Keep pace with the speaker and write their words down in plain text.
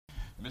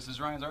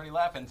Mrs. Ryan's already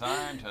laughing.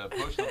 Time to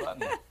push the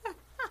button.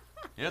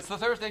 It's the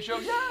Thursday show.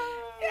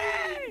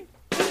 Yay!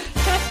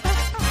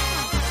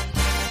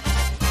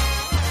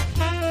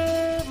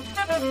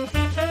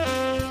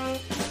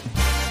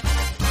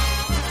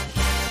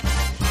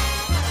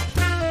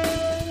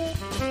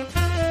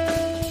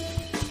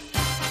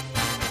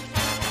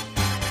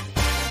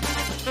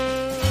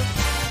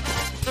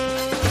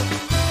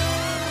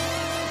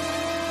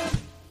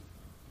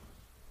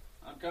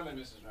 I'm coming,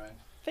 Mrs. Ryan.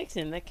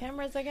 Fixing the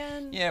cameras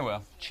again. Yeah,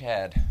 well,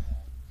 Chad.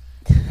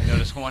 I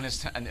noticed one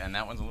is, and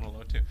that one's a little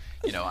low too.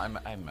 You know, I'm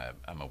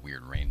a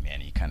weird Rain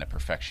Man-y kind of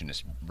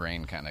perfectionist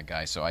brain kind of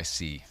guy. So I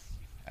see,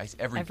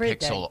 every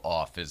pixel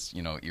off is,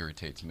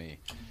 irritates me.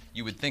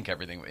 You would think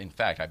everything. In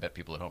fact, I bet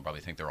people at home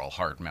probably think they're all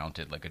hard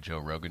mounted, like a Joe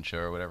Rogan show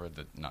or whatever.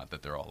 Not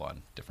that they're all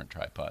on different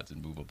tripods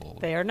and movable.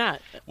 They are not.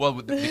 Well,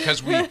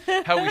 because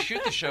how we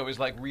shoot the show is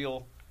like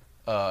real.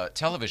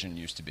 Television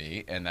used to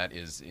be, and that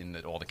is in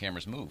that all the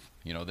cameras move.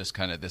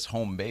 This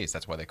home base.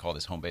 That's why they call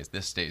this home base.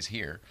 This stays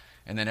here,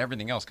 and then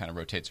everything else kind of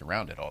rotates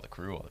around it. All the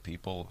crew, all the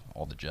people,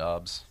 all the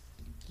jobs.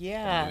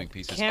 Yeah, moving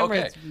pieces.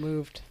 cameras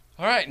moved.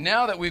 All right,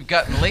 now that we've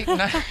gotten Late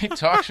Night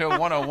Talk Show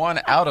 101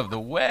 out of the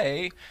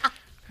way,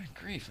 good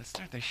grief, let's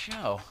start the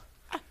show.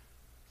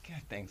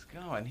 Get things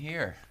going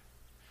here.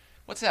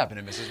 What's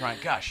happening, Mrs. Ryan?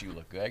 Gosh, you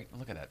look good.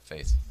 Look at that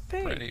face.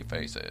 Pretty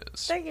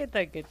faces. Thank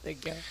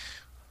you.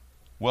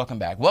 Welcome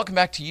back. Welcome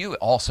back to you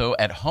also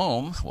at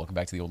home. Welcome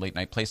back to the old Late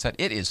Night Playset.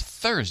 It is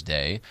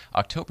Thursday,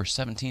 October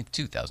 17th,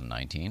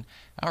 2019.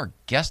 Our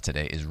guest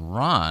today is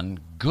Ron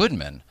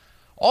Goodman,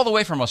 all the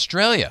way from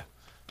Australia.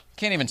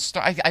 Can't even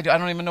start. I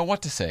don't even know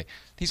what to say.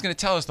 He's going to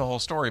tell us the whole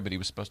story, but he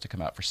was supposed to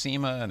come out for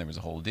SEMA, and there was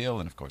a whole deal,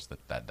 and of course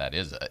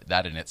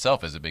that in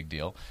itself is a big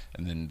deal.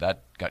 And then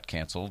that got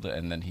canceled,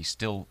 and then he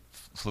still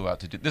flew out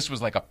to do. This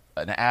was like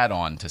an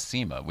add-on to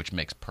SEMA, which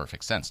makes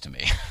perfect sense to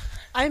me.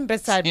 I'm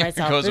beside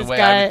myself. Goes this away.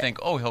 guy, I would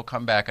think, he'll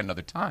come back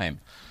another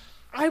time.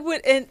 I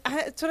would, and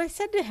that's what I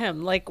said to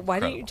him. Like, why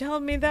didn't you tell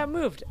me that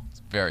moved?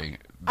 It's very.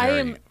 I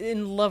am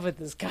in love with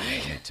this guy.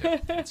 Me too.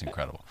 It's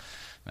incredible.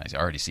 Nice. I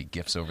already see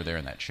gifts over there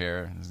in that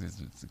chair.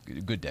 It's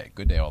a good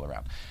day all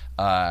around.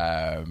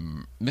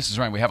 Mrs.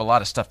 Ryan, we have a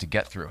lot of stuff to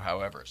get through,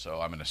 however,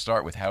 so I'm going to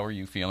start with how are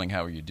you feeling?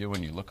 How are you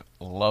doing? You look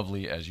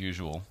lovely as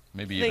usual,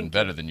 maybe even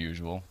better than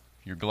usual.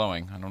 You're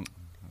glowing.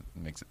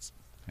 It makes it,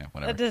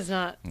 whatever. That does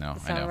not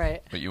sound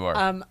right. But you are.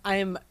 I'm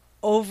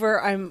over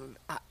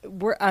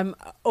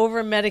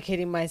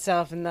medicating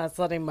myself, and that's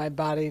letting my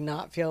body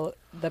not feel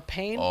the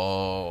pain.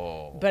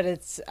 Oh. But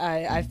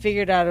I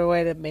figured out a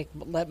way to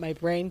let my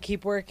brain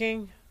keep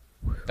working.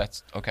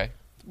 That's okay.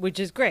 Which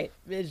is great.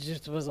 It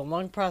just was a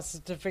long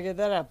process to figure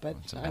that out, but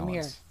I'm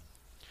here.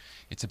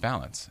 It's a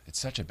balance. It's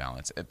such a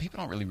balance. People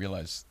don't really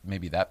realize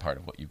maybe that part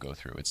of what you go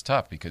through. It's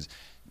tough because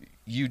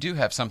you do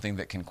have something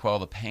that can quell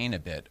the pain a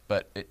bit,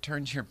 but it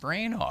turns your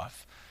brain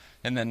off.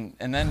 And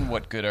then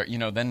what good are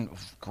then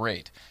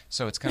great.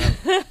 So it's kind of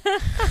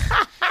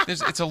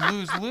it's a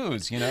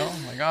lose-lose,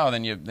 like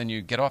then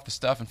you get off the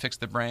stuff and fix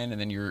the brain, and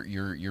then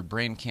your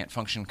brain can't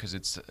function because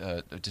it's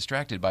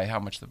distracted by how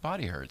much the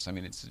body hurts. I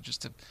mean, it's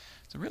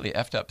a really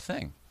effed up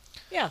thing.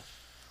 Yeah.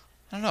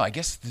 I don't know. I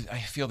guess I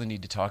feel the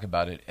need to talk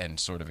about it and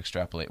sort of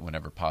extrapolate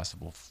whenever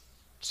possible,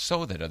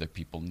 so that other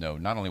people know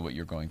not only what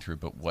you're going through,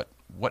 but what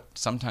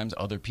sometimes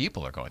other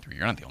people are going through.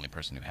 You're not the only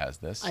person who has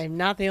this. I'm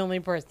not the only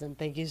person.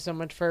 Thank you so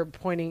much for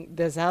pointing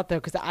this out,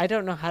 though, because I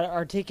don't know how to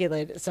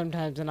articulate it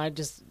sometimes, and I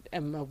just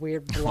am a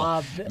weird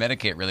blob.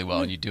 Medicate really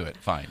well, and you do it.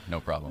 Fine.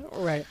 No problem.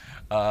 Right.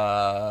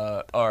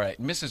 All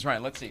right. Mrs.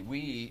 Ryan, let's see.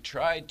 We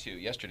tried to,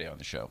 yesterday on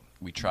the show,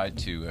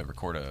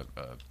 record a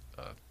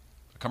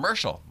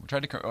commercial. We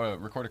tried to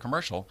record a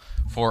commercial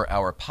for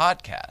our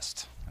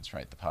podcast. That's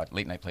right, the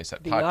Late Night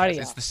Playset podcast.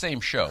 Audio. It's the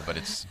same show, but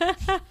it's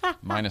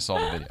minus all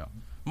the video.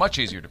 Much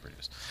easier to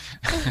produce.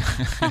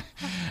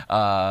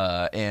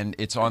 And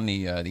it's on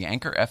the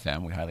Anchor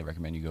FM. We highly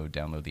recommend you go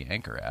download the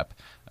Anchor app,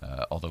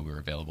 although we're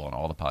available on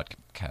all the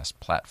podcast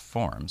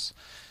platforms.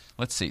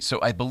 Let's see.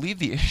 So I believe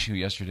the issue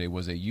yesterday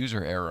was a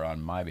user error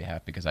on my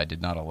behalf because I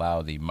did not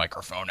allow the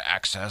microphone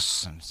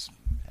access. And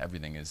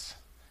everything is...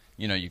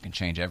 you can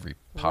change every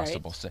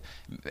possible... Right.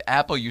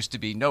 Apple used to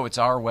be, no, it's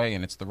our way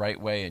and it's the right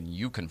way and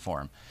you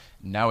conform.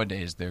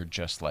 Nowadays, they're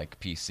just like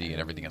PC and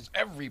everything else.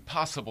 Every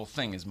possible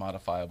thing is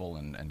modifiable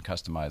and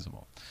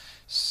customizable.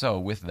 So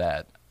with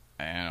that,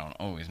 I don't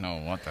always know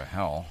what the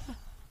hell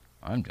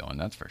I'm doing,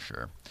 that's for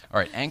sure. All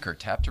right, Anchor,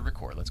 tap to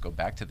record. Let's go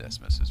back to this,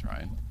 Mrs.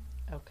 Ryan.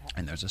 Okay.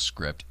 And there's a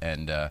script.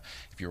 And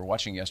if you were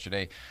watching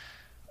yesterday,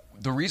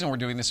 the reason we're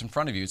doing this in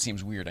front of you, it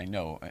seems weird, I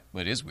know.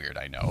 It is weird,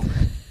 I know.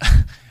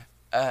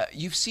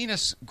 You've seen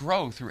us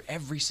grow through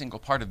every single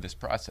part of this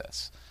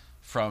process,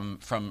 from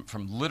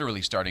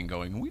literally starting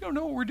going, we don't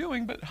know what we're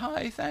doing, but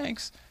hi,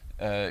 thanks,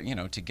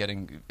 to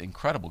getting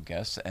incredible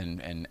guests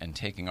and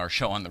taking our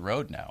show on the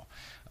road now.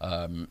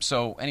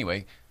 So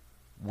anyway,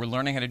 we're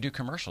learning how to do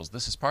commercials.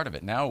 This is part of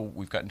it. Now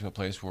we've gotten to a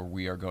place where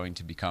we are going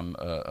to become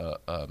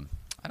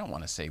I don't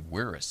want to say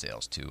we're a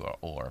sales tool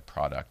or a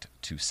product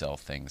to sell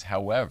things.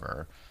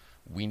 However,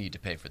 we need to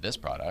pay for this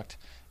product.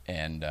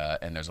 and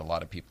there's a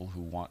lot of people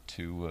who want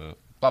to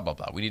blah blah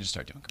blah. We need to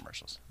start doing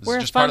commercials. This We're is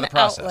a just part of fun the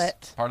process.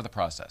 outlet. Part of the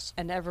process.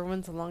 And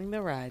everyone's along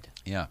the ride.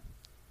 Yeah.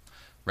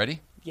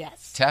 Ready?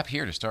 Yes. Tap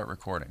here to start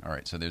recording. All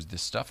right, so there's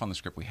this stuff on the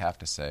script we have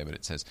to say, but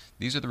it says,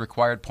 these are the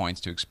required points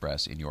to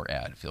express in your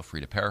ad. Feel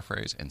free to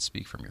paraphrase and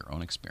speak from your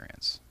own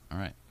experience. All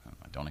right,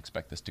 I don't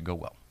expect this to go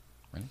well.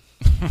 Ready?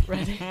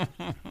 Ready?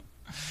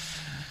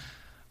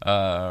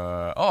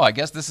 I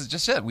guess this is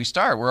just it.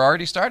 We're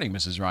already starting,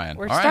 Mrs. Ryan.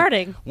 We're All right.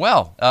 starting.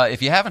 Well,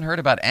 if you haven't heard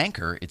about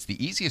Anchor, it's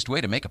the easiest way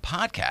to make a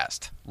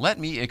podcast. Let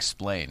me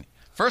explain.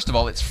 First of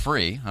all, it's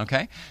free,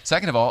 okay?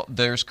 Second of all,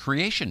 there's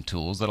creation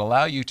tools that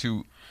allow you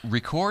to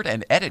record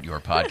and edit your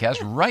podcast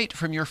right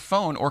from your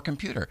phone or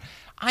computer.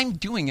 I'm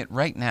doing it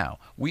right now.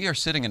 We are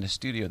sitting in a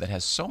studio that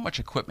has so much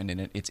equipment in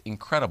it. It's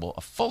incredible,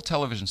 a full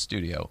television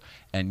studio,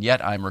 and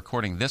yet I'm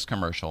recording this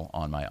commercial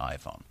on my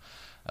iPhone.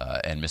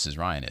 And Mrs.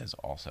 Ryan is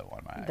also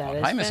on my That iPhone.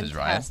 is Hi, Mrs.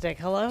 Ryan. fantastic.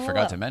 Hello,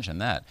 Forgot to hello. mention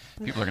that.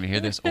 People are going to hear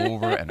this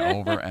over and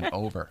over and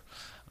over.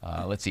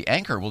 Let's see.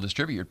 Anchor will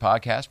distribute your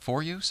podcast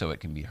for you so it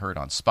can be heard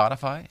on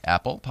Spotify,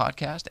 Apple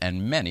Podcast,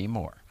 and many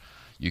more.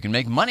 You can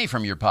make money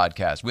from your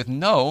podcast with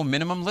no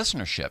minimum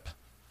listenership.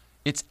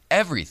 It's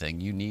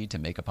everything you need to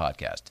make a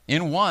podcast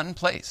in one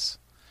place.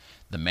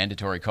 The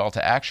mandatory call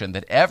to action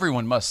that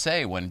everyone must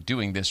say when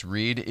doing this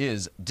read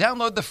is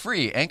download the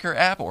free Anchor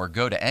app or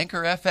go to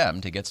Anchor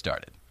FM to get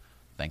started.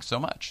 Thanks so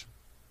much.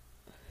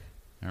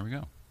 There we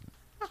go.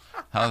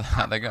 How'd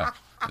that go?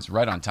 It's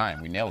right on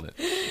time. We nailed it.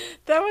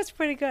 That was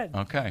pretty good.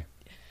 Okay.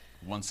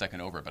 1 second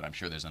over, but I'm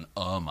sure there's an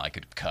I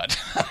could cut.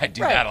 I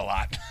do Right. that a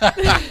lot.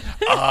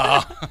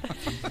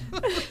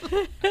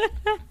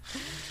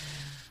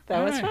 That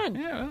All was right. fun.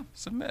 Yeah, well,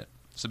 submit.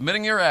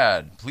 Submitting your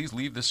ad. Please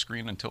leave this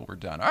screen until we're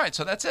done. All right,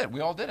 so that's it. We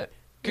all did it.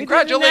 We did an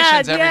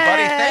Congratulations, ad.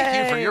 everybody. Thank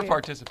you for Yay. your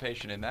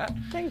participation in that.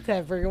 Thanks,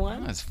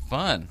 everyone. That was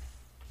fun.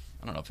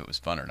 I don't know if it was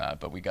fun or not,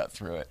 but we got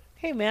through it.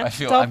 Hey, man. I'm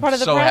it's all part of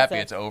the so process. happy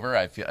it's over.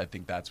 I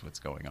think that's what's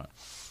going on.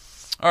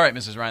 All right,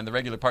 Mrs. Ryan, the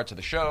regular parts of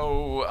the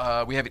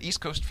show. We have an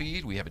East Coast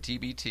feed. We have a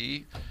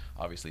TBT.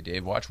 Obviously,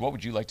 Dave Watch. What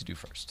would you like to do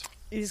first?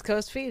 East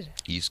Coast feed.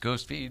 East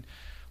Coast feed.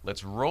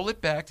 Let's roll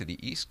it back to the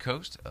East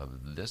Coast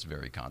of this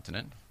very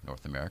continent,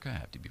 North America. I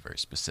have to be very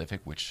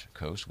specific which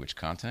coast, which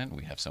continent.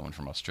 We have someone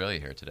from Australia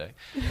here today.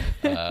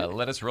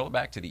 Let us roll it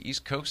back to the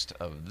East Coast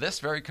of this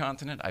very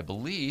continent. I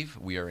believe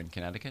we are in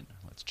Connecticut.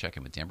 Let's check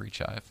in with Danbury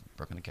Chive,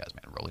 Brooklyn and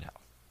Casman. Roll it out.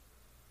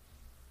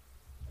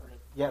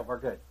 Yeah, we're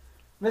good.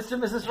 Mr.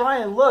 and Mrs.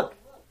 Ryan, look.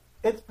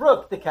 It's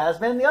Brooke, the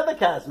Casman, the other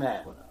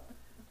Casman.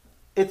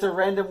 It's a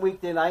random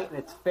weekday night, and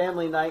it's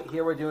family night.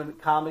 Here we're doing a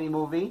comedy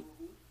movie.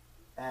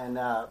 And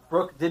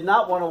Brooke did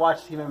not want to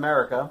watch Team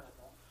America.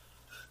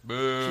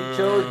 Boo. She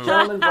chose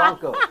Gentlemen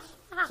Broncos.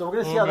 So we're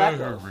going to see how that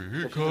goes. So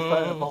she just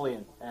played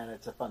Napoleon, and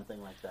it's a fun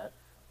thing like that.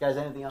 Guys,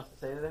 anything else to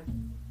say today?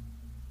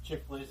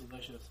 Chick-fil-A is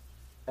delicious.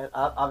 And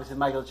obviously,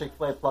 Michael, the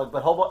Chick-fil-A plug.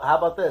 But how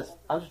about this?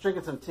 I'm just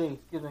drinking some tea.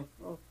 Excuse me.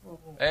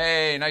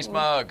 Hey, nice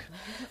mug.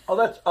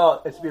 It's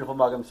a beautiful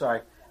mug. I'm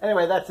sorry.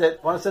 Anyway, that's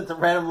it. Want to send some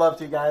random love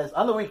to you guys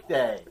on the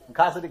weekday from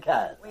Casa de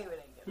Caz. We didn't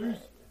get married.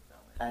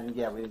 And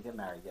yeah, we didn't get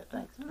married yet.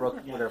 Thanks, Brooke,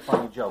 with her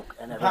funny joke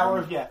and everything. Power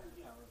of yet.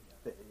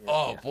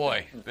 Oh,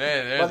 boy.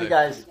 There's Love you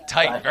guys.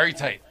 Tight, Bye. very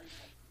tight.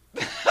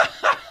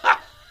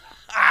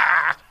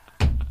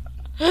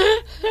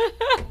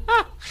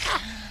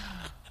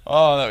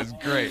 Oh, that was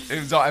great.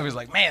 I was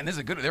like, man, this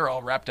is good. They were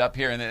all wrapped up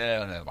here, and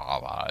then blah,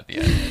 blah, at the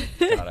end.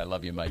 God, I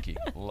love you, Mikey.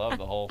 Love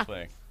the whole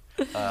thing.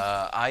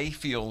 I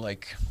feel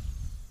like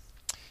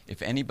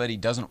if anybody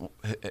doesn't,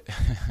 I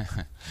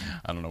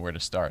don't know where to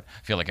start.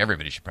 I feel like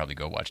everybody should probably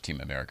go watch Team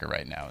America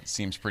right now. It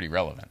seems pretty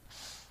relevant.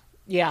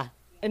 Yeah.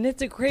 And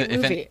it's a great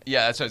movie.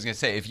 Yeah, that's what I was going to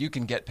say. If you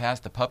can get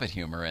past the puppet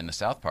humor and the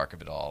South Park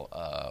of it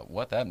all,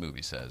 what that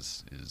movie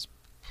says is,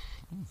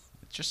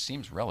 it just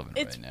seems relevant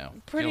It's right now.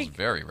 pretty- Feels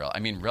very relevant. I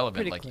mean, relevant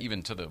pretty like clear.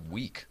 even to the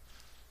weak.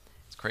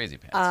 It's crazy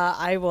pants.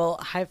 I will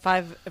high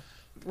five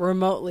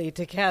remotely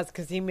to Kaz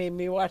because he made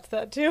me watch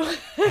that too.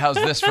 How's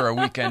this for a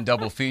weekend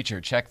double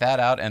feature? Check that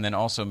out, and then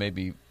also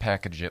maybe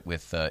package it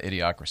with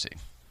Idiocracy.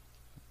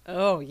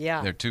 Oh,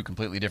 yeah. They're two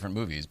completely different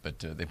movies, but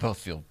they both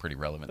feel pretty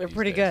relevant. They're these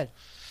pretty days. good.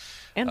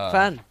 And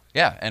fun.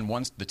 Yeah, and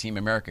one's the Team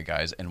America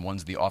guys, and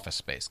one's the Office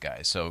Space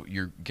guys. So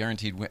you're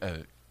guaranteed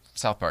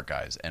South Park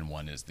guys, and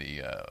one is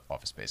the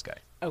Office Space guy.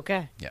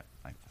 Okay. Yeah.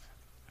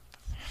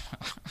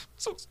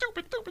 So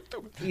stupid.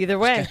 Either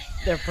way,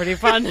 they're pretty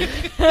fun.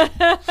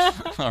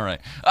 All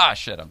right. Ah,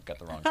 shit, I've got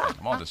the wrong thing.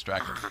 I'm all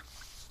distracted.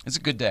 It's a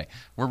good day.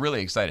 We're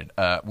really excited.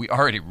 We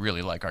already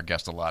really like our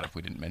guest a lot if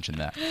we didn't mention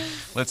that.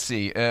 Let's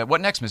see.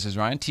 What next, Mrs.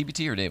 Ryan?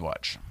 TBT or Dave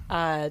Watch?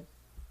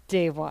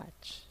 Dave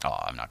Watch. Oh,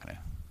 I'm not going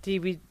to.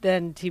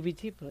 Then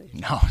TBT, please.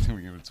 No,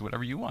 it's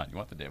whatever you want. You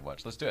want the Dave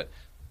Watch. Let's do it.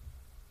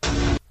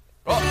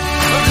 Oh.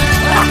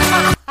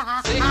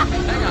 See?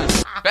 Hang on.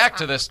 Back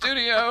to the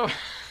studio.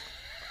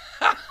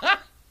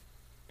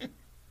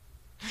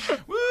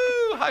 Woo!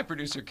 Hi,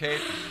 producer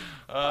Kate.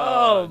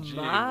 Oh, gee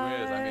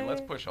my. whiz. I mean, let's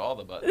push all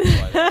the buttons.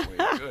 Why don't we?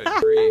 Good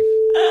grief.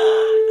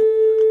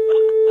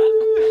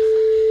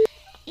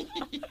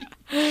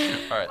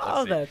 All right, let's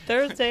Oh, see. the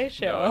Thursday No,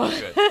 show.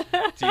 it's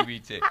good.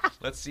 TBT.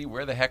 Let's see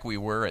where the heck we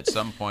were at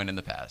some point in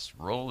the past.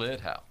 Roll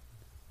it, Hal.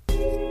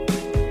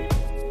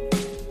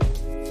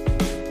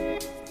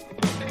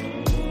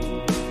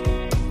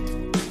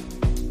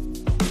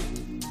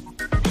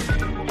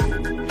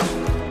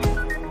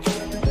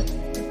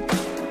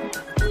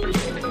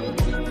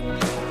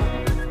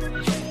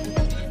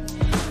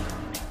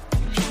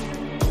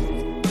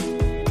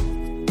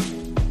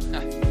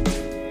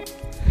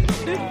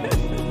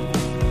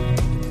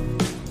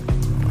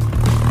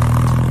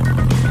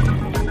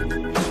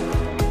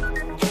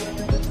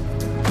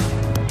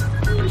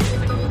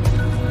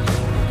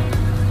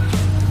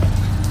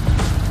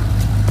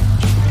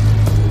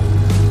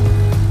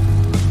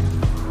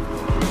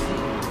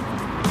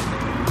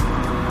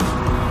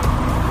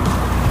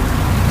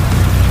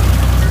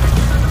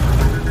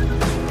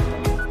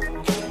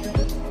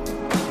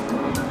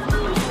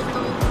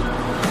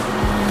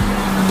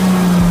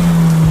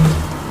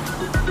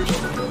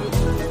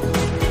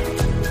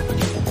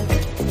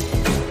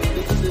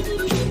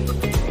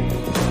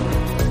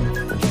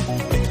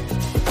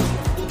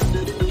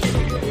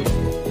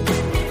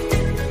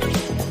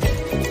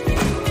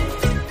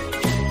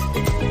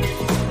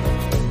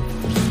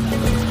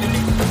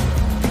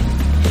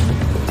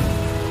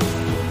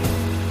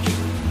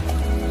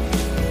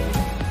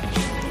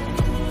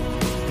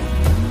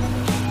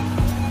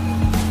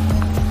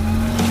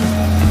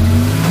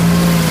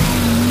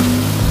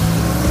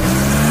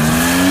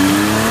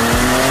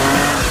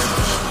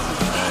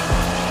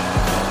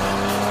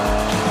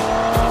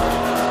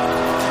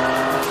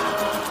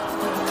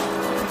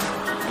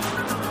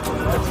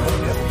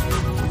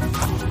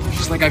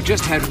 She's like, I've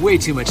just had way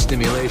too much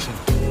stimulation.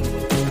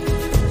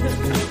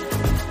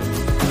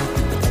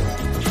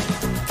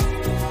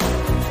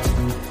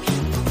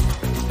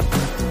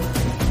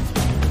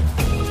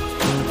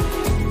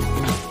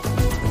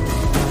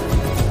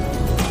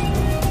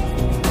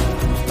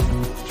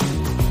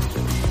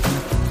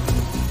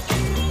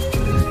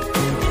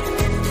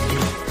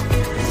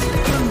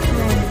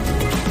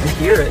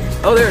 I hear it.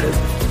 Oh, there it is.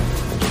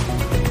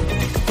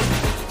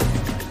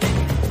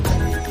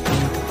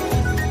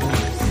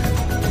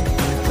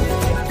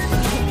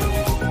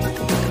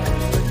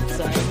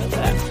 Sorry about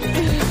that.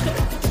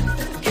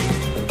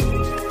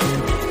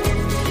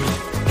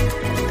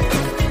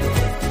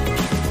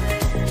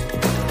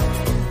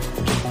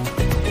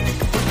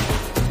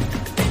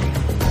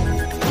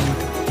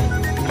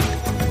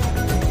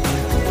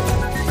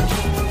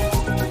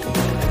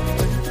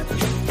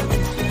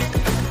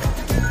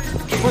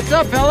 What's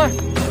up, fella?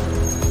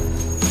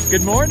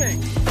 Good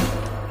morning.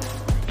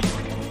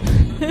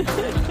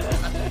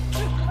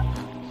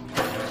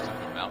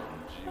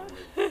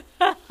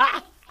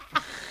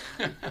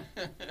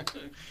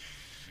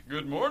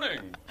 Good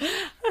morning.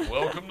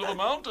 Welcome to the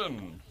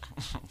mountain.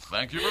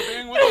 Thank you for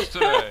being with us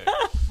today.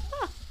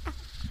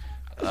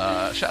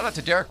 Shout out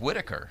to Derek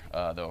Whitaker,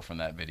 though, from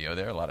that video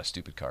there. A lot of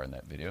stupid car in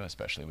that video,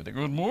 especially with the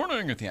good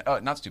morning at the end. Oh,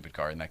 not stupid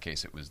car. In that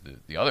case, it was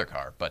the other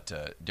car. But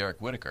Derek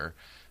Whitaker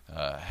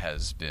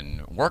has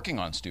been working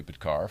on Stupid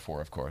Car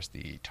for, of course,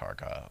 the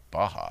Targa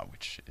Baja,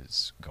 which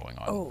is going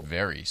on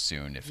very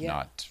soon, if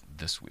not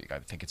this week. I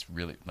think it's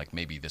really, like,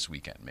 maybe this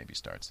weekend, maybe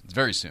starts. It's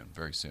very soon,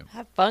 very soon.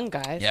 Have fun,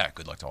 guys. Yeah,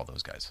 good luck to all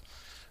those guys.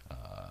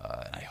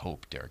 And I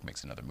hope Derek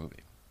makes another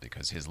movie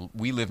because his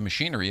We Live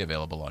Machinery,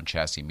 available on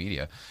Chassis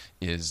Media,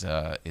 is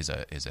a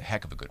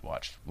heck of a good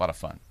watch. A lot of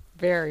fun.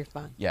 Very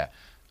fun. Yeah.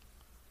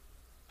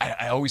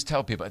 I always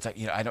tell people, it's like,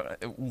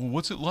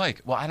 what's it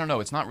like? Well, I don't know.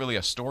 It's not really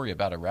a story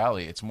about a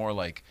rally. It's more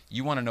like,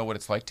 you want to know what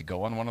it's like to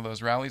go on one of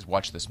those rallies?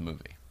 Watch this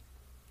movie.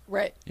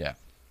 Right. Yeah.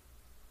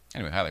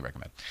 Anyway, highly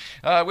recommend.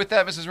 With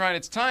that, Mrs. Ryan,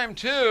 it's time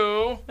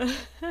to...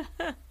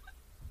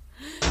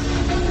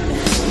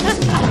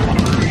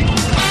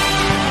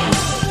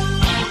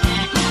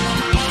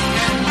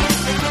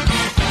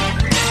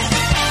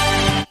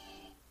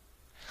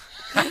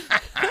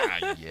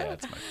 Yeah,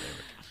 it's my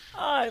favorite.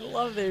 Oh, I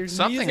love there's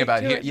Something music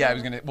about to here. it Yeah, I now.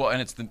 was gonna. Well,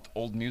 and it's the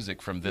old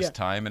music from this Yeah.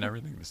 time and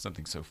everything. There's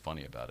something so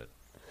funny about it.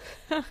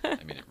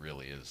 I mean, it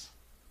really is.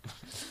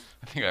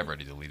 I think I've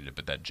already deleted it,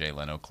 but that Jay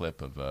Leno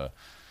clip of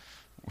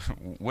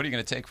what are you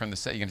going to take from the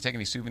set? You going to take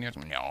any souvenirs?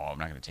 No, I'm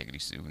not going to take any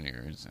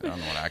souvenirs. I don't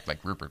want to act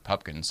like Rupert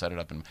Pupkin and set it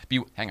up and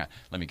be. Hang on,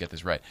 let me get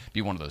this right.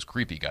 Be one of those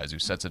creepy guys who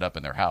sets it up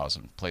in their house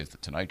and plays the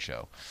Tonight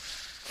Show.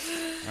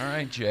 All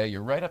right, Jay,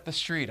 you're right up the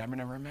street. I'm going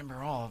to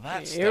remember all of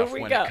that Here stuff we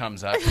when go. it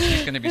comes out.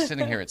 He's going to be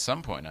sitting here at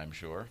some point, I'm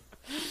sure.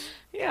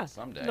 Yeah.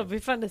 Someday. It'll be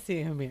fun to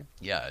see him here.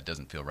 Yeah, it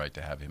doesn't feel right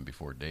to have him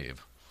before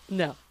Dave.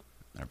 No.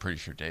 I'm pretty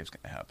sure Dave's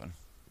going to happen.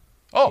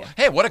 Oh,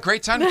 hey, what a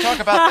great time to talk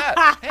about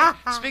that.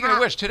 Hey, speaking of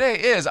which, today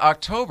is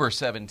October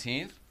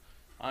 17th.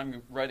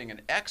 I'm writing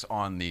an X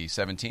on the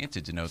 17th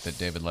to denote that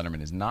David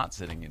Letterman is not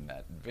sitting in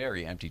that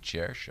very empty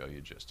chair. Show you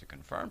just to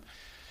confirm.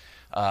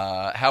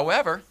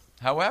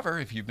 However,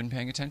 if you've been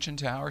paying attention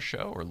to our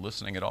show or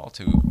listening at all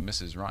to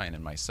Mrs. Ryan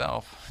and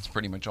myself, that's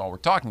pretty much all we're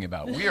talking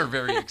about. We are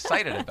very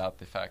excited about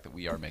the fact that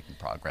we are making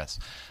progress.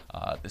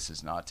 This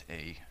is not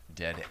a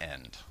dead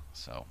end,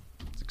 so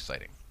it's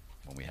exciting.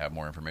 when we have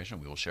more information,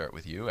 we will share it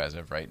with you. As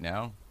of right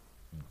now,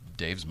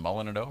 Dave's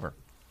mulling it over.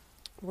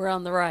 We're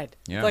on the ride.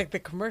 Yeah. Like the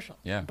commercial.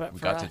 Yeah, But we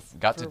for got us,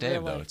 to for Dave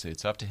real though. life.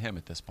 It's up to him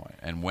at this point.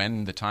 And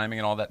when the timing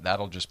and all that,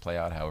 that'll just play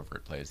out however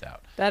it plays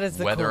out. That is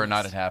the whether or not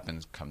coolest. it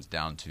happens comes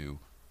down to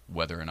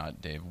whether or not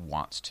Dave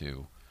wants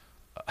to.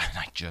 And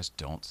I just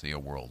don't see a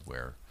world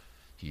where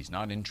he's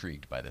not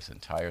intrigued by this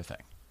entire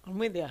thing. I'm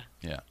with you.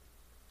 Yeah.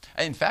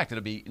 In fact,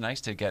 it'll be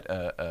nice to get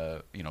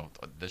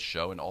this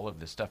show and all of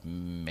this stuff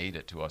made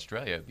it to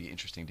Australia. It'd be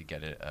interesting to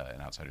get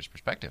an outsider's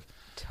perspective,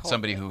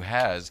 somebody who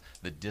has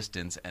the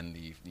distance and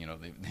the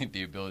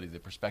ability, the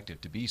perspective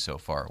to be so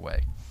far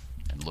away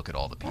and look at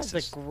all the pieces.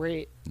 That's a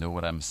great Know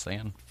what I'm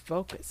saying,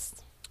 focus.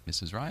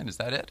 Mrs. Ryan? Is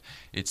that it?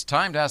 It's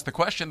time to ask the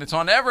question that's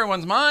on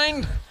everyone's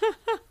mind.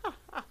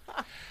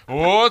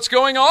 What's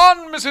going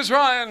on, Mrs.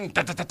 Ryan?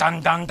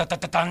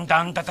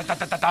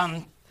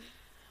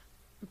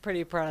 I'm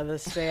pretty proud of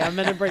this today. I'm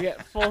going to bring it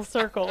full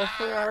circle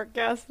for our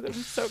guest. I'm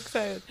so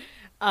excited.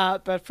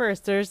 But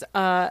first, there's,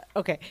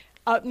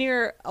 up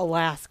near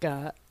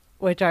Alaska,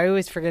 which I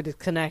always forget is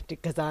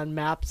connected because on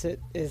maps it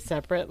is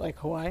separate, like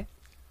Hawaii.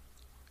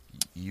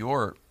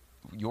 Your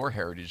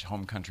heritage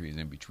home country is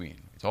in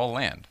between. It's all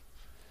land.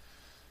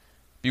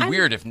 Be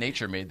weird if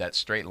nature made that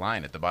straight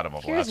line at the bottom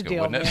of Here's Alaska, the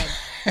deal, wouldn't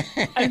it?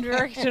 man. I'm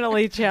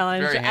directionally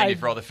challenged. Very handy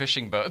for all the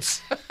fishing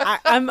boats.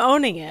 I'm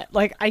owning it.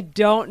 Like, I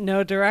don't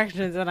know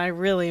directions, and I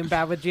really am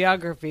bad with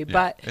geography. Yeah,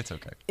 but it's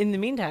okay. in the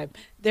meantime,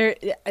 there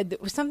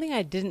was something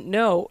I didn't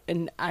know,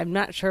 and I'm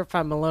not sure if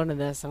I'm alone in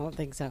this. I don't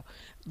think so.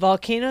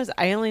 Volcanoes,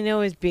 I only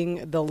know as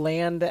being the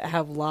land that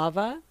have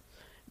lava,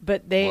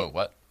 but Whoa,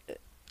 what?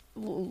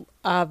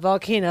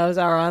 Volcanoes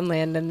are on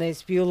land and they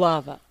spew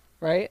lava,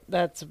 right?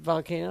 That's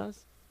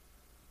volcanoes.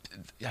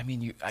 I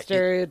mean,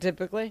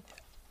 Stereotypically.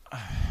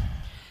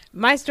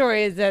 My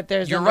story is that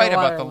there's you're right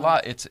about underwater the ones.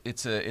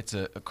 lot. It's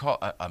a call.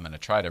 I'm going to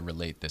try to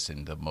relate this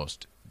in the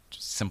most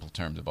simple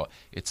terms about.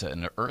 It's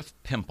an earth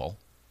pimple,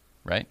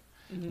 right?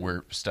 Mm-hmm.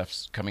 Where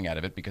stuff's coming out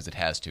of it because it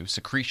has to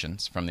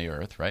secretions from the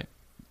earth, right?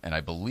 And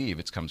I believe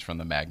it comes from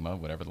the magma,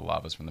 whatever the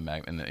lava's from the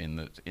magma.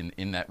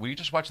 In that, we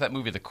just watched that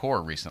movie, The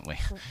Core, recently.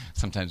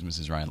 Sometimes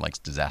Mrs. Ryan likes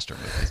disaster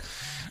movies.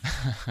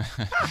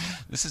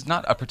 This is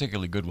not a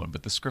particularly good one,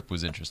 but the script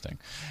was interesting.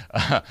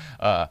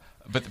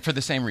 But for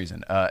the same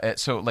reason,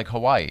 so like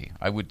Hawaii,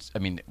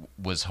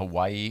 was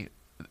Hawaii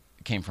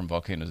came from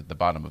volcanoes at the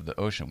bottom of the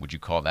ocean? Would you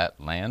call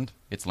that land?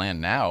 It's land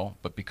now,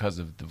 but because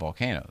of the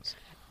volcanoes,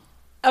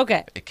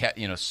 Okay.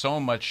 so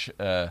much.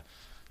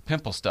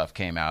 Pimple stuff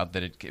came out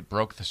that it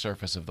broke the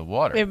surface of the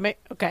water.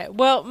 Okay.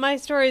 Well, my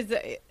story is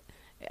that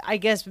I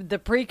guess the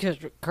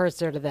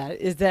precursor to that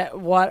is that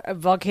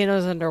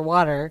volcanoes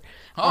underwater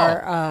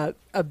are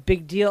a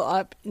big deal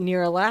up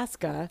near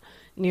Alaska,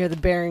 near the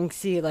Bering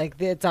Sea.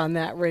 Like it's on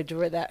that ridge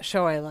where that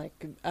show I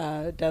like,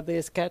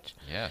 Deadliest Catch.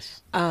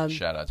 Yes.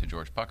 Shout out to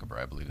George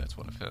Puckerborough. I believe that's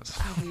one of his.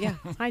 Oh, yeah.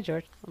 Hi,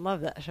 George. I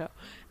love that show.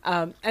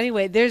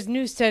 Anyway, there's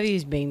new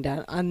studies being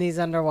done on these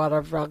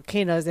underwater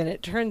volcanoes, and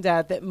it turns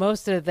out that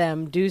most of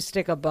them do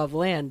stick above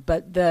land,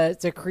 but the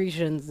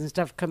secretions and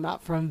stuff come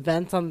out from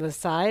vents on the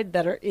side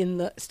that are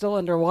still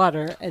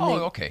underwater. And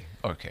Okay.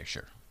 Okay,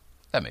 sure.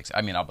 That makes.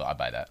 I mean, I'll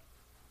buy that.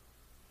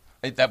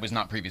 That was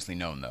not previously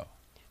known, though.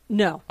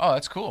 No. Oh,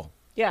 that's cool.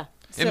 Yeah.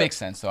 It makes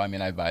sense, though. I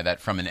mean, I buy that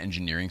from an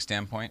engineering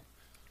standpoint.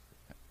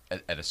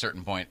 At a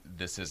certain point,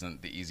 this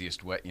isn't the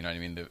easiest way. You know what I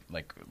mean?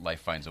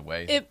 Life finds a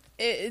way.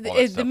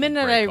 The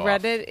minute I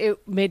read it,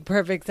 it made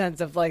perfect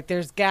sense of like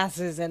there's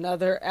gases and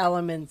other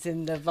elements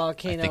in the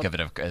volcano. I think of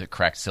it as a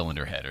cracked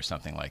cylinder head or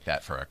something like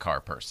that for a car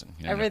person.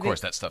 And of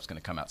course, that stuff's going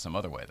to come out some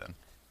other way then.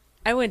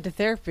 I went to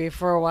therapy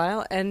for a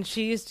while, and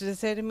she used to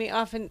say to me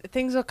often,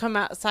 things will come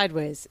out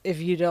sideways if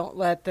you don't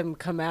let them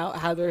come out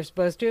how they're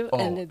supposed to. Oh,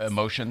 and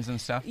emotions and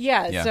stuff?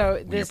 Yeah, so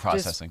when you're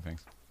processing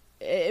things.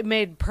 It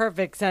made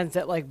perfect sense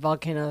that like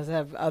volcanoes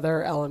have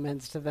other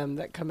elements to them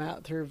that come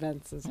out through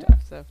vents and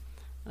stuff. So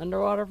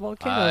underwater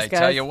volcanoes, guys.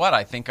 I tell you what,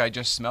 I think I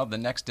just smelled the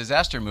next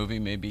disaster movie,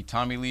 maybe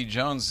Tommy Lee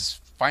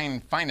Jones'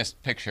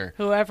 finest picture.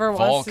 Whoever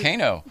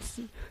Volcano.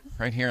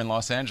 Right here in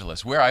Los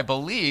Angeles, where I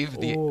believe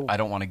I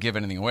don't want to give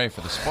anything away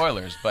for the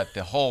spoilers, but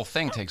the whole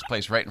thing takes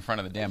place right in front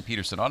of the damn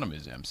Peterson Auto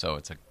Museum, so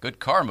it's a good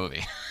car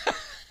movie.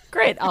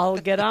 Great, I'll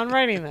get on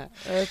writing that.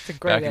 That's a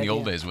great Back in idea. the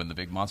old days when the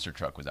big monster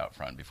truck was out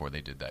front before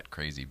they did that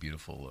crazy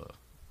beautiful,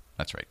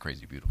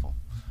 crazy beautiful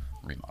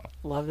remodel.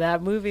 Love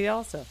that movie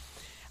also.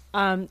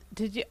 I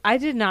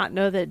did not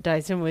know that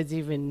Dyson was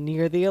even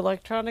near the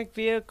electronic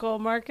vehicle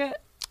market.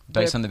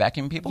 Dyson, the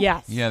vacuum people?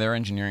 Yes. Yeah, they're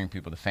engineering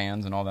people, the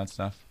fans and all that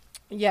stuff.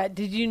 Yeah,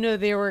 did you know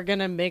they were going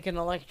to make an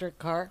electric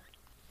car?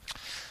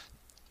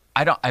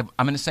 I'm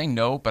going to say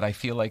no, but I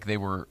feel like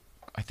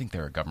I think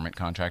they're a government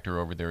contractor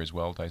over there as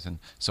well, Dyson.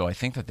 So I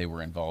think that they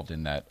were involved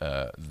in that,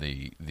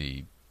 do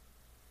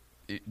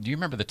you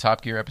remember the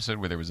Top Gear episode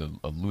where there was a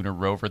lunar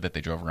rover that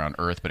they drove around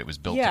Earth, but it was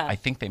built? Yeah. I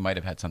think they might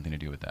have had something to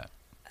do with that.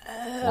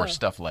 Or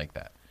stuff like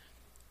that.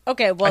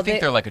 Okay, well, I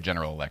think they're like a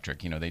General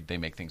Electric. They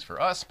make things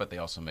for us, but they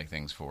also make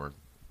things for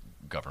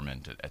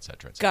government, et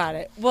cetera, et cetera. Got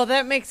it. Well,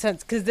 that makes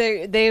sense because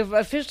they've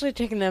officially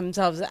taken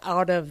themselves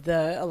out of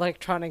the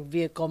electronic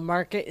vehicle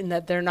market in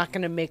that they're not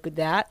going to make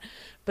that,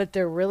 but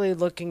they're really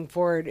looking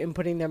forward in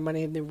putting their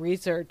money and the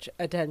research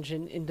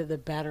attention into the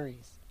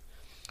batteries.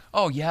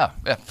 Oh, yeah.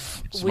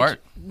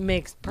 Smart. Which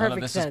makes perfect sense. None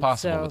of this is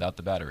possible So- without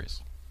the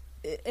batteries.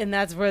 And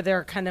that's where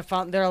they're kind of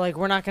found. They're like,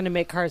 we're not going to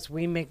make cars.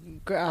 We make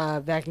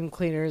vacuum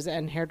cleaners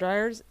and hair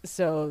dryers.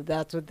 So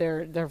that's what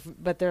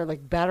but they're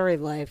like battery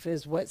life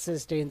is what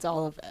sustains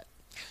all of it.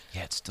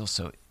 Yeah, it's still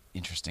so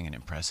interesting and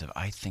impressive.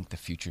 I think the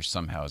future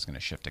somehow is going to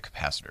shift to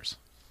capacitors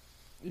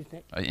You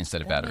think?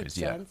 instead of That batteries. makes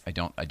Yeah, sense. I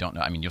don't know.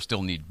 I mean, you'll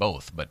still need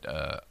both, but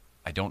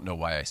I don't know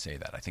why I say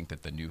that. I think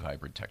that the new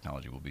hybrid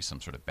technology will be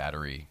some sort of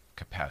battery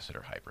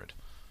capacitor hybrid.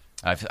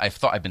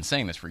 I've been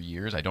saying this for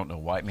years. I don't know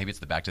why. Maybe it's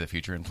the Back to the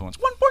Future influence.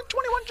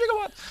 1.21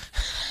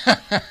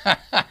 gigawatts.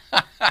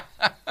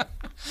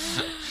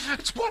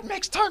 It's what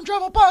makes time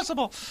travel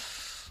possible.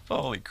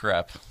 Holy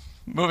crap.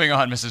 Moving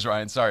on, Mrs.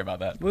 Ryan. Sorry about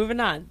that. Moving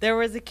on. There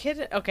was a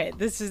kid. Okay,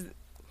 this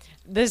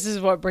is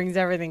what brings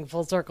everything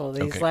full circle.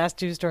 These Okay. last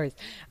two stories.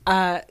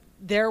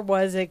 There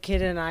was a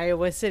kid in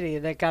Iowa City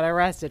that got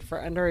arrested for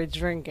underage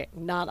drinking.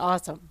 Not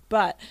awesome,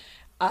 but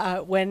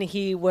when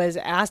he was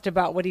asked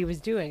about what he was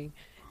doing,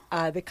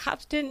 the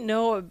cops didn't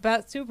know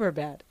about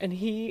Superbad, and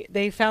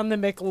they found the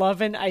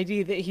McLovin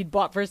ID that he'd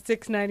bought for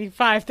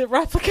 $6.95, the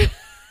replica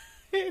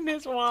in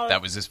his wallet.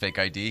 That was his fake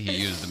ID. He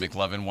used the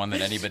McLovin one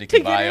that anybody To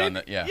could buy get on in.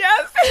 the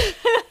Yes.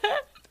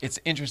 It's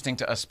interesting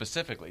to us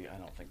specifically. I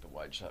don't think the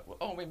wide shot will.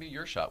 Oh, maybe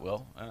your shot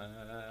will. I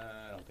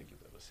don't think you'll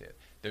be able to see it.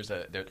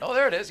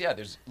 There it is. Yeah,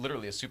 there's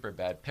literally a super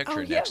bad picture Oh,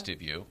 yeah.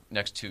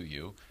 next to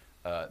you,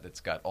 that's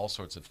got all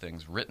sorts of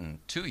things written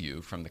to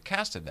you from the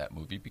cast of that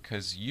movie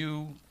because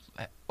you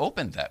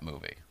opened that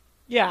movie.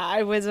 Yeah,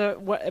 I was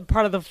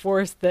part of the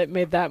force that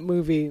made that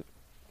movie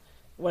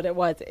what it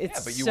was. It's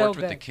Yeah, but you so worked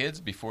with the big. kids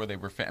before they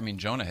were. I mean,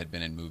 Jonah had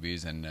been in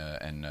movies, and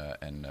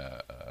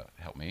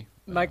help me,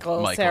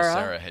 Michael Cera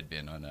Cera. had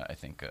been on, I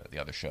think, the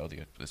other show,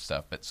 the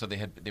stuff. But so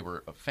they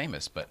were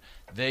famous, but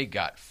they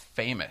got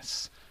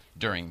famous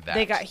during that.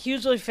 They got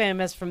hugely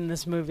famous from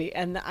this movie,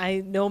 and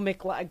I know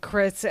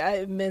Chris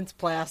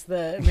Mintz-Plasse,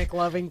 the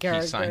McLovin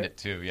character. He signed it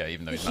too, yeah,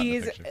 even though he's not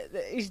in the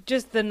picture. He's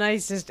just the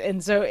nicest,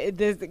 and so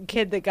the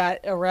kid that got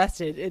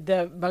arrested,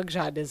 the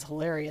mugshot is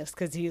hilarious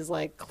because he's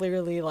like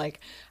clearly like,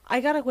 I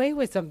got away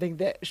with something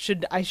that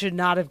I should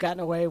not have gotten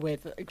away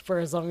with for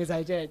as long as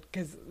I did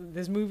because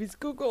this movie's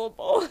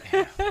Googleable.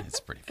 Yeah,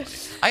 it's pretty funny.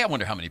 I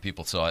wonder how many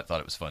people saw it,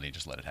 thought it was funny,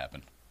 just let it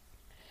happen.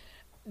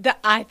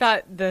 I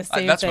thought the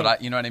same That's thing.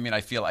 you know what I mean?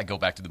 I feel I go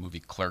back to the movie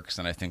Clerks,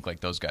 and I think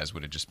like those guys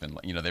would have just been,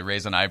 they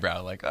raise an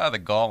eyebrow like, the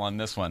gall on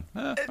this one.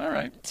 All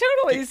right.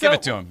 Totally. Give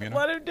it to him,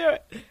 Let him do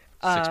it.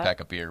 Six-pack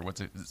of beer.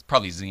 What's it? It's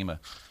probably Zima.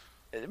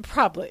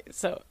 Probably.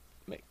 So,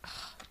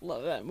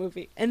 love that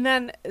movie. And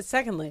then,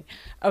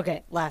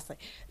 lastly,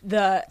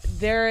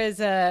 there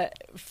is a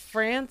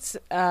France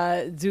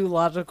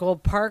zoological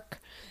park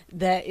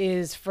that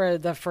is for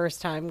the first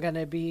time going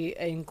to be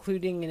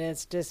including in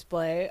its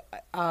display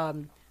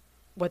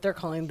what they're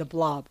calling the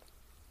Blob,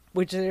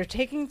 which they're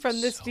taking from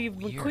the So Steve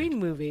weird. McQueen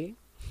movie.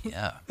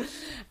 Yeah.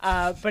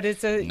 But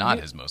it's Not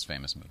his most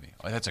famous movie.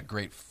 Oh, that's a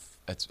great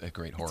horror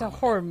movie. It's a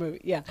horror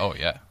movie. Yeah. Oh,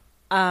 yeah.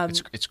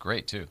 It's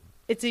great, too.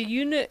 It's a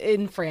unit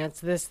in France,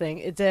 this thing.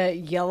 It's a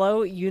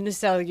yellow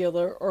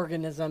unicellular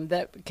organism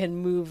that can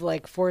move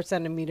like 4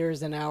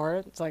 centimeters an hour.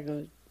 It's like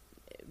an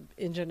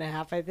inch and a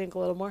half, I think, a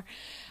little more.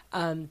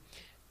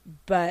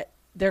 But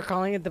they're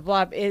calling it the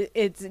Blob.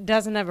 It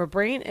doesn't have a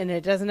brain and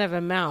it doesn't have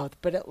a mouth,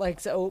 but it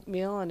likes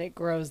oatmeal and it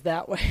grows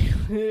that way.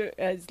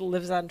 It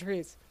lives on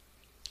trees.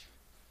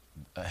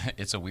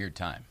 It's a weird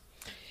time.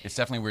 It's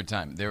definitely a weird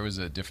time. This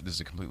is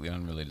a completely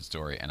unrelated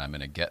story, and I'm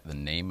going to get the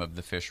name of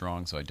the fish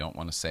wrong, so I don't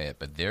want to say it.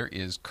 But there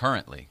is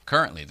currently,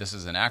 this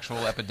is an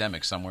actual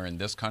epidemic somewhere in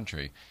this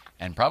country,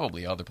 and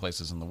probably other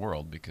places in the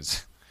world,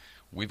 because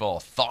we've all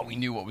thought we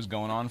knew what was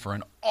going on for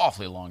an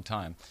awfully long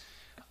time.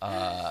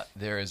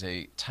 There is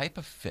a type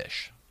of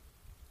fish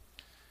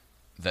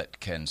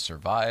that can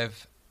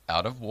survive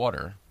out of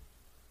water.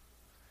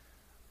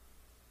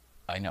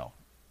 I know.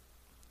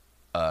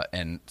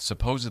 And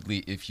supposedly,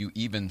 if you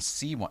even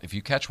see one, if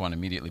you catch one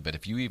immediately, but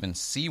if you even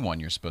see one,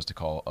 you're supposed to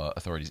call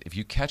authorities. If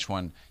you catch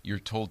one, you're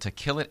told to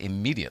kill it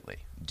immediately.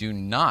 Do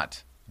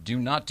not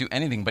do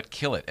anything but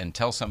kill it and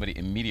tell somebody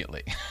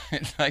immediately.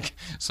 It's like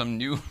some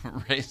new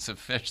race of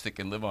fish that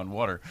can live on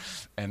water.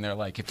 And they're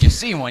like, if you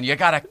see one, you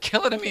got to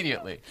kill it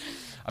immediately.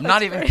 I'm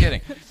not even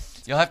kidding.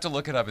 You'll have to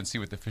look it up and see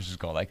what the fish is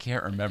called. I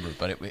can't remember,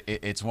 but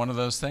it's one of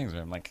those things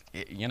where I'm like,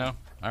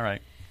 all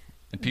right.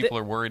 And people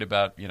are worried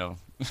about,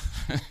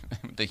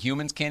 the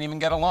humans can't even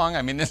get along.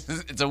 I mean,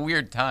 it's a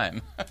weird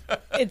time.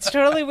 It's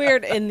totally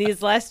weird. And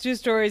these last two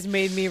stories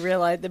made me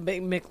realize the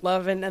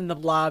McLovin and the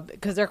Blob,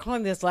 because they're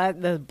calling this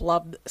the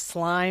Blob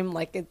slime,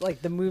 like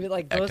the movie,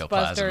 like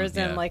Ghostbusters,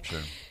 yeah, and like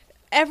sure.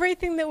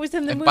 everything that was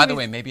in the And movie. by the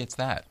way, maybe it's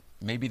that.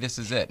 Maybe this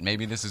is it.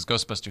 Maybe this is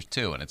Ghostbusters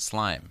 2 and it's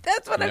slime.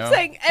 That's what You I'm know?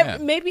 saying. Yeah,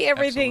 Maybe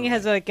everything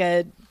has absolutely. like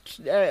a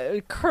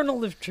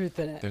kernel of truth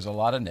in it. There's a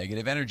lot of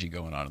negative energy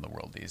going on in the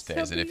world these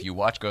days, and if you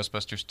watch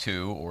Ghostbusters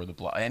 2 or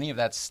any of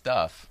that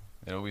stuff,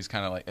 it always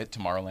kind of like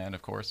Tomorrowland,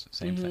 of course,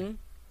 same thing.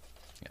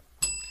 Yeah,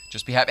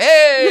 just be happy.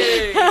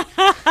 Hey,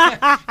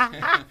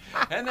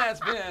 and that's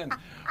been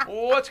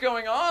What's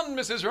Going On,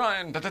 Mrs.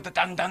 Ryan.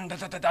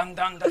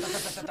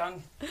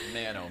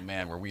 Man, oh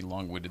man, were we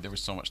long-winded? There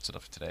was so much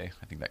stuff today.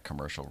 I think that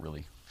commercial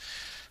really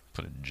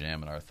put a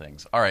jam in our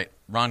things. All right,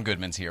 Ron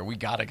Goodman's here. We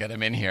got to get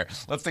him in here.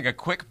 Let's take a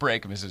quick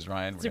break, Mrs.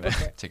 Ryan. We're going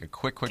to take a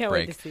quick Can't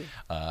break. wait to see.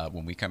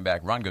 When we come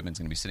back, Ron Goodman's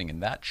going to be sitting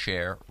in that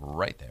chair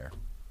right there.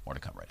 More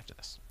to come right after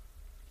this.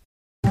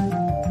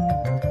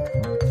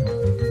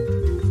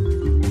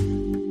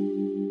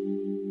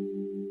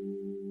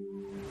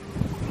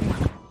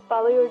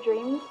 Follow your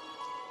dreams,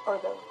 or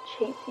they'll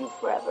chase you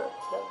forever.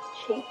 They'll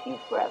chase you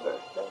forever.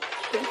 They'll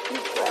chase you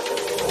forever.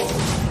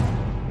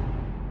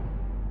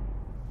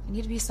 I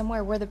need to be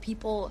somewhere where the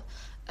people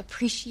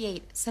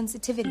appreciate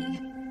sensitivity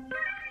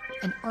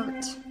and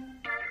art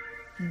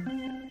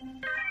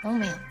and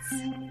romance.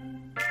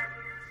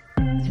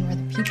 And where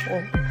the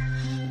people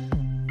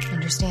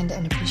understand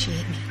and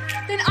appreciate me.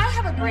 Then I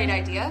have a great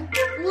idea.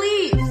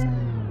 Leave!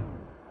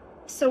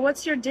 So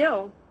what's your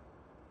deal?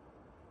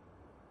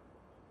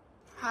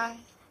 Hi.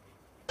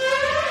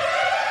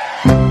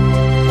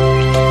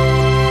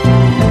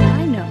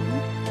 I know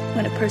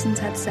when a person's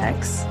had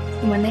sex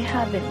and when they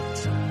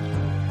haven't.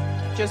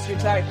 Just your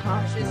type,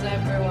 huh? She's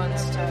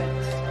everyone's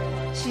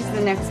type. She's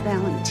the next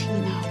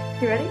Valentina.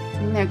 You ready?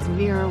 The next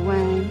Vera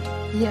Wang.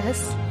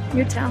 Yes.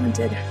 You're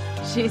talented.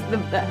 She's the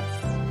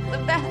best. The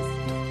best.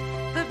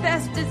 The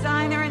best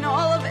designer in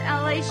all of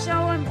LA.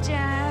 Show 'em,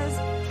 Jazz.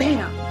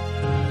 Bam.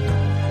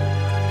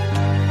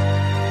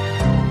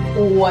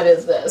 What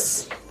is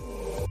this?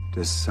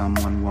 Does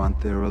someone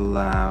want their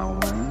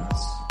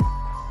allowance?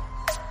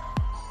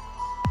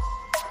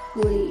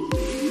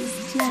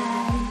 Please,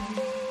 Dad.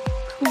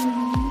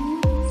 Please.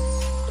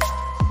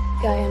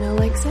 Guy I know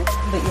likes it.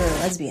 But you're a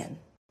lesbian.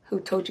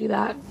 Who told you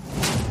that?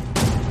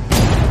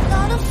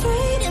 Not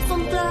afraid if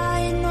I'm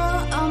flying or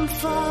I'm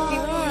falling.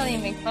 People don't really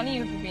make fun of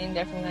you for being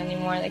different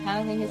anymore. They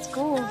kind of think it's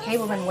cool. Okay,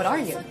 well then what are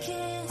you?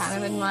 Kind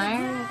of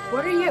admire.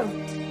 What are you?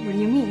 What do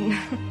you mean?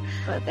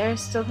 But they're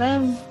still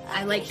them.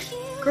 I like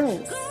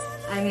girls.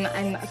 I'm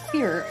a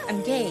queer.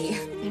 I'm gay.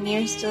 And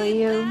you're still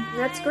you.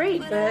 That's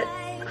great, but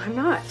I'm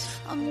not.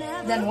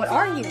 Then what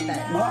are you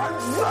then?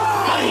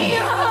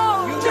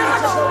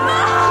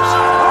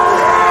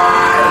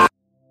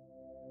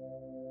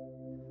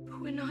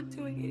 We're not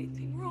doing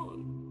anything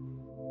wrong.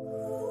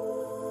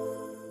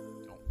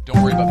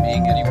 Don't worry about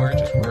being anywhere,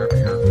 just wherever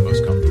you're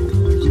most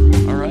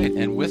comfortable. All right,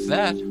 and with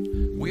that,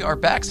 we are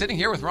back sitting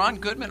here with Ron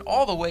Goodman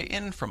all the way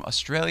in from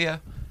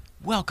Australia.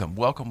 Welcome,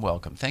 welcome,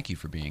 welcome. Thank you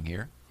for being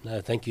here. No,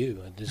 thank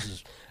you. This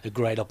is a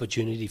great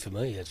opportunity for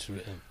me. It's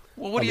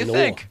well, what do you I'm in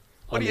think?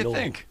 awe. What do I'm you in awe.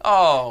 think?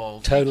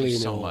 Oh, Totally thank you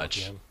in so awe,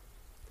 much. yeah.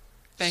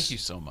 Thank you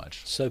so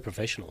much. So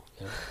professional.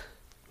 Yeah.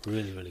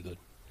 Really, really good.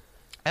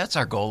 That's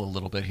our goal a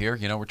little bit here.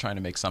 You know, we're trying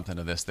to make something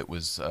of this that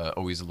was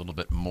always a little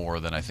bit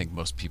more than I think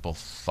most people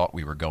thought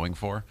we were going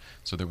for.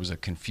 So there was a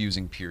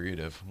confusing period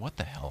of what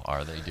the hell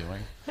are they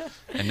doing?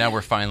 And now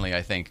we're finally,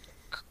 I think,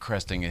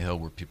 cresting a hill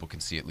where people can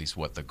see at least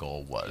what the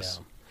goal was.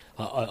 Yeah.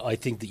 I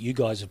think that you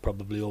guys have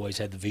probably always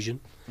had the vision,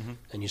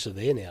 and you're so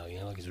there now. You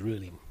know, like it's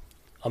really,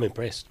 I'm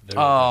impressed.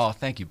 Very impressed.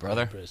 Thank you,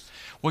 brother.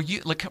 Well,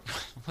 you look.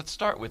 Let's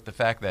start with the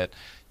fact that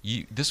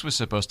this was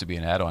supposed to be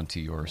an add-on to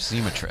your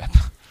SEMA trip.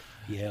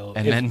 Yeah, well,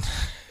 and then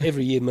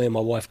every year me and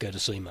my wife go to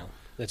SEMA.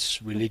 That's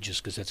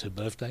religious because that's her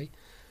birthday.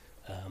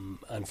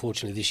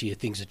 Unfortunately, this year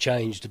things have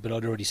changed, but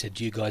I'd already said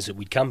to you guys that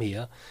we'd come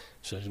here,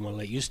 so I didn't want to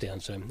let you down.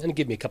 So, and it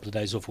gave me a couple of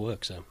days off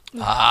work. So,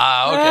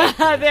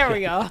 okay, there we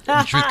go.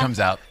 The truth comes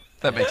out.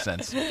 That makes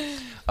sense.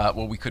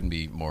 Well, we couldn't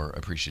be more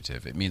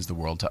appreciative. It means the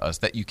world to us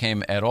that you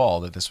came at all,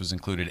 that this was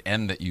included,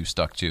 and that you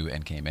stuck to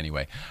and came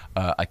anyway.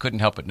 I couldn't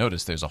help but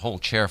notice there's a whole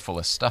chair full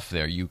of stuff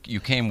there. You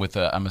came with,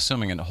 I'm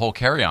assuming, a whole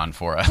carry-on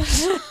for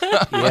us.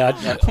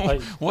 Yeah.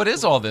 What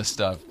is all this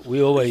stuff?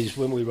 We always,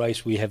 when we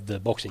race, we have the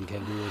boxing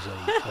kangaroos.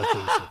 I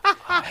think so.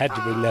 I had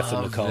to bring that for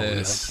Nicole.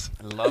 I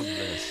love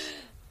this.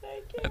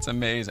 That's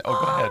amazing. Oh,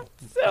 go ahead.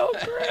 So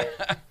great.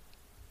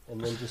 And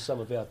then just some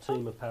of our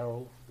team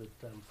apparel that,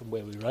 from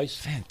where we race.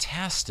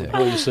 Fantastic.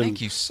 Thank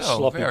you so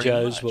Sloppy very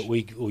Joes, much.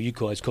 or you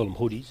guys call them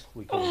hoodies.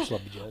 We call them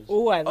Sloppy Joes.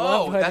 Oh, I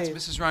love hoodies. That's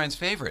Mrs. Ryan's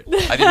favorite.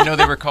 I didn't know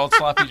they were called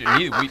Sloppy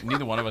Joes.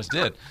 Neither one of us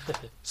did.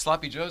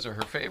 Sloppy Joes are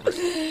her favorite.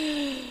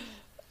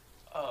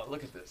 Oh,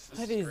 look at this. This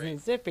is Hoodies great. and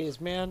zippies,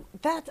 man.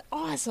 That's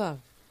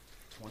awesome.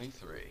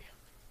 23.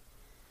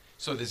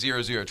 So the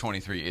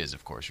 0023 is,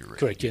 of course, your rating.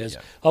 Correct, yes.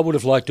 Yeah. I would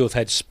have liked to have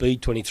had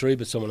Speed 23,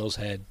 but someone else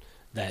had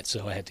that,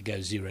 so I had to go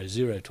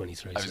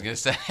 0023. I was going to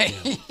say.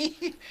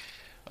 Yeah.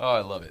 Oh,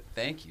 I love it.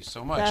 Thank you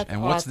so much. That's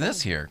and what's awesome.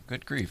 this here?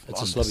 Good grief.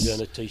 It's a Sloppy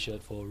Donut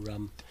T-shirt for,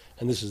 and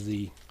this is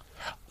the...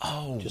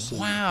 Oh, just some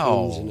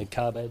wow. pins and a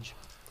car badge.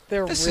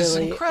 They're This is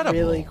really, incredible.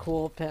 really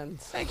cool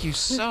pins. Thank you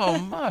so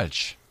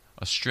much.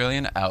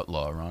 Australian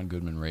Outlaw, Ron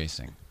Goodman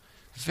Racing.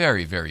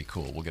 Very, very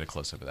cool. We'll get a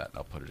close-up of that, and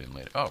I'll put it in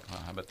later. Oh,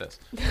 well, how about this?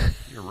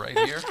 You're right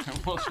here,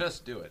 and we'll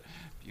just do it.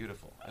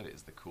 Beautiful. That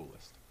is the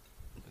coolest,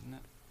 isn't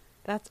it?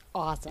 That's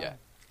awesome. Yeah.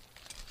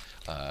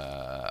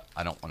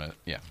 I don't want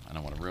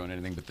to ruin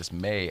anything, but this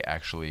may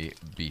actually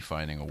be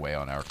finding a way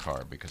on our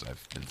car because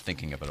I've been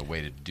thinking about a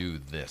way to do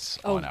this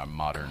on our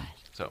modern.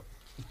 So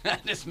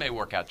this may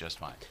work out just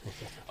fine.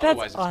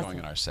 Otherwise, it's going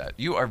in our set.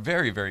 You are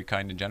very, very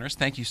kind and generous.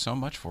 Thank you so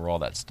much for all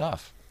that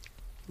stuff.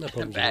 No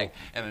problem. Bag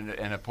and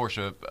a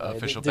Porsche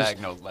official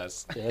bag, no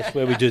less. Yeah, that's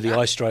where we do the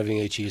ice driving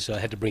each year, so I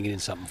had to bring it in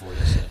something for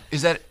you.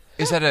 So.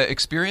 Is that an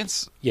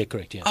experience? Yeah,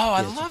 correct. Yeah. Oh,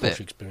 I love love it's a it.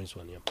 Porsche experience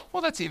one. Yeah.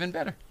 Well, that's even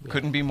better. Yeah.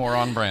 Couldn't be more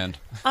on brand.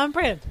 On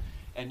brand.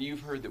 And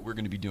you've heard that we're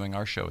going to be doing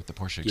our show at the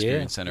Porsche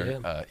Experience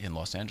Center in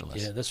Los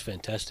Angeles. Yeah, that's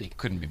fantastic.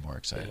 Couldn't be more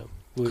excited.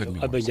 Yeah.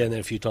 I've been down there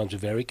a few times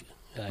with Eric.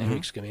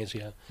 Eric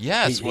Scamancio.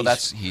 Yes,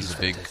 he's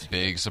a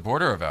big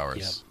supporter of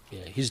ours.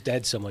 Yeah, his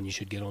dad's someone you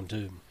should get on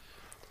too.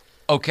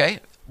 Okay,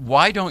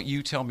 why don't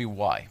you tell me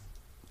why?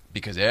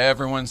 Because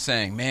everyone's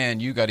saying, man,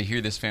 you got to hear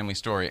this family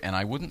story. And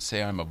I wouldn't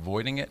say I'm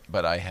avoiding it,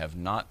 but I have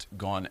not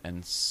gone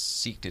and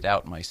seeked it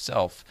out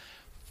myself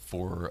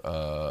for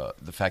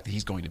the fact that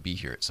he's going to be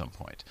here at some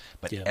point.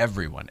 But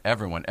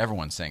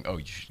everyone's saying, oh,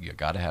 you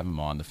got to have him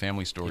on. The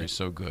family story is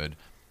so good.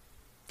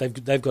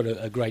 They've got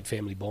a great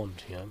family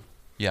bond, you know.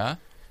 Yeah?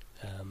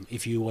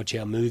 If you watch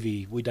our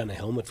movie, we done a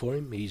helmet for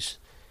him. He's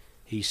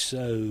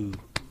so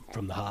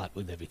from the heart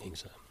with everything.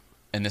 So.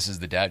 And this is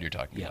the dad you're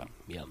talking about?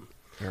 Yeah.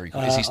 Very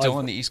good. Is he still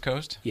on the East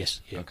Coast? Yes.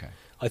 Yeah. Okay.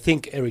 I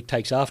think Eric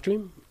takes after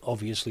him.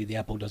 Obviously, the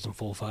apple doesn't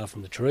fall far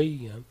from the tree,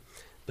 you know.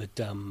 But,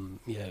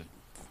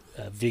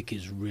 Vic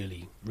is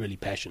really, really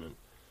passionate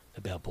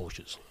about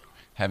Porsches.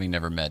 Having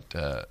never met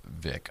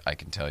Vic, I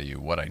can tell you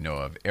what I know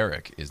of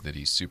Eric is that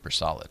he's super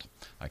solid.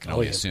 I can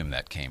only assume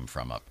that came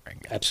from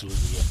upbringing. Absolutely,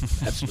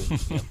 yeah.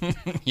 Absolutely,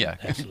 yeah. Yeah,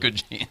 Absolutely.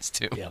 Good genes,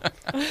 too.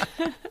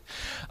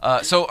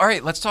 Yeah. So, all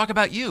right, let's talk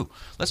about you.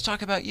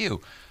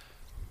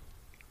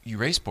 You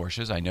race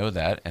Porsches, I know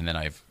that, and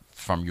then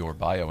from your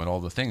bio and all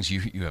the things,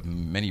 you have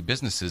many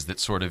businesses that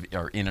sort of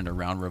are in and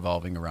around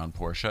revolving around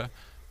Porsche.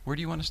 Where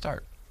do you want to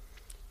start?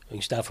 We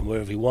can start from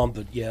wherever you want,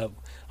 but yeah,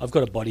 I've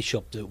got a body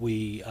shop that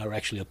we are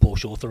actually a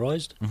Porsche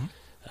authorised.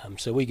 Mm-hmm.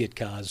 So we get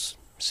cars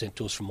sent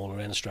to us from all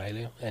around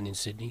Australia and in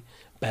Sydney,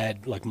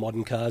 bad, like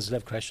modern cars that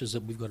have crashes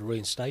that we've got to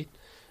reinstate.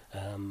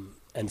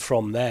 And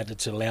from that,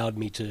 it's allowed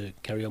me to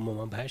carry on with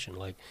my passion,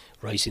 like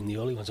racing the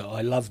early ones.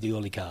 I love the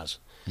early cars.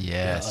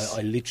 Yes.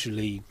 I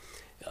literally,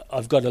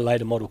 I've got a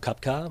later model cup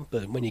car,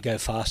 but when you go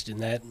fast in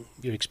that,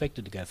 you're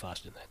expected to go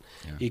fast in that.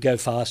 Yeah. You go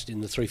fast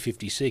in the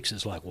 356,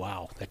 it's like,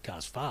 wow, that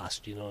car's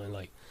fast, you know, and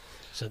like,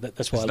 so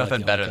that's why There's I like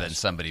nothing better cars. than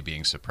somebody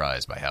being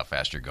surprised by how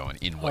fast you're going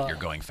in what you're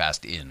going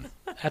fast in.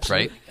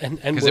 Absolutely. Right?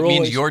 And because it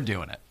means you're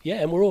doing it. Yeah,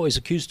 and we're always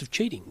accused of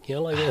cheating. You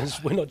know, like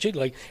we're not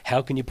cheating. Like,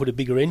 how can you put a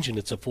bigger engine?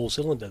 It's a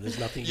 4-cylinder. There's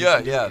nothing. Yeah.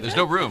 There's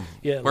no room.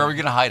 Yeah. Where are we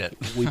going to hide it?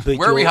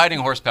 Where are we hiding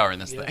horsepower in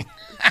this thing?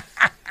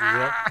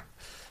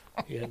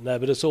 Yeah, no,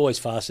 but it's always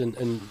fast.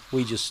 And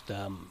we just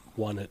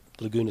won at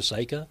Laguna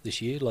Seca this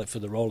year, like for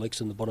the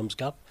Rolex and the Bottoms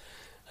Cup.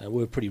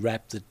 We were pretty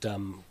rapt that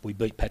we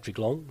beat Patrick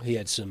Long. He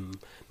had some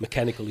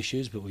mechanical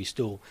issues, but we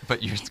still...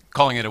 But you're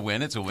calling it a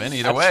win. It's a win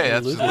either way.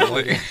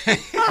 Absolutely.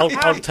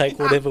 I'll take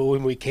whatever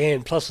win we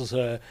can. Plus, as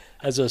I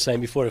was saying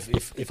before,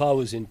 if I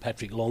was in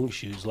Patrick Long's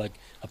shoes, like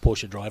a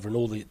Porsche driver and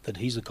all that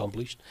he's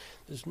accomplished,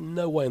 there's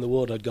no way in the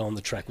world I'd go on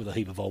the track with a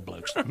heap of old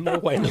blokes. No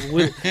way in the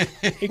world,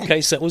 in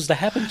case that was to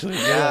happen to him.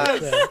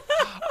 Yes.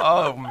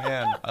 Oh,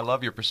 man. I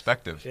love your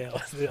perspective. Yeah,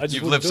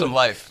 you've lived some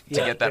life to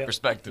get that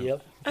perspective.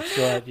 Yep, that's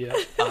right, yeah.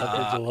 I've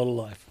lived a lot of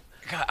life.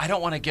 God, I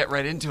don't want to get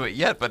right into it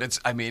yet, but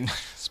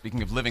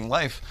speaking of living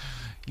life,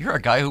 you're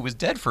a guy who was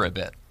dead for a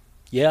bit.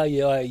 Yeah. Do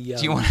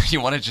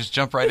you want to just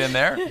jump right in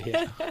there?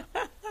 Yeah.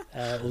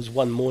 It was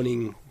one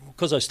morning,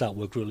 because I start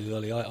work really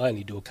early, I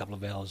only do a couple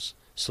of hours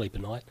sleep a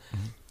night.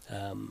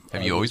 Mm-hmm.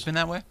 Have you always been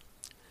that way?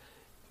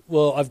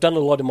 Well, I've done a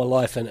lot in my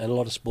life and a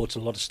lot of sports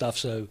and a lot of stuff,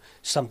 so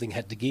something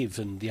had to give,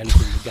 and the only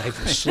thing that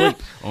gave was sleep.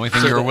 Only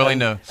thing you were willing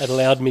to... It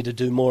allowed me to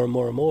do more and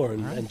more and more,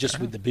 and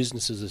just with the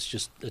businesses,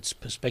 it's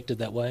perspected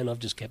that way, and I've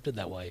just kept it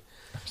that way.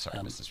 I'm sorry,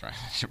 Mrs.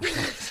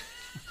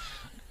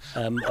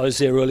 Ryan. I was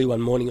there early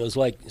one morning. It was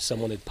like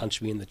someone had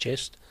punched me in the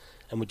chest,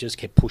 and we just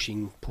kept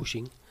pushing.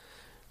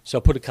 So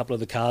I put a couple of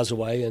the cars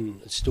away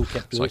and still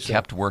kept doing it. So I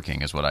kept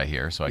working is what I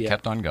hear, so I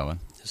kept on going.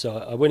 So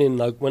I went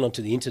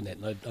onto the internet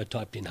and I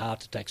typed in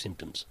heart attack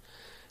symptoms.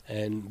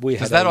 And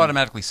Does that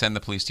automatically send the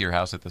police to your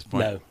house at this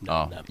point?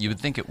 No. You would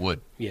think it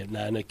would. Yeah,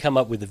 no, and it come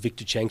up with the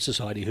Victor Chang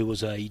Society, who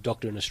was a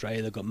doctor in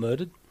Australia that got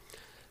murdered.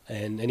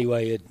 And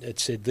anyway, it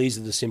said, these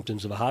are the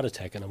symptoms of a heart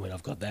attack. And I went,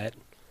 I've got that.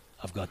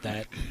 I've got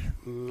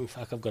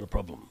a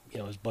problem. You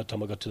know, it was by the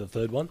time I got to the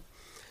third one.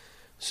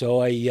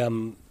 So I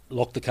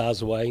locked the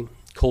cars away,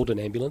 called an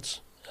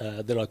ambulance.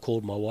 Then I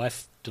called my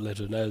wife to let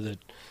her know that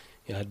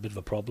I had a bit of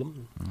a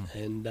problem.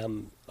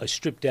 And I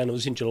stripped down. It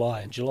was in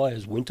July, and July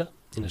is winter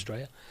in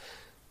Australia.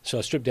 So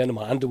I stripped down to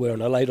my underwear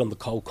and I laid on the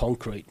cold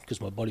concrete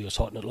because my body was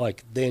hot. And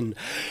then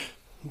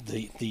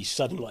the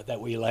sudden like that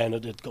where you lay on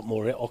it, it got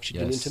more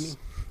oxygen into me.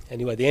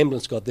 Anyway, the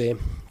ambulance got there.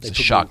 It's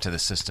a shock to the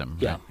system.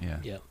 Yeah, right?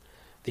 yeah.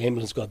 The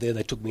ambulance got there.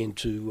 They took me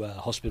into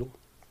hospital.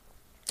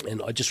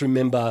 And I just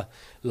remember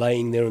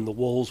laying there and the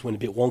walls went a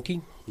bit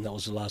wonky, and that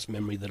was the last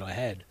memory that I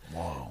had.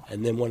 Whoa.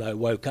 And then when I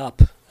woke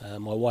up,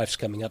 my wife's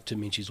coming up to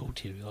me and she's all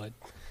teary-eyed.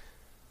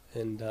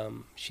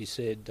 And she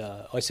said,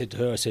 I said to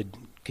her,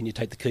 can you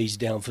take the keys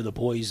down for the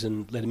boys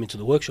and let them into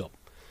the workshop?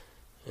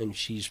 And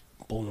she's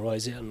bawling her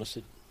eyes out, and I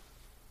said,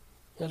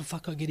 how the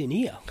fuck I get in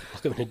here?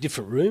 Like I'm in a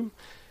different room.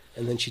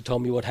 And then she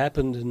told me what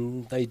happened,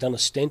 and they'd done a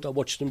stent. I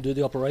watched them do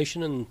the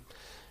operation, and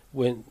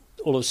when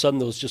all of a sudden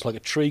there was just like a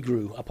tree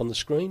grew up on the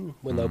screen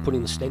when they were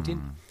putting the stent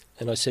in.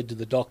 And I said to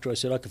the doctor, I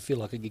said, I could feel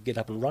like I could get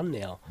up and run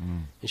now.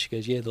 And she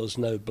goes, yeah, there was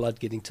no blood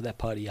getting to that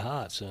part of your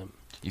heart. So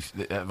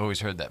I've always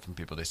heard that from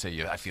people. They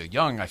say, I feel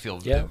young, I feel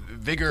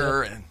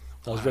vigor. Yeah. And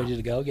I was ready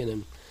to go again.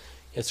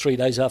 And 3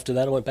 days after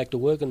that, I went back to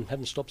work and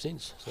haven't stopped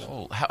since.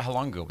 So how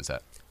long ago was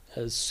that?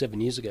 It was 7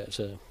 years ago.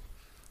 So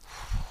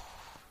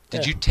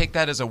Did you take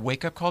that as a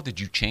wake-up call? Did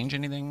you change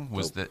anything?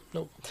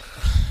 Nope.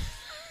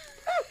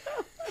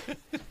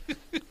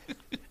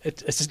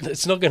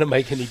 It's not going to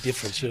make any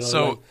difference, you know.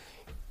 So,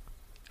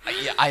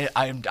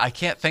 I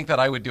can't think that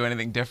I would do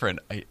anything different.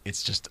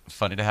 It's just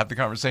funny to have the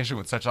conversation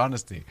with such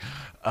honesty.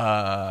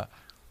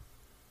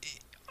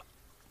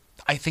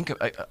 I think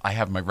I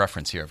have my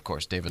reference here, of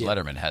course. David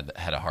Letterman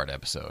had a heart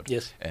episode.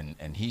 Yes.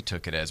 And he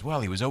took it as,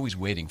 well, he was always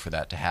waiting for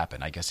that to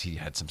happen. I guess he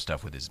had some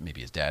stuff with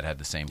maybe his dad had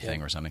the same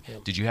thing or something. Yeah.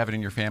 Did you have it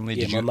in your family?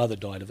 Yeah, my mother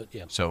died of it,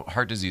 yeah. So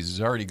heart disease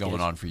is already going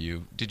on for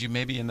you. Did you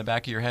maybe in the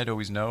back of your head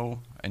always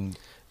know? And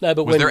no,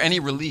 but was there any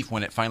relief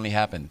when it finally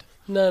happened?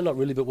 No, not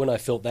really. But when I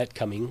felt that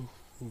coming,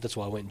 that's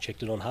why I went and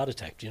checked it on heart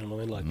attack. Do you know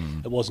what I mean? Like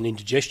it wasn't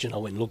indigestion. I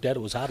went and looked at it.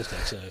 It was heart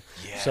attack. So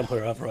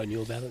somewhere or other I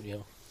knew about it. Yeah.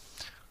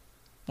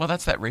 Well,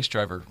 that's that race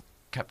driver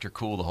kept your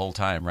cool the whole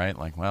time, right?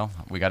 Like, well,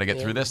 we got to get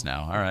through this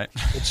now. All right.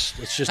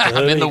 It's just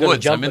I'm in the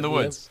woods. I'm in the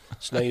woods.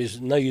 It's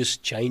no use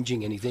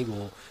changing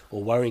anything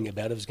or worrying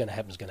about it. If it's going to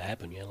happen, it's going to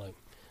happen. You know, like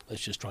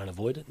let's just try and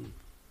avoid it. And,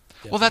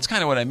 well, that's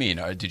kind of what I mean.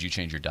 Did you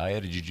change your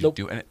diet? Did you Nope.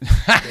 do anything?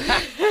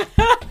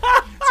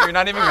 So you're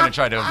not even going to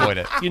try to avoid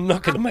it. You're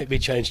not going to make me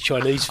change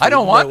Chinese food. I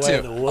don't want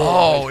to.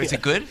 Oh, is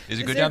it good? Is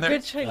it good down there?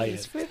 Good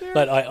Chinese food there?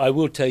 But I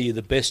will tell you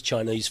the best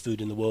Chinese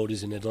food in the world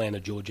is in Atlanta,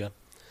 Georgia.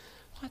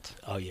 What?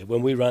 Oh, yeah.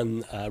 When we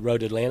run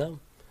Road Atlanta,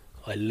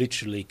 I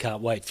literally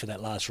can't wait for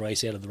that last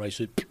race out of the race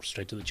food,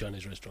 straight to the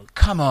Chinese restaurant.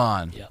 Come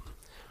on. Yeah.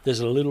 There's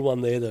a little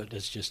one there that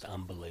is just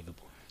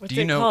unbelievable. What's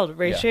it called?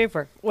 Ray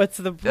Schaefer. What's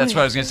the place? That's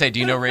what I was going to say. Do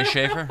you know Ray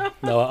Schaefer?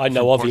 No, I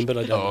know of him, but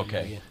I don't. Oh,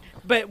 okay. Yeah.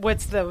 But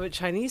what's the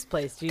Chinese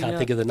place? Do you Can't know?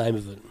 think of the name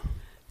of it.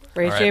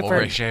 Ray All right, Schaefer. well,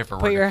 Ray Schaefer.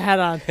 Put your hat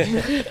on.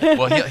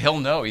 Well, he'll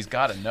know. He's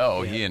got to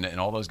know. He and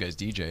all those guys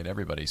DJ'd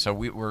everybody. So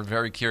we're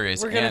very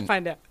curious. We're going to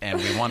find out. And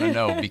we want to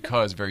know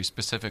because, very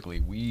specifically,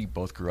 we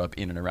both grew up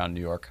in and around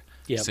New York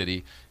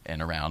City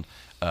and around.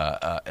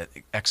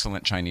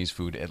 Excellent Chinese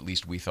food, at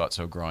least we thought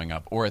so growing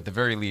up. Or at the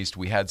very least,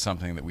 we had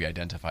something that we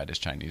identified as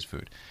Chinese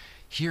food.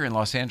 Here in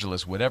Los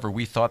Angeles, whatever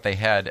we thought they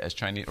had as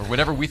Chinese, or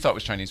whatever we thought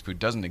was Chinese food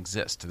doesn't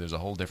exist. There's a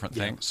whole different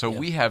thing. So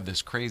we have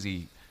this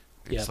crazy...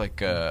 It's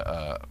like,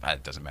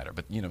 it doesn't matter,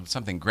 but,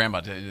 something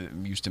Grandma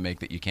used to make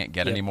that you can't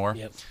get anymore.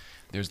 Yep.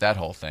 There's that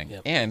whole thing.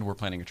 And we're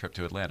planning a trip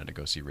to Atlanta to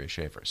go see Ray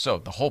Schaefer. So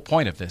the whole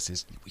point of this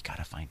is we got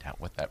to find out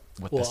what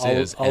this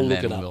is. I'll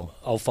look it up.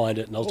 I'll find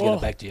it, and I'll get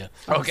it back to you.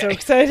 I'm so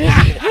excited.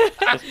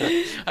 I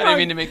didn't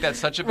mean to make that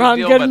such a big Ron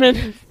deal,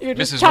 Goodman, but you're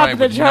just Mrs. top Ryan of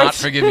the would not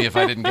charts. forgive me if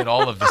I didn't get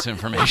all of this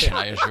information,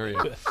 I assure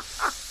you.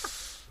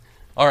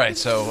 All right,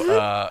 so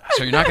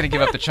you're not going to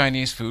give up the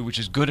Chinese food, which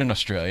is good in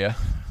Australia.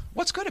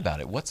 What's good about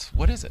it?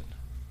 What is it?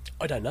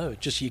 I don't know.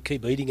 Just you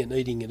keep eating it and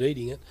eating it,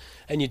 eating it.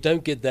 And you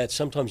don't get that.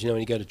 Sometimes, when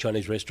you go to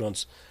Chinese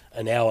restaurants,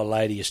 an hour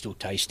later you're still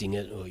tasting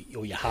it or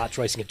your heart's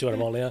racing at 200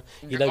 miles an hour.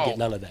 You don't get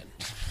none of that.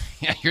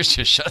 Yeah, yours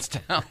just shuts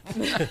down.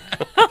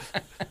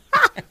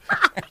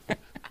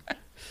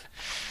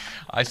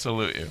 I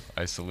salute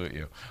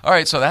you. All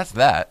right, so that's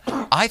that.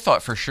 I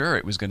thought for sure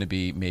it was going to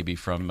be maybe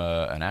from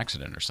an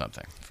accident or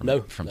something.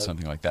 From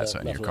something like that, so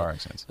any of your car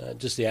accidents.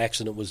 Just the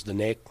accident was the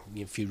neck,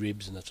 a few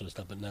ribs and that sort of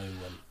stuff, but no...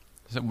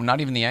 So not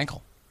even the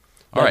ankle?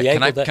 No, all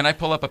right, can I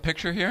pull up a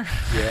picture here?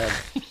 Yeah.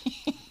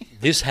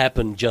 This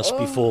happened just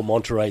before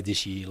Monterey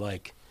this year,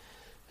 like...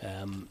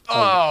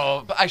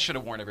 but I should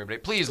have warned everybody.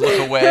 Please look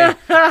away.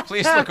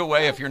 Please look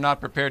away if you're not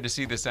prepared to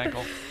see this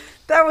ankle.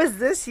 That was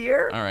this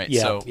year? All right,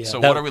 so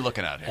what are we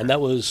looking at here? And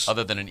that was...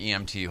 Other than an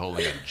EMT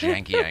holding a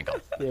janky ankle.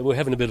 Yeah, we're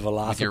having a bit of a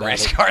laugh with your about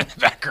race it. car in the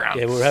background.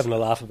 Yeah, we're having a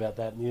laugh about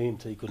that, and the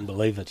EMT couldn't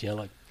believe it,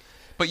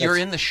 But you're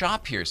in the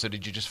shop here, so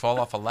did you just fall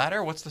off a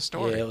ladder? What's the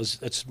story? Yeah,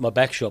 it's my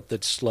back shop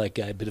that's like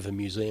a bit of a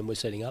museum we're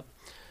setting up.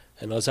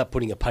 And I was up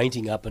putting a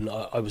painting up, and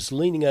I was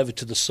leaning over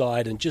to the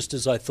side, and just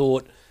as I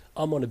thought,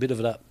 I'm on a bit of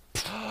it,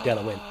 down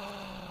I went.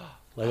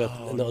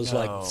 And that was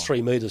like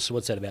 3 meters, so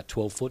what's that, about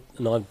 12 foot,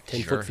 10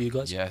 foot for you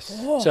guys? Yes.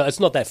 So it's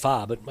not that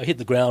far, but I hit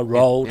the ground,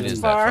 rolled. It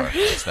is that far.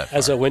 It's that far.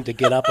 As I went to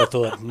get up, I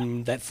thought,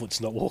 that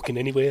foot's not walking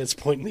anywhere, it's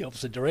pointing the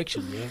opposite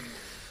direction,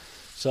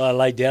 So I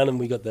laid down, and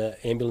we got the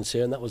ambulance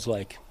there, and that was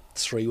like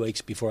 3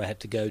 weeks before I had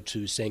to go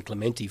to San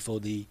Clemente for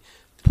the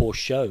Porsche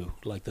show,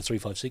 like the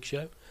 356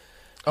 show.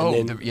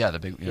 And the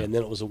big. Yeah. And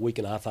then it was a week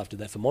and a half after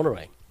that for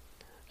Monterey.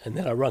 And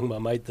then I rung my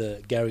mate,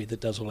 Gary, that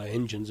does all our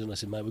engines, and I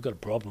said, "Mate, we've got a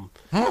problem."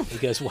 He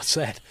goes, "What's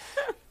that?"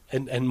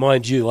 And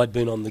mind you, I'd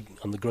been on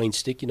the green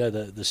stick, you know,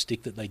 the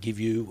stick that they give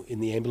you in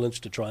the ambulance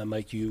to try and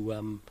make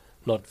you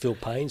not feel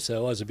pain.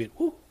 So I was a bit,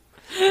 whoo.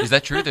 Is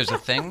that true? There's a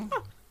thing?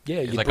 Yeah.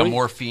 It's like a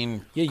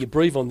morphine. Yeah, you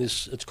breathe on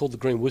this. It's called the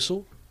green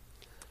whistle.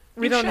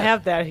 We don't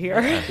have that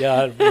here.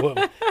 Yeah,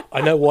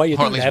 I know why you or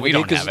didn't at least have we it.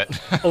 don't have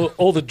it.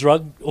 all the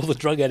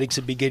drug addicts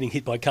would be getting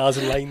hit by cars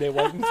and laying there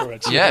waiting for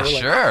it. So yeah,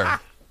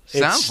 sure.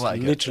 Sounds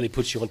like literally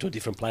puts you onto a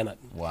different planet.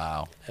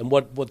 Wow. And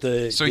what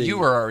the you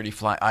were already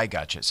flying. I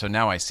gotcha. So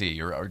now I see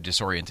you're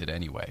disoriented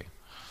anyway.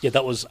 Yeah,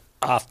 that was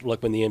after,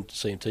 like, when the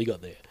CMT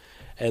got there,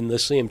 and the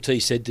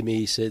CMT said to me,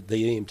 he said,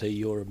 the EMT,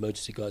 your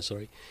emergency guy,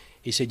 sorry,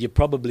 he said, "You're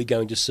probably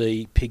going to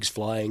see pigs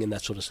flying and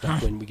that sort of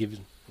stuff when we give."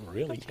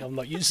 Really, I'm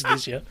not used to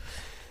this yet.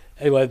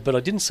 Anyway, but I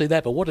didn't see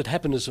that. But what had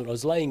happened is, when I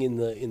was laying in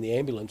the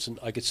ambulance, and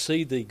I could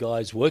see the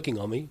guys working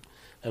on me,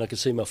 and I could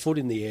see my foot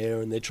in the air,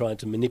 and they're trying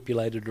to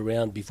manipulate it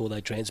around before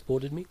they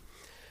transported me.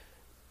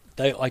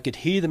 I could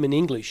hear them in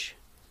English,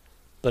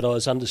 but I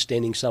was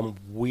understanding some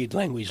weird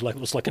language, like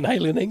it was like an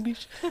alien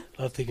English.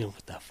 I was thinking,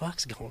 what the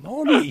fuck's going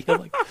on here?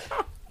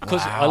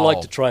 Because I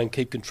like to try and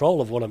keep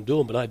control of what I'm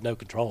doing, but I had no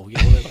control. You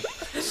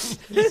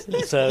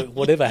know, so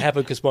whatever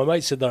happened, because my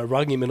mate said that I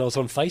rung him and I was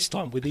on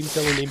FaceTime with him,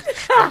 telling him,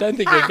 "I don't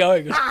think we're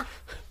going."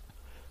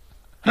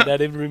 I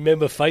don't even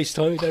remember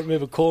FaceTime. I don't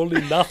remember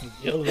calling him, nothing.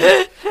 You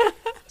know?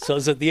 So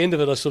at the end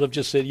of it, I sort of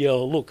just said, "Yeah,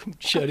 look,"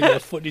 showed him my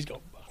foot, and he's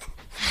gone.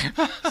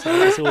 So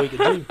that's all we could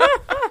do.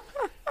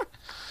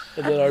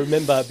 And then I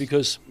remember,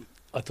 because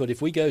I thought,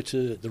 if we go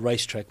to the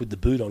racetrack with the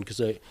boot on,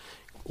 because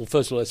well,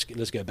 first of all,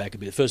 let's go back a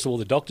bit. First of all,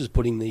 the doctor's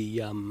putting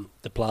the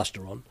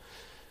plaster on,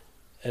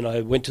 and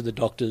I went to the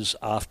doctor's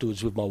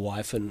afterwards with my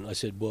wife, and I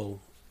said,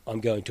 "Well,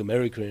 I'm going to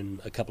America in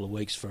a couple of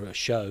weeks for a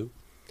show,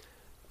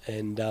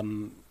 and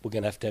we're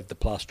going to have the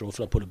plaster off,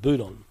 and I put a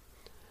boot on."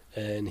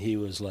 And he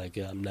was like,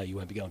 "No, you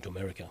won't be going to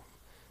America."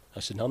 I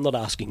said, "No, I'm not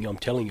asking you, I'm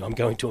telling you, I'm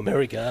going to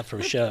America for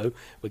a show.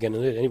 We're going to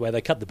do it." Anyway,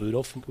 they cut the boot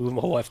off with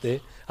my wife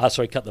there.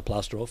 Cut the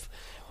plaster off.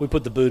 We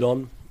put the boot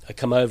on. I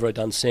come over, I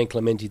done San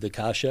Clemente, the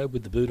car show,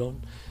 with the boot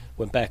on.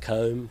 Went back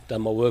home,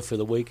 done my work for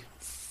the week,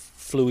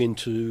 flew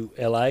into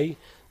LA,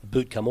 the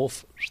boot come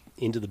off,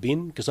 into the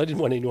bin, because I didn't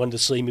want anyone to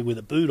see me with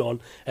a boot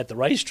on at the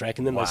racetrack,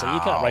 and then they say,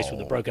 "You can't race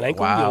with a broken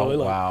ankle." Wow, you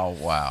know,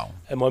 wow.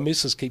 And my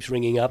missus keeps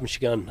ringing up, and she's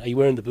going, "Are you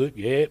wearing the boot?"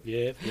 Yeah.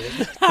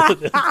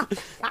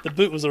 The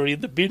boot was already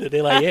in the bin at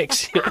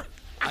LAX.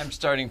 I'm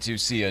starting to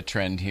see a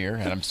trend here,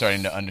 and I'm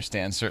starting to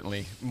understand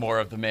certainly more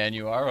of the man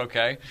you are,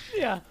 okay?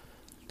 Yeah.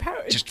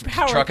 Just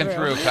trucking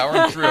through,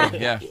 powering through,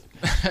 yeah.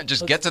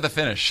 Just get to the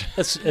finish.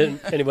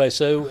 Anyway,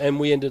 and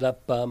we ended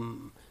up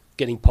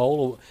getting pole,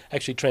 or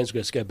actually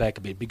transgress, go back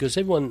a bit, because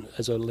everyone,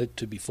 as I led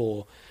to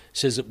before,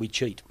 says that we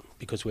cheat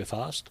because we're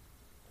fast.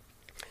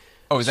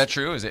 Oh, is that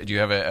true? Do you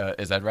have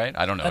is that right?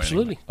 I don't know.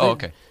 Absolutely. Oh,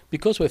 okay.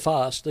 Because we're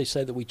fast, they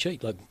say that we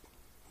cheat. Like,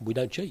 we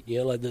don't cheat. You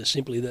know, like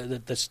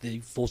that's the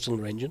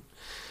four-cylinder engine.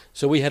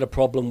 So we had a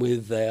problem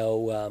with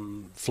our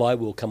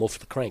flywheel come off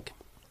the crank.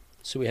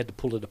 So we had to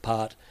pull it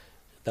apart.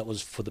 That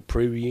was for the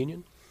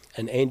pre-reunion.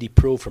 And Andy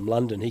Prill from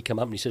London, he came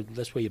up and he said,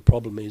 "That's where your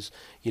problem is.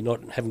 You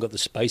haven't got the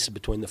spacer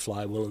between the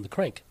flywheel and the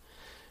crank."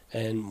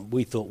 And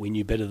we thought we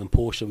knew better than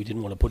Porsche, so we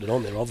didn't want to put it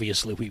on there.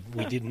 Obviously,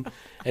 we didn't.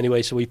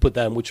 Anyway, so we put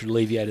that on, which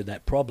alleviated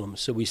that problem.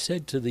 So we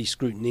said to the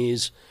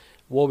scrutineers,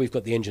 while we've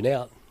got the engine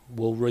out,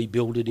 we'll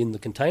rebuild it in the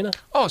container.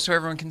 Oh, so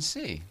everyone can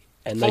see.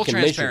 And full they can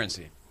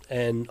transparency. Measure it.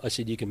 And I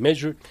said, you can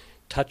measure it,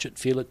 touch it,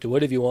 feel it, do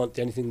whatever you want.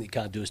 The only thing that you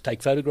can't do is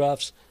take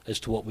photographs as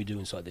to what we do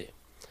inside there.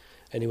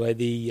 Anyway,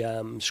 the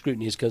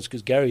scrutineers,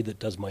 because Gary that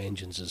does my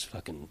engines is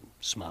fucking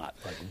smart,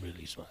 like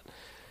really smart.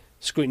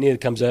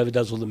 Scrutineer comes over,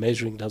 does all the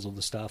measuring, does all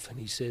the stuff, and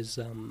he says,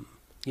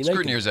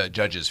 scrutineers are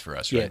judges for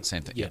us, right?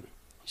 Same thing. Yeah.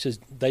 He says,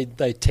 they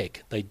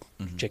check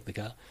the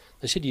car.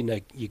 They said,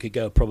 you could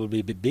go probably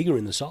a bit bigger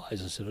in the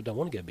size. I said, I don't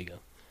want to go bigger.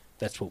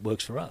 That's what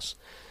works for us.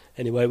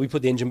 Anyway, we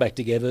put the engine back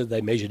together.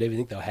 They measured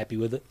everything. They were happy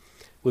with it.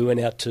 We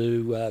went out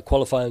to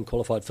qualify and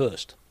qualified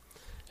first.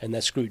 And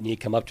that scrutineer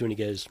come up to him and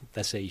he goes,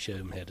 "That's how you show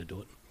them how to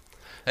do it."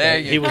 There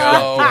you go.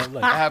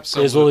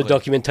 Absolutely. There's all the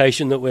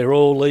documentation that we're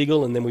all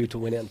legal, and then we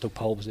went out and took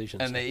pole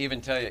positions. And they even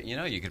tell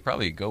you, you could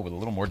probably go with a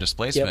little more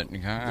displacement.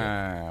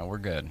 Yep. We're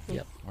good.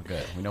 Yep. We're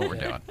good. We know what we're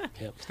doing.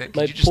 Yep. Could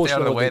you just stay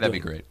out of the way? That'd be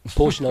great.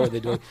 Porsche know what they're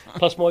doing.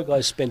 Plus, my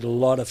guys spend a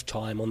lot of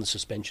time on the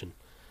suspension.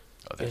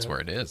 Oh, that's where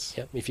it is.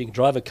 Yep. If you can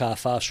drive a car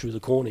fast through the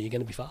corner, you're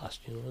going to be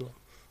fast.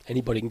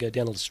 Anybody can go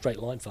down a straight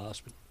line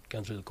fast, but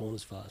going through the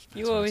corners fast.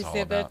 You always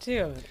say that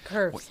too.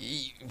 Curves. Well,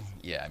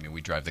 yeah, I mean, we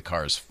drive the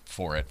cars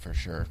for it for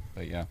sure.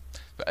 But yeah,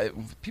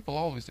 people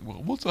always say,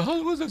 "Well, what's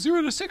that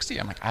 0 to 60?"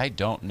 I'm like, I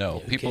don't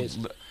know. Yeah,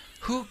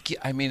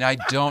 I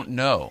don't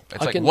know.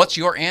 It's what's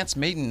your aunt's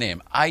maiden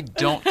name? I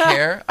don't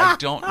care. I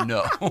don't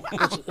know. I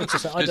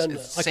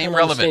can't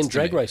relevance understand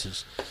drag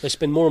races. They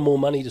spend more and more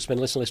money to spend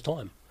less and less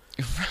time.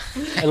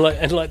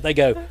 and like they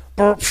go,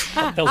 "Burp,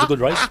 that was a good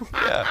race."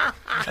 Yeah,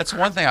 that's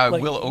one thing I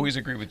will always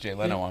agree with Jay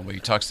Leno on, where he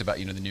talks about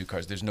the new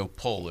cars. There's no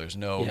pull. There's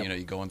no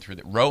you going through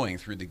rowing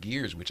through the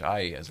gears, which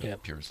I as a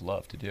purist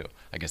love to do.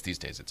 I guess these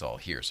days it's all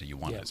here, so you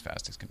want it as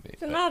fast as can be.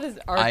 It's not as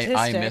artistic.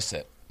 I miss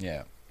it.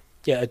 Yeah.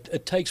 Yeah,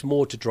 it takes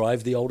more to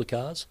drive the older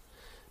cars.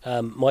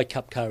 My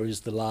Cup car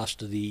is the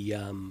last of the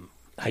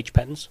H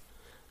patterns,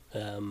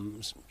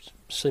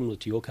 similar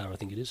to your car, I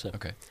think it is. So.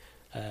 Okay.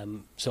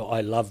 So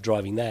I love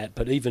driving that,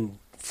 but even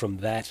from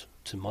that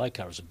to my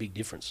car is a big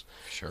difference.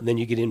 Sure. And then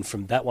you get in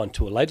from that one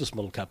to a latest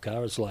model Cup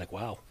car, it's like,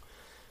 wow.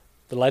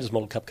 The latest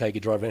model Cup car, you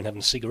could drive around having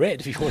a cigarette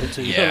if you wanted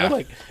to. Yeah. You know,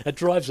 like, it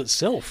drives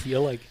itself.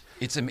 You're like...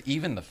 It's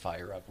even the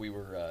fire up. We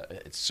were.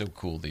 It's so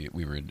cool.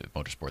 We were in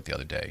Motorsport the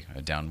other day,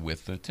 down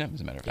with Tim.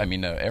 As a matter of,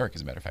 Eric.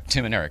 As a matter of fact,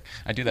 Tim and Eric.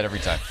 I do that every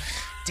time.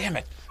 Damn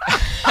it!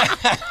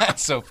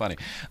 It's so funny.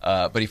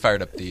 But he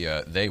fired up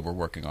the. They were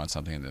working on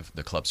something, and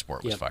the Club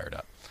Sport was fired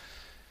up.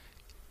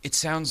 It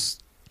sounds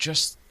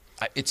just.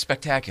 It's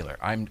spectacular.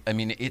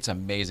 It's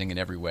amazing in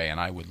every way, and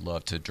I would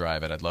love to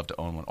drive it. I'd love to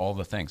own one. All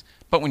the things.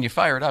 But when you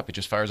fire it up, it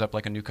just fires up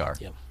like a new car.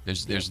 Yep.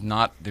 There's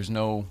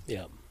no.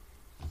 Yeah.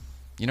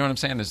 You know what I'm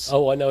saying?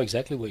 I know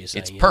exactly what you're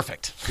saying. It's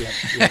perfect.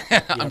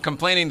 Yeah. I'm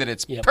complaining that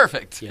it's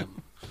perfect. Yeah.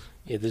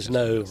 Yeah, there's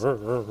no.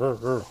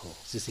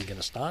 Is this thing going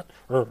to start?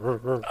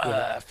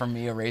 For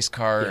me, a race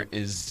car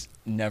is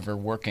never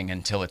working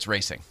until it's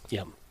racing.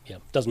 Yeah. Yeah.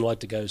 Doesn't like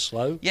to go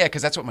slow. Yeah,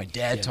 because that's what my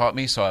dad taught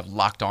me, so I've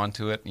locked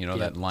onto it.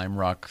 That Lime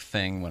Rock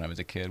thing when I was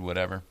a kid,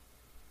 whatever.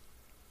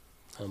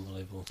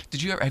 Unbelievable.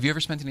 Have you ever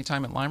spent any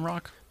time at Lime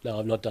Rock? No,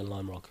 I've not done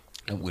Lime Rock.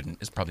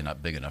 It's probably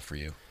not big enough for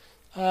you.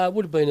 It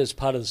would have been as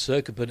part of the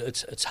circuit, but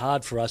it's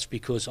hard for us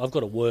because I've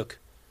got to work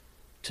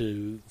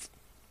to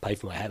pay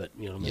for my habit.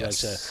 You know what I mean?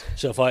 Yes.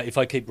 So if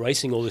I keep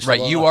racing all this right,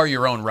 time, you are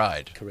your own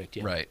ride. Correct.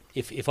 Yeah. Right.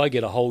 If I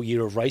get a whole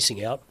year of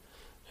racing out,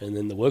 and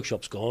then the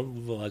workshop's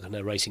gone, well, I've got no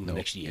racing the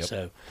next year.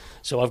 Yep.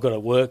 So I've got to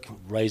work,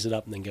 raise it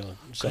up, and then go on.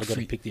 So I've got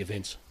to pick the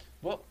events.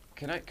 Well,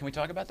 can we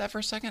talk about that for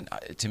a second?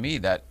 To me,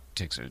 that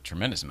takes a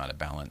tremendous amount of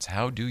balance.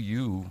 How do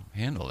you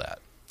handle that?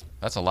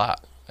 That's a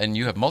lot. And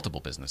you have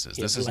multiple businesses.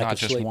 Yeah, this is not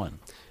just one.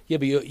 Yeah,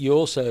 but you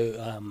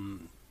also,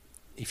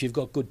 if you've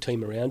got good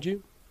team around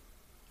you,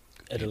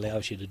 it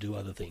allows you to do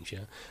other things.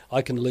 Yeah,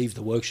 I can leave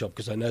the workshop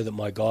because I know that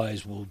my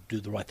guys will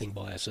do the right thing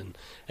by us,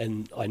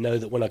 and I know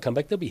that when I come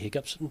back there'll be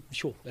hiccups. And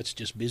sure, that's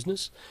just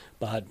business,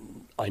 but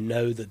I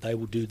know that they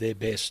will do their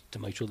best to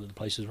make sure that the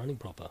place is running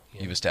proper.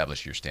 Yeah. You've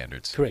established your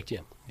standards. Correct.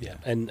 Yeah.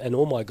 And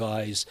all my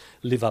guys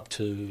live up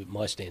to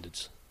my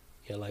standards.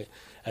 Yeah, like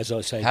as I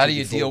was saying. How do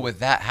you deal with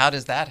that? How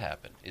does that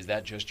happen? Is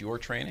that just your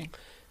training?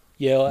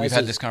 Yeah, we've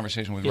had this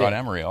conversation with Rod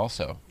Emery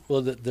also.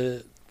 Well,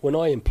 when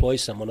I employ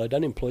someone, I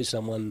don't employ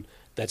someone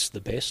that's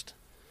the best.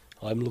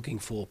 I'm looking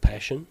for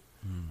passion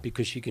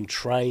because you can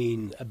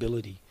train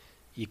ability.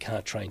 You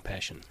can't train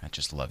passion. I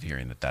just love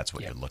hearing that that's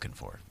what you're looking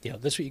for. Yeah,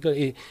 that's what you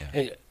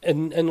got.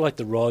 And like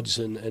the Rods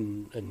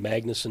and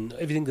Magnus and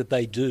everything that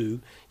they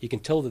do, you can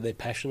tell that they're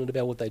passionate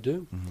about what they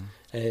do. Mm-hmm.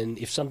 And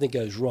if something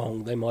goes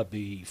wrong, they might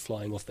be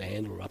flying off the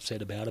handle or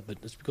upset about it, but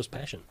it's because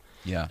passion.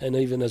 Yeah. And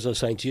even as I was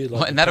saying to you,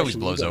 like and that always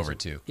blows over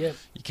too. Yeah.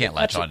 You can't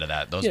latch onto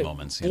those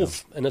moments. And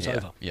it's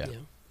over. Yeah.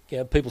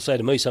 Yeah. People say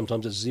to me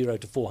sometimes it's 0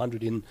 to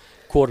 400 in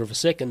quarter of a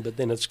second, but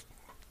then it's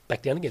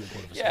back down again in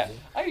quarter of a second.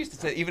 I used to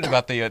say even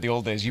about the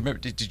old days. You remember?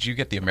 Did you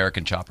get the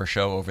American Chopper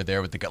show over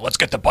there with the guy? Let's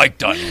get the bike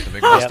done with the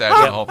big mustache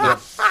and the whole thing.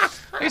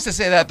 I used to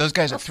say that those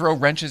guys that throw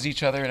wrenches at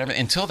each other and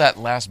everything until that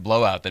last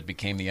blowout that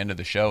became the end of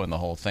the show and the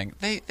whole thing.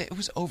 It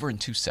was over in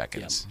 2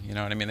 seconds. You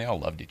know what I mean? They all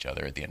loved each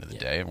other at the end of the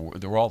day.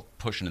 They were all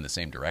pushing in the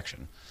same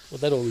direction. Well,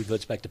 that all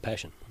reverts back to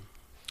passion.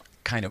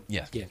 Kind of,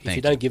 yeah. If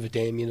you don't give a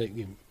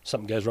damn,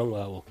 something goes wrong.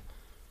 Well,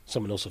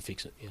 someone else will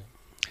fix it. Yeah.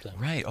 So.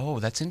 Right.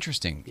 Oh, that's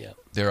interesting. Yeah.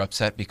 They're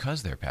upset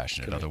because they're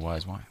passionate. Correct.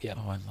 Otherwise, why? Yeah.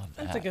 Oh, I love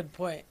that. That's a good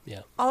point.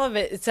 Yeah. All of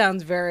it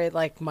sounds very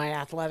like my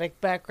athletic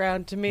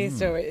background to me.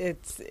 So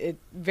it's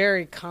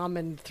very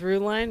common through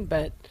line,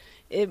 but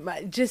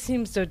it just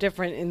seems so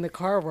different in the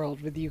car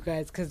world with you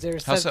guys because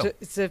there's such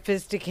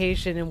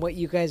sophistication in what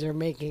you guys are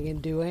making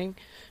and doing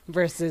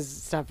versus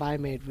stuff I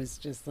made was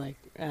just like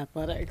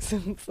athletics.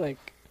 It's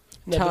like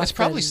it's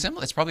probably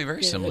similar. It's probably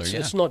very similar.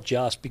 It's not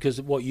just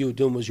because what you were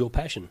doing was your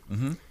passion.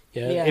 Mm-hmm.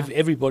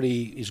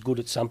 Everybody is good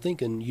at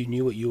something, and you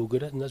knew what you were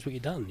good at, and that's what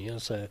you've done.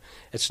 So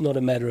it's not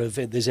a matter of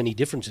there's any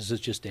differences. It's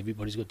just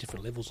everybody's got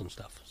different levels and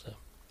stuff. So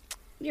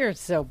you're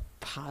so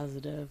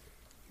positive.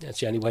 That's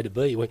the only way to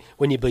be.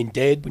 When you've been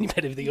dead, when you've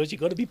had everything else, you've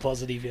got to be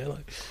positive.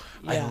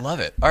 I love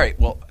it. All right.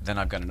 Well, then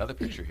I've got another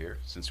picture here.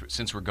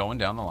 Since we're going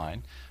down the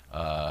line,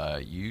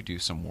 you do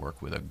some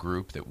work with a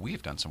group that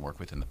we've done some work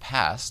with in the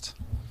past.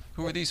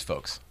 Who are these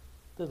folks?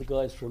 They're the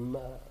guys from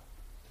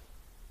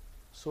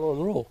Saw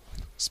and Raw.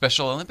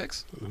 Special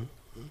Olympics?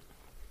 Mm-hmm.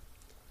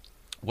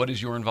 What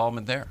is your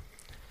involvement there?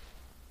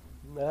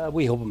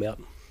 We help them out.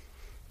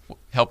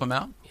 Help them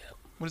out? Yeah.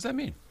 What does that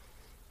mean?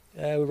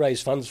 We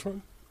raise funds for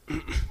them.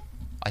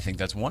 I think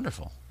that's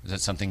wonderful. Is that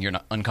something you're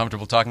not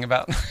uncomfortable talking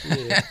about?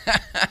 Yeah.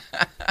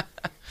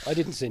 I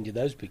didn't send you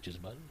those pictures,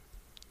 bud.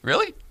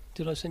 Really?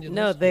 Did I send you the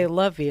No, list? they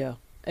love you.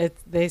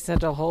 They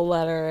sent a whole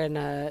letter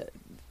and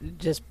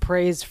just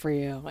praise for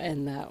you,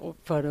 and that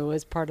photo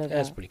was part of that.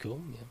 That's pretty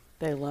cool. Yeah.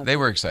 They love. They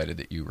were excited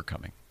that you were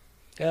coming.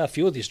 A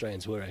few of the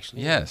Australians were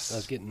actually. Yes. I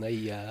was getting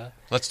the.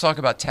 Let's talk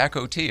about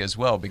Taco Tea as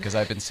well, because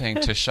I've been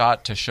saying to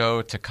shot, to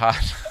show, to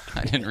cot.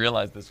 I didn't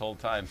realize this whole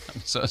time.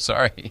 I'm so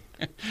sorry.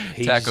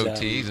 Taco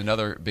Tea is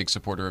another big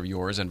supporter of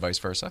yours, and vice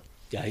versa.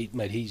 Yeah,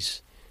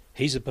 he's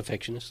a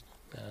perfectionist.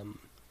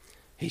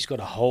 He's got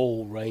a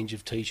whole range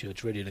of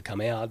T-shirts ready to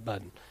come out,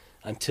 but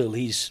until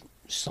he's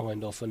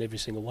signed off on every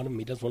single one of them,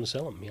 he doesn't want to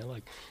sell them. You know,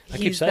 like I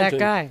keep He's saying that to him,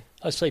 guy.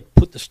 I say,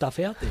 put the stuff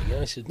out there. You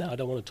know, I said, no, I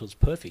don't want it till it's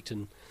perfect.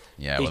 And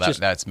yeah, he's well,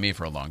 that's me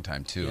for a long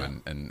time too, Yeah.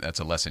 and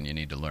that's a lesson you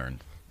need to learn.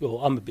 Well,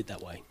 I'm a bit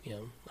that way. You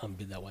know, I'm a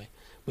bit that way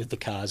with the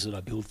cars that I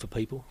build for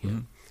people.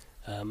 You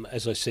know.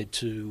 As I said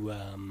to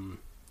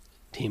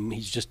him,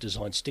 he's just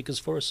designed stickers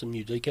for us, some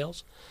new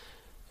decals.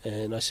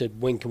 And I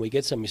said, when can we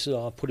get some? He said,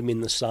 I'll put them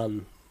in the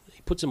sun.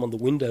 He puts them on the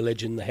window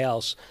ledge in the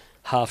house,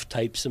 half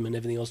tapes them and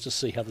everything else to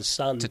see how the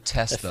sun To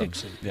test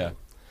affects them. them. Yeah.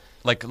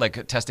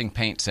 Like testing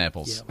paint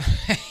samples.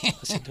 Yeah. I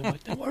said,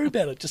 don't worry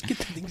about it. Just get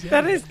the things out.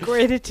 That is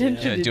great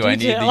attention Yeah, to do I need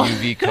the detail.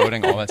 UV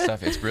coating, all that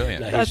stuff? It's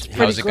brilliant. No, That's he's-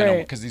 pretty How's it going?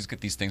 great. Because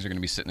these things are going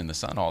to be sitting in the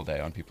sun all day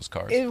on people's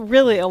cars.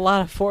 Really a lot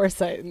of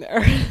foresight in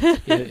there.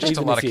 Yeah, Just a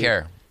even lot if of you-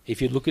 care.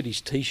 If you look at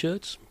his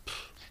T-shirts,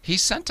 He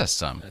sent us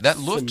some. That's That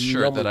Luft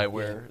shirt that I phenomenal,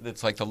 wear,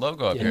 that's like the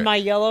logo up Yeah. here. My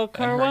yellow And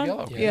car her one?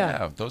 yellow.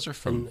 Yeah. Those are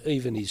from... and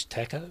even his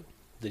taco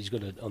that he's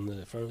got on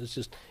the front, it's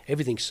just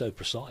everything's so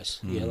precise.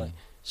 You know, like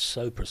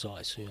so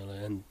precise. You know,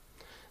 and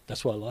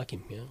that's why I like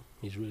him. You know,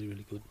 he's really,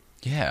 really good.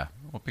 Yeah.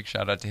 Well, big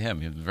shout out to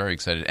him. He was very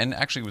excited. And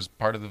actually was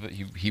part of the...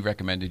 He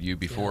recommended you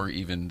before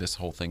even this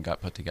whole thing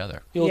got put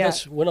together. You know, Yeah.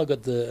 that's when I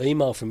got the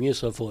email from you.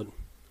 So I thought,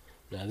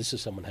 no, this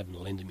is someone having a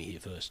lend to me here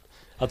first.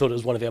 I thought it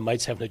was one of our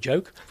mates having a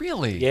joke.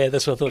 Really? Yeah,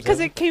 that's what I thought. Because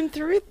it came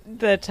through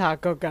the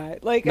taco guy.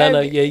 Like No,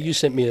 yeah, you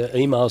sent me an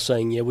email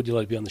saying, yeah, would you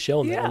like to be on the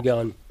show? And Yeah. I'm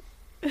going,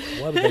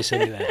 why would they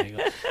send me that? Hang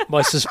on.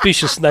 My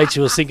suspicious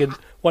nature was thinking,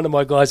 one of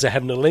my guys are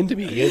having a lend to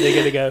me. Yeah, they're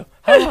going to go,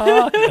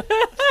 ha.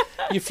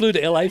 You flew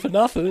to LA for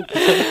nothing.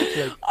 It's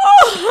like,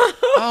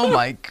 Oh,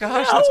 my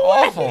gosh. That's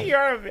awful.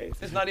 You're amazing.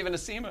 It's not even a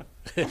SEMA.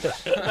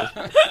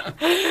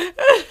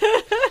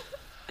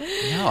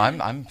 No,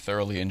 I'm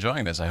thoroughly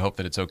enjoying this. I hope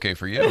that it's okay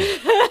for you.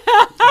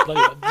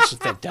 this is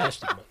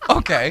fantastic, man.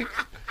 Okay.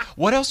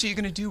 What else are you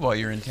going to do while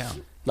you're in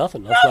town?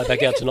 Nothing. I'll fly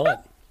back out tonight.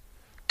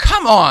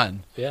 Come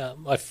on. Yeah.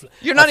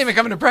 You're not even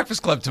coming to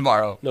Breakfast Club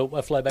tomorrow. No,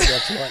 I fly back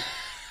out tonight.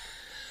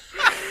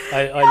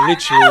 I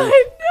literally...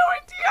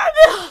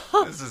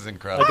 This is I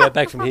incredible. go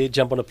back from here,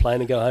 jump on a plane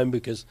and go home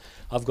because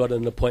I've got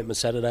an appointment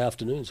Saturday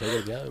afternoon, so I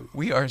got to go home.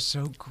 We are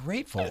so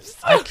grateful.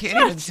 I can't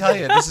even tell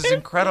you. This is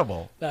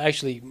incredible. No,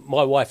 actually,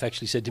 my wife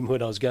actually said to me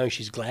when I was going,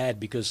 she's glad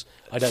because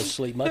I don't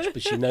sleep much,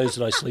 but she knows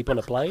that I sleep on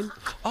a plane.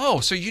 Oh,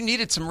 so you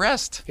needed some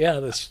rest. Yeah,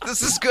 that's...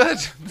 This is good.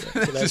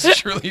 This is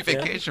truly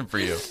vacation for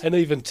you. And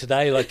even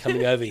today, like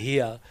coming over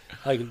here,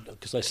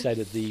 because I stayed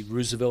at the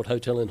Roosevelt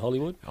Hotel in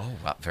Hollywood. Oh,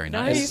 wow. Very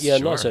Nice. nice. Yeah,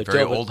 Sure. nice hotel,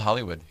 Very but- old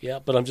Hollywood. Yeah,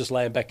 but I'm just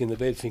laying back in the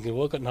bed thinking,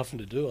 well, I've got nothing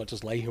to do. I'll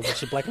just lay here and watch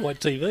the black and white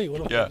TV.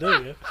 What am I Yeah. going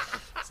to do? Yeah.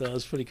 So it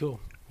was pretty cool.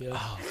 Yeah.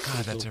 Oh,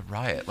 God, that's a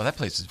riot. Well, that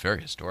place is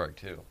very historic,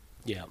 too.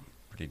 Yeah.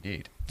 Pretty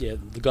neat. Yeah,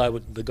 the guy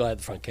at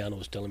the front counter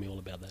was telling me all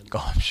about that.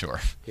 Oh, I'm sure.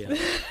 Yeah.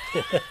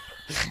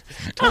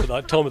 told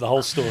me the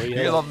whole story. You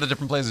got all the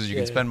different places you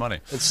can spend money.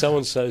 And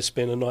so-and-so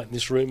spent a night in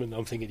this room, and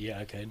I'm thinking, yeah,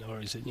 okay, no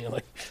worries. And, you know,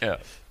 like, Yeah.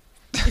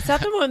 Is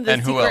that the one, the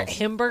And who secret else?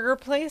 hamburger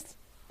place?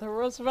 The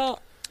Roosevelt?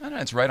 I don't know.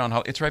 It's right on.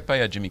 It's right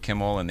by Jimmy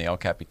Kimmel and the El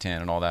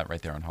Capitan and all that,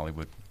 right there on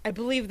Hollywood. I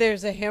believe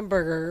there's a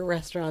hamburger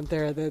restaurant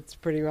there that's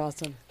pretty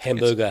awesome.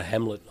 Hamburger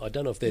Hamlet. I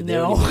don't know if they're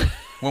there No. anymore.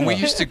 When we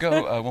used to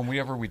go,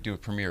 whenever we'd do a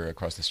premiere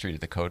across the street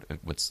at the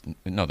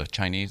the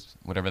Chinese,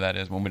 whatever that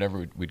is.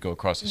 Whenever we'd go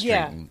across the street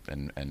Yeah.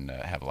 and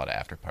have a lot of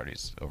after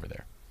parties over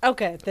there.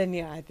 Okay, then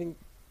yeah, I think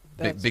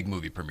that's... Big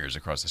movie premieres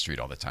across the street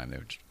all the time. They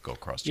would go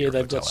across to Yeah, your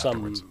they've hotel got some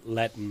afterwards.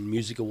 Latin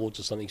music awards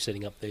or something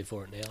setting up there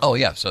for it now. Oh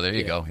yeah, so there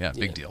you go. Yeah,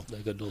 big deal.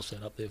 They've got it all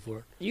set up there for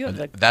it. You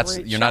have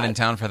You're not in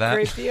town for that.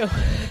 Great view.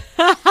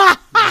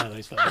 No,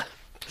 that's fine.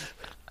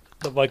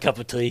 Not my cup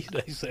of tea,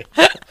 they say.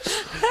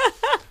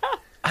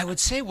 I would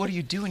say, what do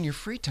you do in your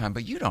free time?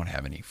 But you don't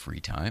have any free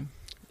time.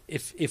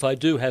 If I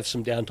do have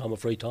some downtime or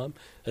free time,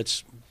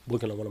 it's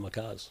working on one of my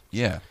cars.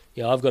 Yeah.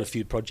 Yeah, I've got a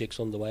few projects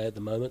on the way at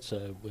the moment,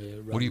 so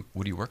we're What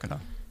are you working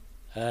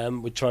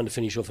on? we're trying to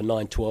finish off a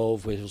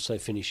 912. We're also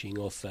finishing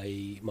off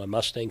my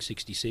Mustang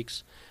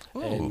 66.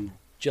 Ooh. And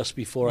just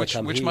before I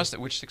come here,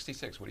 Which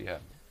 66? What do you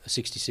have? a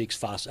 66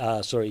 fast.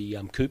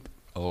 Coupe.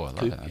 Oh, I love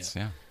Coupe, that. That's,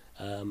 yeah.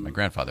 My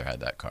grandfather had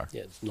that car.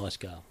 Yeah, it's a nice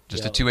car.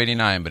 Just Yeah, a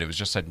 289, but it was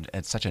just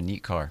it's such a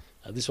neat car.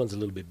 This one's a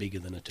little bit bigger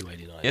than a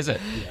 289. Is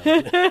it?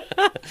 Yeah,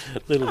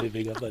 a little bit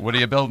bigger. But What are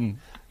you building?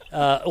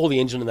 all the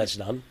engine and that's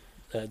done.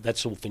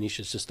 That's all finished.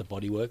 It's just the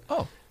bodywork.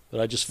 Oh. But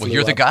I just Well, flew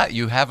you're the up. guy.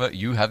 You have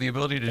the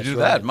ability to That's do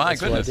right. that. My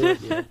That's what goodness.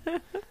 I did, yeah.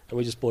 And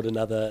we just bought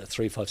another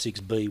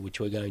 356B, which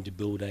we're going to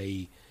build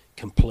a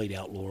complete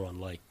outlaw on.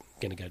 Like,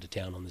 going to go to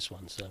town on this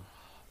one. So,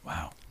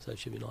 Wow. so it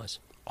should be nice.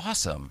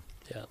 Awesome.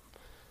 Yeah.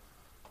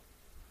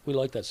 We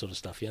like that sort of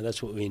stuff. Yeah,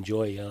 that's what we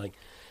enjoy.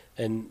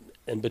 And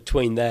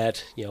between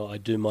that, I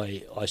do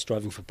my ice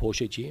driving for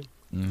Porsche each year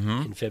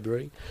in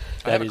February.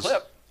 I have a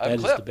clip. That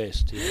is the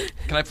best. Yeah.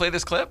 Can I play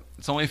this clip?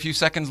 It's only a few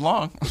seconds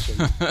long.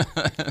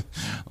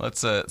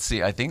 Let's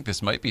see. I think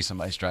this might be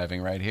some ice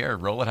driving right here.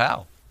 Roll it,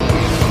 Hal.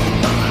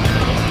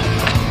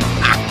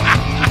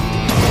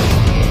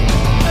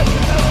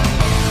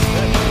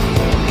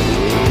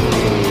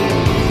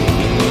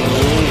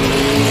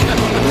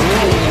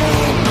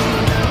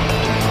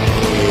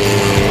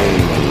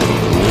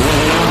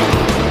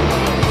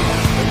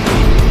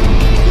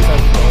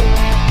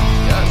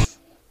 Yes.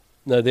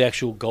 No, the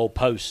actual goal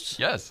posts.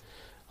 Yes.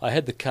 I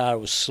had the car, it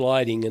was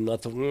sliding, and I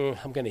thought,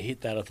 I'm going to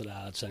hit that. I thought,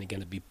 it's only going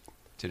to be...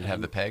 Did it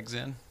have the pegs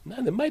in?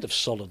 No, they're made of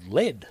solid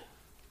lead.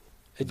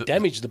 It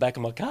damaged the back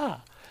of my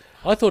car.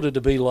 I thought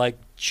it'd be like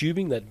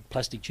tubing, that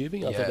plastic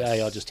tubing. I thought,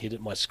 hey, I'll just hit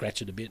it, might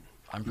scratch it a bit.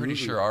 I'm pretty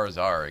sure ours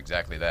are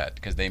exactly that,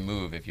 because they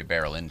move if you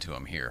barrel into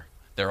them here.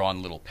 They're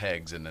on little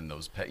pegs, and then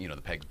those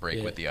the pegs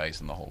break with the ice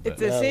and the whole bit.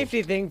 It's a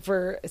safety thing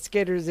for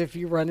skaters if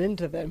you run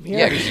into them.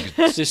 Here. Yeah,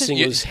 because this thing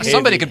was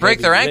somebody could break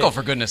their ankle,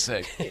 for goodness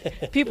sake.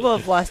 People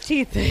have lost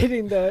teeth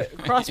hitting the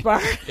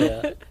crossbar.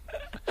 Yeah.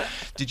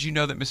 Did you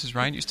know that Mrs.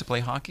 Ryan used to play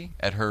hockey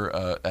at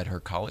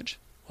her college?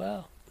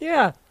 Wow.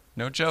 Yeah.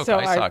 No joke, So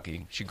ice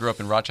hockey. She grew up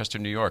in Rochester,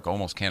 New York,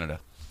 almost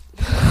Canada.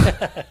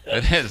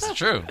 It is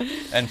true,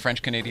 and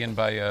French Canadian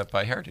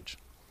by heritage.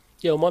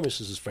 Yeah, well, my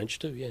missus is French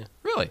too, yeah.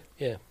 Really?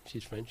 Yeah,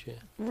 she's French, yeah.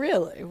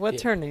 Really?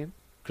 What's her name?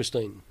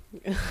 Christine.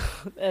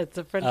 That's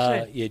a French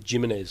name. Yeah,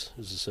 Jimenez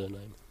is the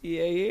surname.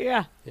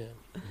 Yeah.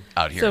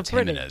 Out here So it's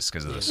pretty. Jimenez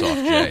because of the soft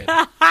J.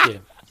 Yeah.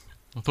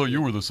 I thought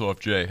you were the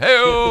soft J.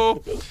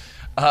 Hey-o!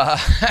 I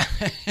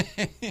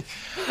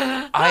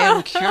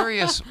am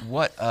curious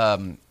what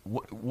all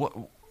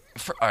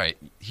right,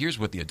 here's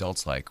what the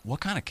adults like. What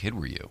kind of kid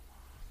were you?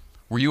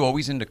 Were you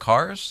always into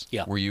cars?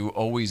 Yeah. Were you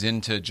always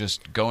into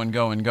just going?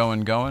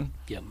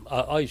 Yeah,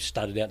 I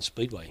started out in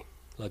Speedway.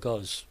 Like I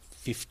was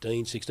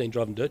 15, 16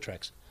 driving dirt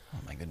tracks. Oh,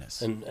 my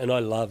goodness. And I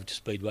loved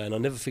Speedway. And I'll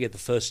never forget the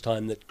first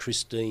time that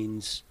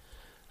Christine's,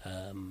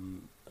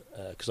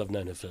 because I've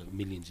known her for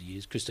millions of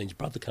years, Christine's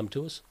brother come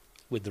to us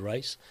with the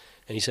race.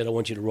 And he said, I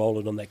want you to roll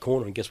it on that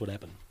corner. And guess what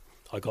happened?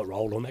 I got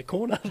rolled on that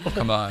corner.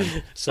 Come on.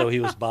 So he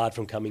was barred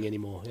from coming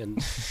anymore. And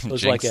it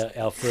was Jinx. like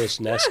our first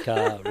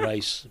NASCAR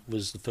race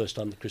was the first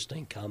time that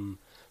Christine come.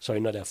 Sorry,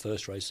 not our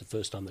first race, the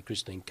first time that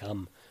Christine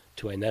come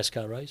to a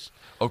NASCAR race.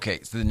 Okay,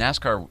 so the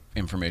NASCAR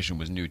information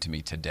was new to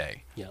me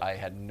today. Yeah. I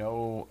had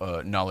no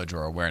knowledge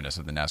or awareness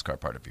of the NASCAR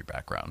part of your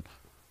background.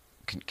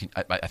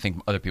 I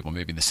think other people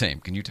may be the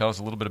same. Can you tell us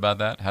a little bit about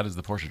that? How does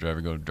the Porsche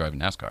driver go to drive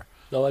NASCAR?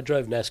 No, I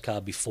drove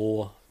NASCAR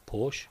before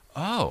Porsche.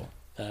 Oh.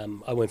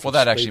 I went from Well,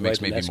 that actually Speedway makes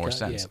to maybe NASCAR, more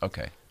sense. yeah.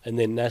 Okay. And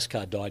then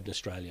NASCAR died in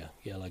Australia.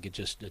 Yeah, like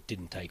it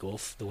didn't take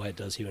off the way it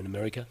does here in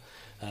America.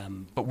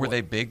 But were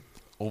they big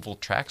oval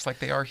tracks like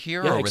they are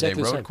here, Yeah, or were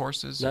exactly they the road same.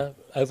 course? No,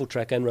 oval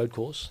track and road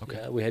course. Okay.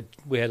 Yeah,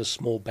 we had a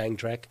small bang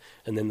track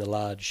and then the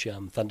large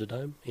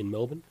Thunderdome in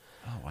Melbourne.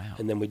 Oh, wow.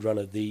 And then we'd run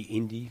at the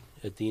Indy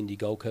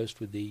Gold Coast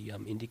with the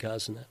Indy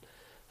cars and that.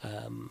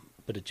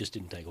 But it just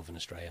didn't take off in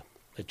Australia.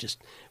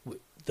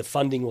 The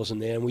funding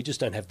wasn't there, and we just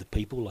don't have the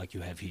people like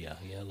you have here.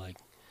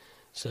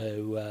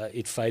 So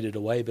it faded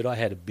away. But I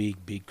had a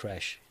big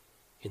crash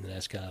in the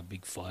NASCAR,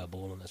 big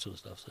fireball and that sort of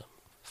stuff. So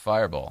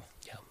Fireball.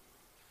 Yeah.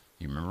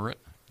 You remember it?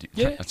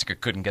 Yeah. I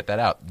couldn't get that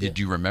out. Do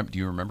you remember? Do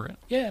you remember it?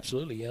 yeah,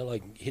 absolutely. Yeah,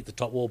 like hit the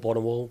top wall,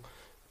 bottom wall,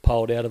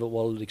 piled out of it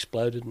while it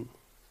exploded, and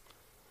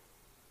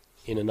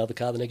in another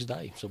car the next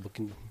day. So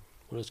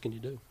what else can you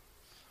do?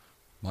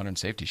 Modern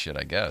safety shit,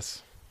 I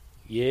guess.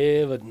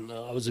 Yeah, but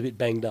I was a bit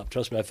banged up.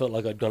 Trust me, I felt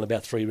like I'd gone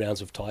about 3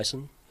 rounds of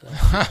Tyson.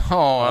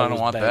 I don't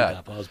want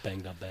that. I was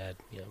banged up bad.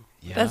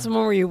 Yeah. That's the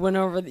one where you went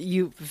over.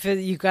 You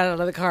got out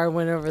of the car and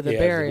went over the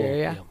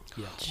barrier.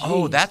 Yeah.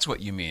 Oh, that's what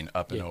you mean,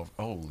 up and over.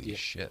 Holy Yeah.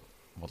 shit.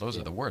 Well, those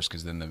are the worst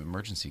because then the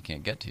emergency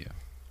can't get to you.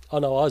 Oh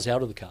no, I was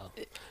out of the car.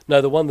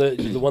 No, the one that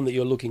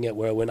you're looking at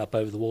where I went up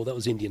over the wall, that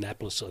was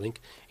Indianapolis, I think,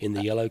 in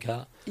the yellow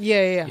car.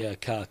 Yeah. Yeah,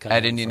 car cut out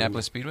At in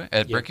Indianapolis front of me. Speedway?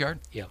 At Yeah. Brickyard?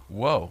 Yeah.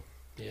 Whoa.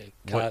 Yeah,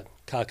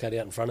 car cut out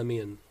in front of me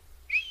and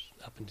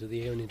up into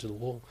the air and into the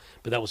wall.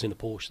 But that was in a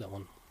Porsche, that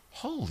one.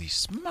 Holy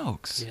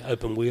smokes. Yeah,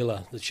 open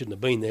wheeler that shouldn't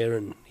have been there,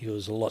 and he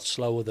was a lot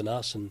slower than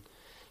us, and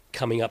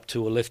coming up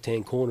to a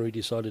left-hand corner, he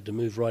decided to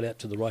move right out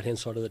to the right-hand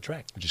side of the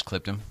track. Just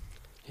clipped him?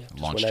 Yeah, just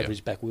Launched went over you.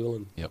 his back wheel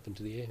and up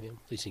into the air. Yeah,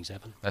 these things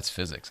happen. That's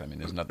physics. I mean,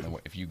 there's nothing.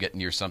 If you get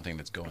near something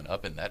that's going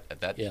up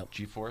at that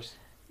G-force.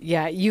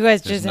 Yeah, you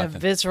guys There's just have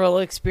nothing. visceral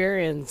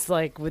experience,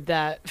 like with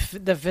that,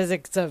 the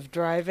physics of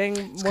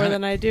driving more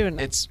than I do.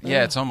 It's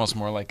it's almost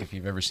more like if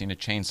you've ever seen a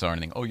chainsaw or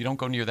anything. Oh, you don't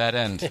go near that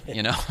end,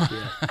 you know.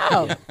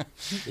 Oh.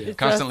 It's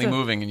constantly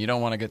moving, and you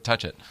don't want to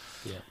touch it.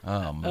 Yeah.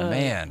 Oh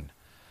man.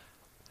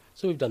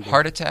 So we've done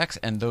heart attacks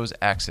and those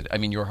accidents. I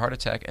mean, your heart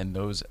attack and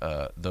those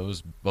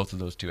both of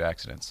those 2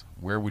 accidents.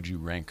 Where would you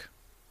rank?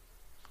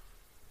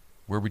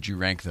 Where would you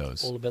rank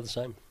those? All about the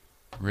same.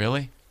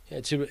 Really? Yeah,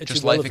 it's just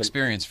irrelevant. life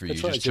experience for you.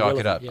 That's You right, just it's chalk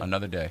it up. irrelevant, yeah.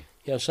 Another day.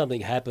 You know, if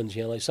something happens,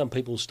 like some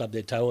people stub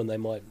their toe and they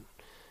might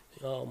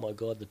oh my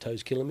God, the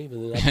toe's killing me. But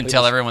then other And people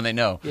tell everyone they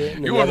know. Yeah, and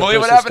You the wouldn't other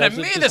believe what person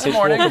happened to starts me just this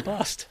morning. walking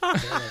past.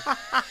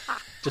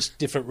 Just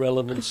different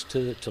relevance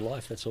to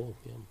life, that's all.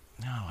 Yeah.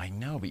 No, I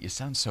know, but you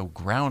sound so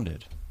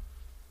grounded.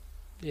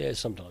 Yeah,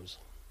 sometimes.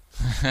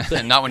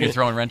 Not when you're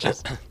throwing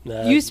wrenches.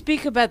 No. You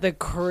speak about the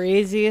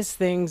craziest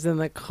things in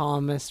the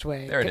calmest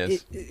way. There it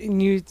is. And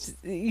you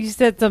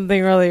said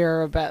something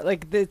earlier about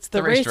like it's the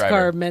The race race car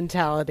driver.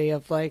 mentality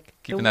of like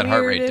Keeping the that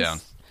heart rate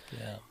weirdest-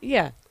 down.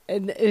 Yeah,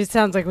 and it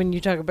sounds like when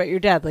you talk about your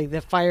dad, like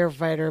the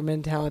firefighter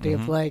mentality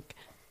of like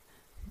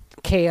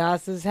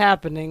chaos is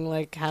happening.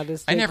 Like how to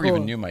stay I never cool.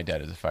 even knew my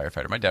dad as a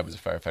firefighter. My dad was a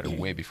firefighter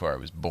way before I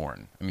was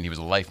born. I mean, he was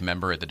a life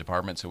member at the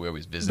department, so we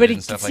always visited But he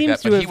and stuff like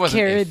seems that. to But he have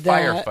wasn't a carried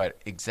that. firefighter.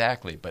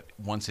 Exactly. But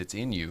once it's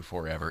in you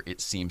forever, it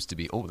seems to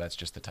be, oh, that's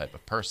just the type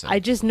of person. I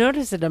just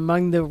noticed it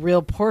among the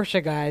real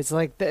Porsche guys,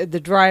 like the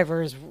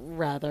drivers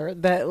rather,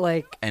 that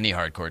like Any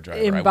hardcore driver,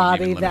 I wouldn't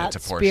embody even limit that it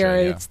to Porsche.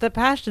 spirit. Yeah. It's the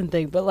passion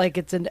thing, but like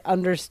it's an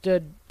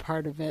understood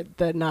part of it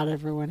that not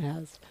everyone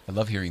has. I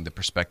love hearing the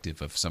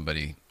perspective of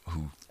somebody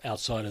who...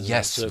 Outsiders.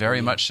 Yes,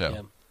 very much so.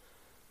 Yeah.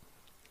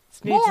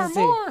 It's neat to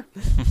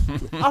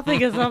see. I'll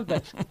think of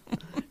something.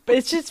 But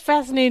it's just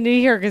fascinating to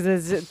hear because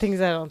it's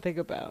things I don't think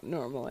about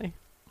normally.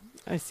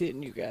 I see it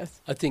in you guys.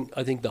 I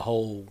think the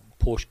whole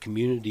Porsche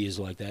community is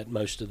like that.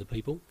 Most of the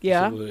people.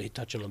 Yeah. So we were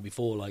touching on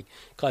before. Like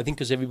I think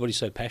because everybody's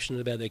so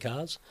passionate about their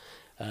cars,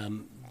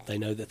 they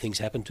know that things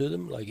happen to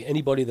them. Like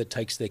anybody that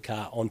takes their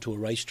car onto a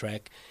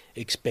racetrack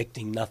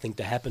expecting nothing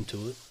to happen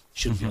to it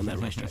shouldn't be on that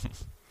racetrack.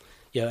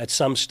 Yeah, at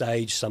some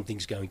stage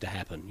something's going to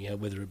happen. You know,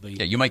 whether it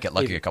be you might get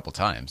lucky a couple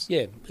times.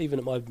 Yeah, even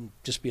it might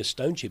just be a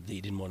stone chip that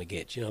you didn't want to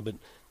get. You know, but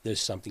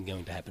there's something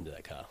going to happen to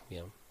that car. You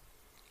know,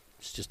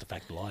 it's just a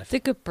fact of life. It's a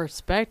good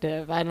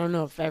perspective. I don't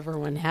know if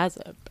everyone has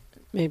it.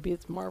 But maybe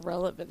it's more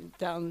relevant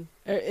down.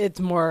 It's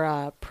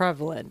more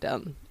prevalent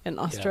down in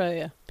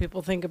Australia.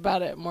 People think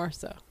about it more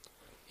so.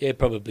 Yeah,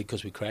 probably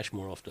because we crash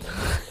more often.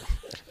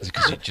 Is it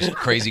because you're just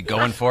crazy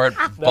going for it,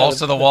 balls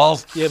to the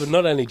walls? Yeah, but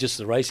not only just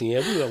the racing. Yeah,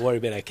 we've got to worry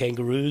about our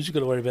kangaroos. We've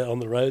got to worry about on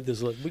the road.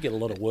 We get a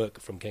lot of work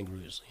from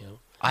kangaroos. You know.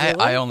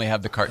 I only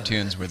have the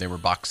cartoons where they were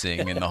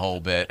boxing and the whole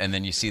bit, and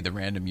then you see the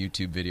random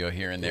YouTube video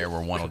here and there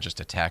where one will just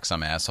attack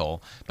some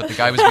asshole. But the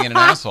guy was being an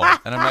asshole,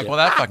 and I'm like, well,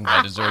 that fucking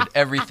guy deserved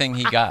everything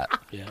he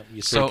got. Yeah,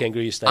 you see a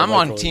kangaroo, you stay I'm away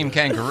on from Team it.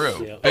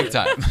 Kangaroo, Yeah. big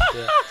time.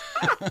 Yeah.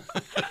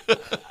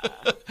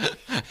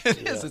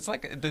 It is. It's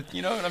like,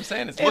 you know what I'm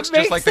saying? It It looks just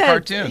makes like the sense.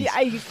 cartoons. Yeah,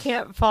 you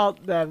can't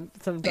fault them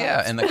sometimes.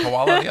 Yeah, and the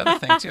koala, the other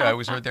thing too. I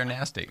always heard they're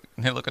nasty.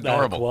 They look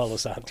adorable. No,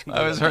 koalas aren't.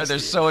 I always heard they're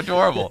so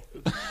adorable.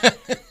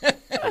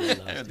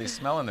 They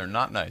smell and they're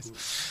not nice.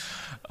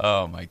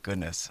 Oh my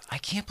goodness! I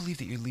can't believe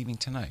that you're leaving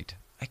tonight.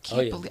 I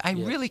can't believe. I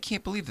really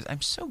can't believe this.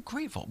 I'm so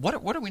grateful. What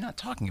are we not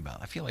talking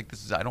about? I feel like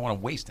this is. I don't want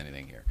to waste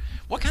anything here.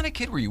 What kind of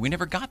kid were you? We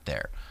never got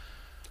there.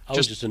 I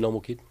was just a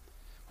normal kid.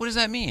 What does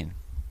that mean?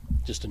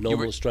 Just a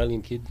normal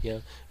Australian kid. Yeah,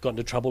 got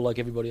into trouble like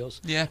everybody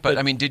else. Yeah, but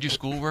I mean, did you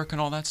schoolwork and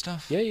all that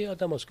stuff? Yeah, I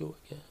done my schoolwork.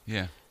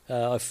 Yeah.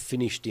 Yeah. I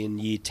finished in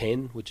year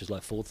 10, which is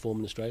like fourth form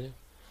in Australia,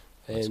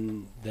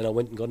 and then I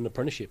went and got an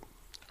apprenticeship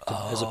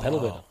as a panel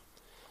beater.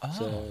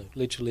 So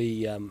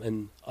literally,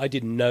 and I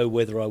didn't know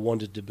whether I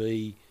wanted to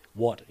be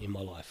what in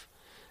my life.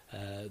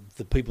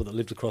 The people that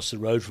lived across the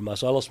road from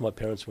us, I lost my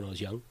parents when I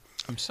was young.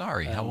 I'm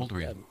sorry. How old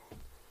were you?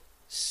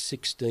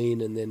 16,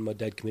 and then my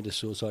dad committed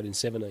suicide in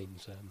 17.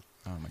 So.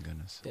 Oh my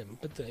goodness. Yeah,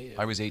 but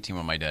I was 18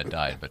 when my dad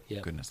died, but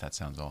goodness, that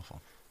sounds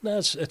awful. No,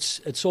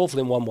 it's awful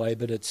in one way,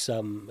 but it's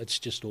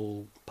just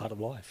all part of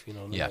life, you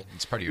know. Yeah,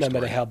 it's part of your no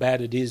story. matter how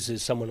bad it is,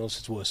 there's someone else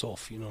that's worse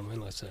off, you know what I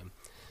mean? Like, so,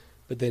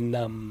 but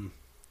then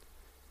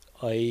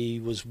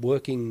I was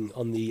working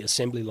on the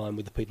assembly line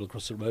with the people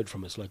across the road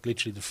from us. Like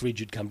literally, the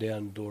fridge would come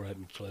down, the door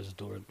open, close the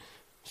door, and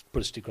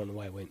put a sticker on the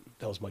way. I went,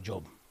 that was my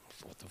job.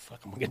 What the fuck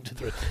am I going to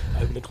do?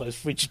 Open and close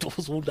fridge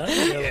doors all day.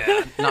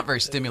 Yeah, not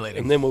very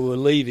stimulating. And then we were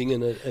leaving,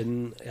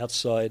 and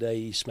outside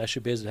a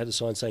Smasher Bears that had a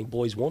sign saying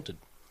 "Boys Wanted."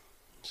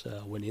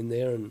 So I went in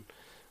there and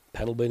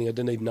panel beating. I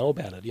didn't even know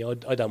about it. You know,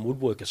 I'd done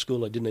woodwork at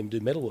school. I didn't even do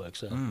metalwork.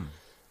 So,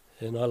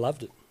 and I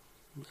loved it,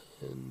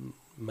 and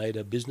made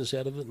a business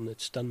out of it, and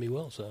it's done me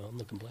well. So I'm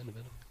not complaining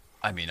about it.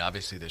 I mean,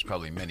 obviously, there's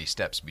probably many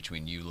steps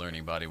between you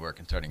learning bodywork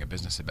and starting a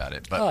business about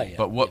it. But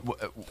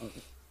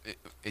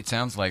it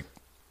sounds like.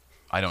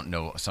 I don't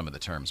know some of the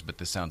terms, but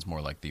this sounds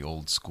more like the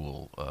old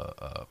school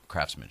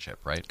craftsmanship,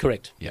 right?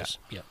 Correct. Yeah. Yes.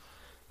 Yeah.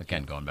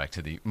 Again, going back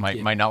to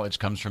my knowledge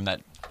comes from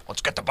that.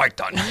 Let's get the bike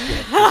done.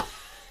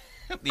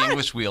 The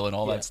English wheel and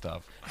all that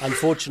stuff.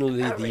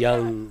 Unfortunately, the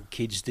young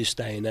kids this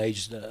day and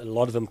age, a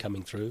lot of them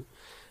coming through,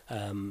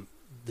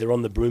 they're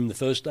on the broom the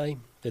first day.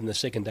 Then the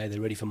second day,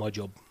 they're ready for my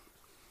job.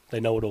 They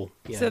know it all.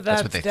 Yeah. So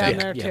that's what they down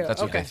think. there too.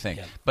 That's what they Okay. think.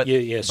 Yeah. But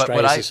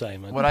Australia's the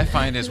same. What I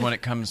find is when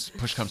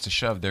push comes to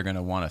shove, they're going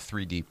to want to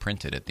 3D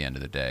print it at the end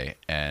of the day,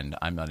 and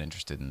I'm not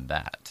interested in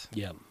that.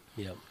 Yeah,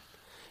 yeah.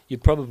 You're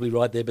probably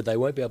right there, but they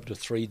won't be able to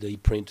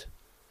 3D print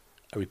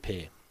a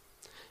repair.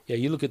 Yeah,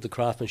 you look at the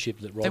craftsmanship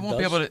that Rob They won't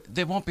does.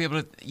 be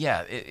able to.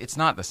 Yeah, it's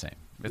not the same.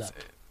 It's,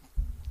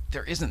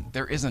 there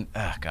isn't.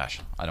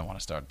 Gosh, I don't want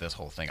to start this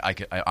whole thing.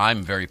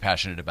 I'm very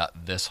passionate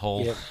about this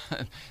whole. Yep.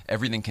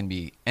 Anything can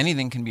be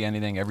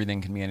anything.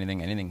 Everything can be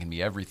anything. Anything can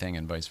be everything,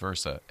 and vice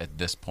versa. At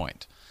this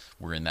point,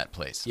 we're in that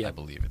place. Yep. I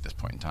believe at this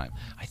point in time,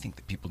 I think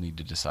that people need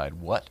to decide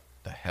what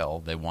the hell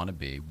they want to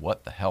be,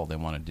 what the hell they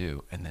want to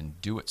do, and then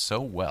do it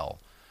so well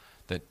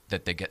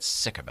that they get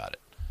sick about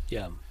it.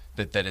 Yeah.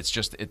 That it's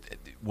just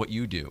what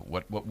you do,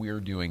 what we're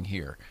doing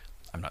here.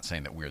 I'm not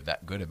saying that we're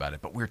that good about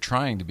it, but we're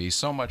trying to be,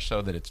 so much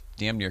so that it's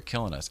damn near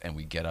killing us, and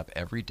we get up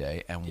every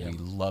day and we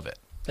love it.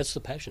 That's the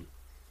passion.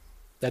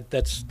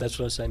 That's what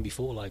I was saying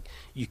before. Like,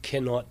 you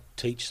cannot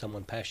teach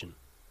someone passion.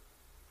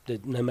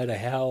 That no matter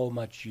how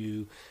much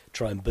you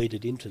try and beat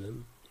it into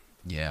them.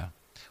 Yeah.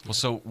 Well,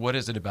 so what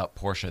is it about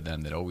Porsche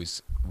then that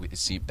always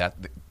see that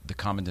the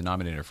common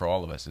denominator for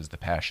all of us is the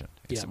passion?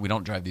 We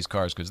don't drive these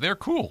cars because they're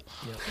cool.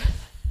 Yeah.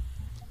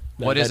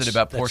 What is it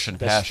about Porsche and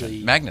passion?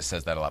 The... Magnus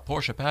says that a lot.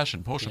 Porsche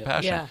passion, Porsche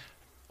passion. Yeah.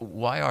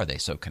 Why are they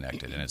so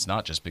connected? And it's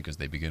not just because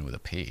they begin with a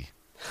P.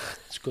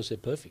 It's because they're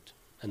perfect,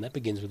 and that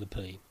begins with a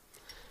P.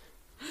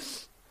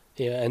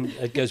 Yeah, and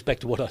it goes back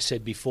to what I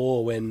said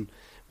before when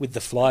with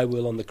the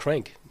flywheel on the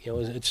crank. You know,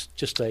 it's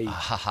just a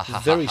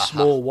very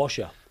small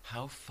washer.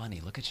 How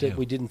funny! Look at you. That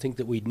we didn't think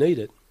that we'd need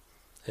it.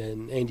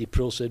 And Andy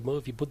Prill said, well,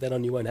 if you put that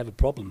on, you won't have a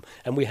problem.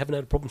 And we haven't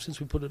had a problem since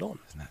we put it on.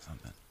 Isn't that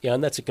something? Yeah,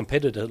 and that's a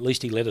competitor. At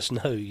least he let us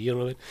know. You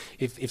know,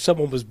 if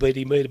someone was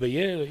beating me to be,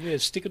 yeah,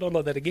 stick it on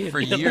like that again. For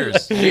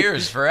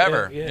years,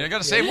 forever. You got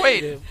to save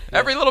weight. Yeah.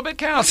 Every little bit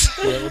counts.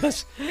 Yeah, well,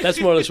 that's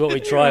more or less what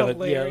we try. But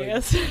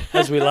Hilarious.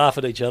 as we laugh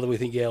at each other, we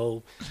think,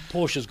 well,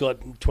 Porsche's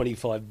got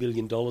 $25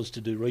 billion to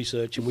do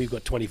research, and we've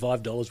got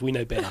 $25. We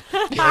know better.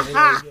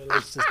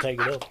 Let's just take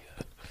it off.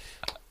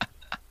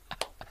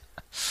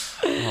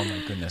 Oh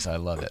my goodness, I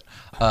love it.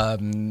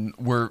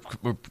 We're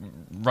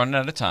running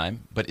out of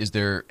time, but is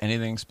there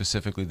anything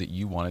specifically that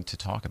you wanted to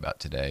talk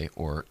about today,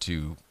 or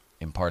to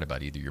impart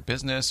about either your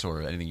business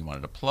or anything you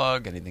wanted to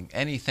plug,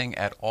 anything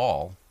at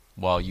all,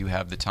 while you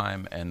have the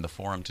time and the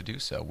forum to do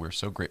so? We're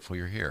so grateful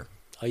you're here.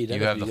 Oh, you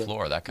have the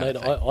floor, that kind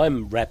of thing.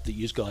 I'm rapt that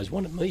you guys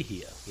wanted me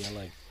here. You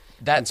know,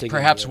 that's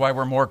perhaps why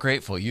we're more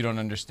grateful. You don't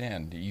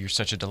understand. You're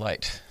such a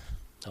delight.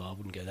 Oh, I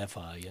wouldn't go that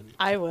far yet.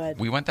 I would.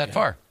 We went that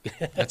far.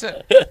 That's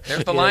it.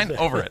 There's the line.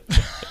 Over it.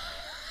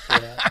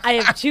 I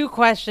have two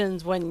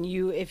questions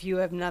if you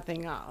have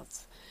nothing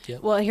else.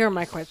 Yep. Well, here are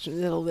my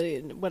questions.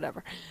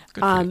 Whatever.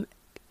 Good for you.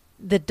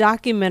 The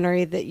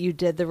documentary that you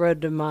did, The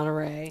Road to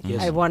Monterey,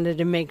 yes. I wanted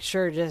to make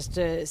sure just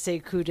to say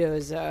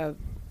kudos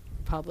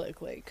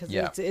publicly,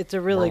 because it's a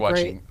really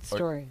great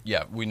story.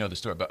 We know the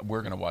story, but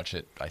we're going to watch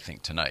it, I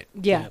think, tonight.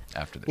 Yeah.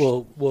 After this.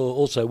 Well,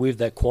 also with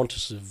that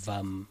Qantas have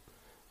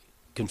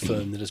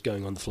confirmed that it's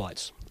going on the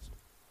flights.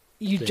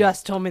 You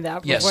just told me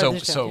that before the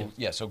show.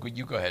 So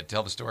you go ahead,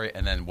 tell the story,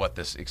 and then what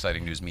this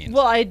exciting news means.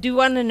 Well, I do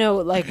want to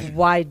know,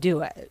 why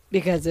do it?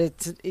 Because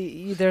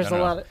there's a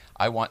lot of...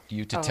 I want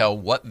you to tell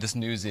what this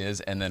news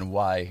is, and then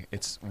why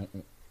it's...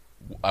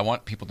 I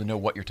want people to know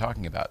what you're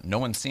talking about. No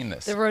one's seen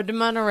this. The Road to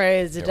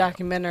Monterey is a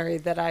documentary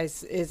that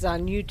is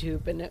on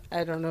YouTube, and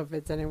I don't know if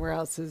it's anywhere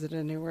else. Is it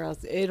anywhere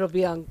else? It'll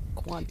be on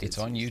Qantas. It's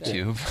on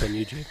YouTube. It's on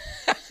YouTube.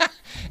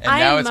 And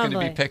now it's going to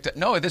be picked up.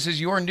 No, this is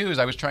your news.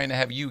 I was trying to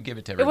have you give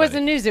it to everybody. It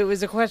wasn't news. It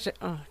was a question.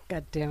 Oh,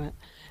 God damn it.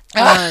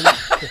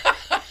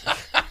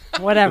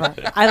 Whatever.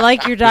 I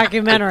like your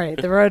documentary,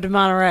 The Road to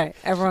Monterey.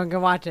 Everyone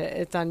can watch it.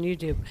 It's on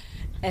YouTube.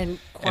 And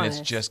Qantas. And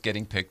it's just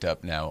getting picked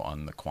up now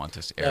on the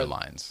Qantas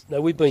Airlines.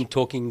 No, we've been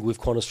talking with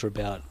Qantas for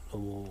about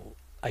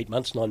 9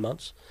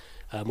 months.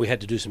 We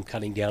had to do some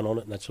cutting down on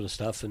it and that sort of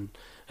stuff. And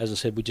as I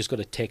said, we just got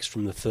a text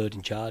from the third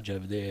in charge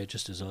over there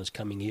just as I was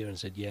coming here and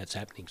said, yeah, it's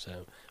happening.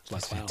 So it's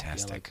That's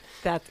fantastic.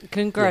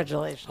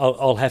 Congratulations. Yeah,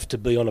 I'll have to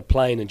be on a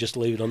plane and just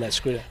leave it on that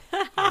screen.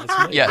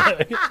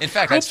 Yeah. In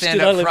fact, I'd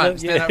stand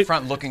up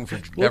front looking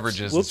for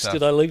beverages and stuff.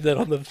 Did I leave that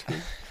on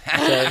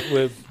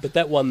the... But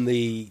that won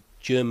the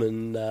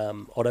German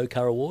Auto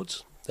Car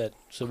Awards.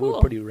 So we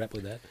were pretty wrapped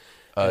with that.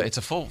 It's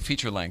a full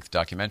feature-length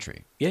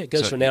documentary. Yeah, it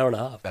goes for an hour and a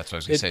half. That's what I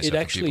was going to say. It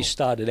actually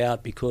started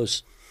out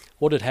because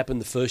what had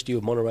happened the first year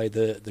of Monterey,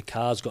 the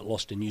cars got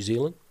lost in New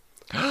Zealand.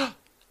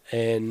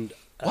 And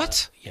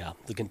what? Yeah,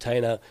 the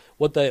container.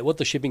 What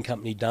the shipping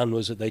company done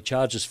was that they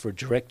charged us for a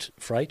direct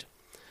freight,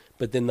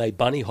 but then they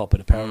bunny hop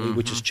it apparently,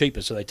 which is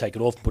cheaper, so they take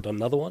it off and put on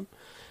another one,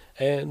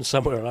 and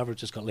somewhere or another it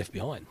just got left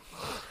behind.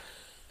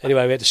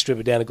 Anyway, we had to strip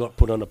it down and got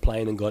put on a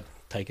plane and got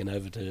taken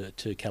over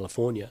to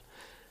California.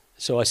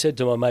 So I said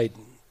to my mate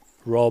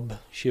Rob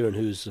Sheeran,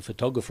 who's the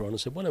photographer, and I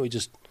said, why don't we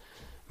just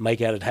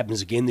make out it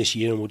happens again this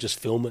year and we'll just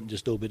film it and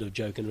just do a bit of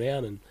joking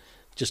around and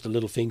just a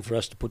little thing for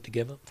us to put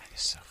together. That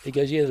is so funny. He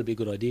goes, yeah, that'll be a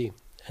good idea.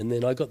 And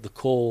then I got the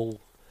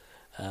call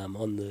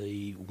on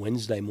the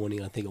Wednesday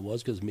morning, I think it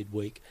was, because it was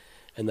midweek,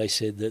 and they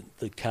said that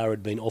the car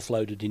had been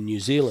offloaded in New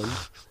Zealand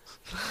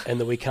and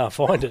that we can't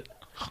find it.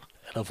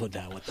 And I thought,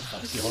 no, what the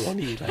fuck's going on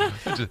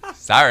here?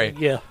 Sorry.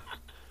 Yeah.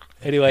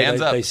 Anyway,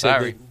 they said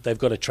Sorry. that they've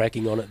got a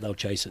tracking on it and they'll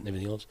chase it and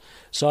everything else.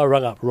 So I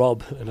rung up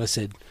Rob and I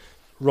said,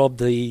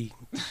 Rob, we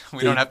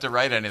don't have to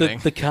write anything.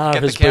 The car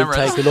Get has the been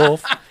taken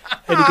off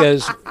And he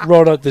goes,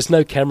 Ron, there's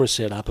no camera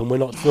set up and we're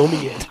not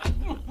filming yet.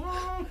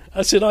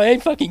 I said, I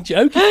ain't fucking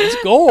joking.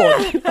 It's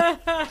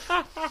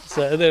gone.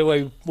 So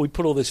anyway, we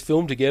put all this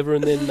film together,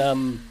 and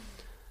then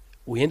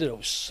we ended up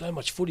with so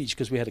much footage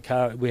because we had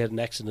an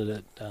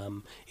accident at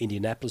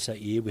Indianapolis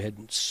that year. We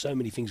had so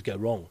many things go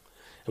wrong,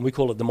 and we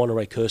call it the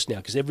Monterey curse now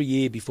because every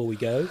year before we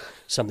go,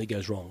 something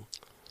goes wrong.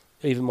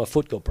 Even my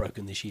foot got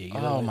broken this year.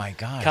 Oh my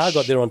gosh! Car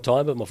got there on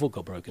time, but my foot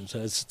got broken. So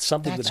it's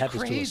something That's that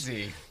happens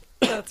crazy.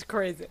 to us. That's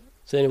crazy.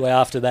 So anyway,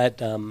 after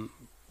that,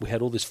 we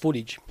had all this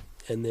footage.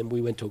 And then we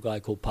went to a guy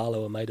called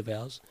Paolo, a mate of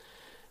ours,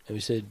 and we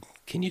said,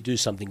 can you do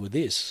something with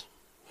this?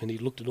 And he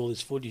looked at all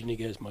this footage and he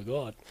goes, my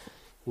God,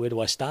 where do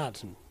I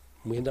start? And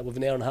we ended up with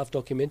an 1.5-hour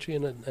documentary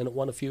and it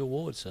won a few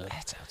awards. So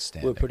that's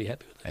outstanding. We're pretty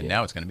happy with it. And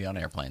now it's going to be on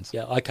airplanes.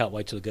 Yeah, I can't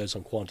wait till it goes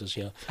on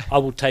Qantas. I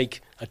will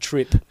take a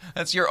trip.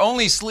 That's your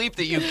only sleep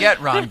that you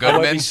get, Ron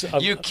Goodman.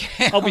 You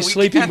can't. I'll be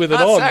sleeping with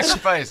it on.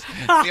 Sacrifice.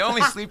 It's the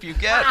only sleep you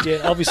get. Yeah,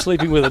 I'll be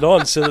sleeping with it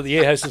on so that the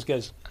air hostess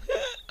goes,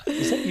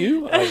 is that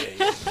you? Oh,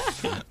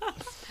 yeah.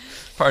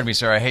 Pardon me,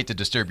 sir. I hate to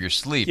disturb your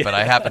sleep, but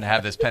I happen to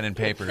have this pen and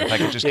paper. If I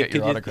could just get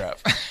your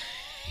autograph.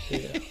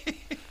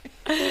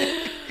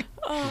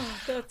 Oh,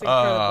 that's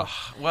incredible.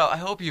 Well, I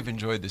hope you've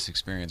enjoyed this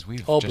experience.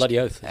 We've just bloody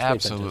oath.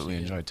 Absolutely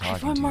enjoyed talking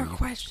to you. I have one more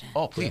question.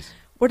 Oh, please.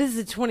 What does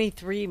the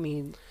 23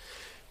 mean?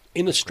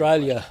 In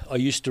Australia, I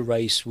used to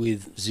race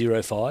with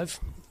 05,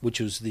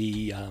 which was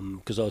the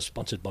because I was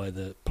sponsored by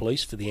the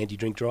police for the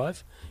anti-drink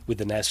drive with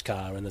the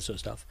NASCAR and that sort of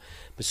stuff.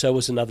 But so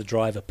was another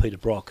driver, Peter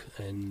Brock,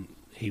 and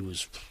he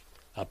was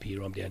up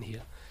here, I'm down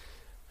here.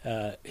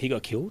 He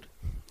got killed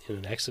in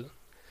an accident.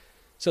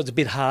 So it's a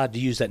bit hard to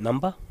use that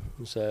number.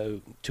 So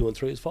 2 and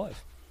 3 is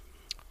 5.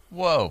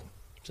 Whoa.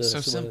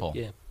 So simple.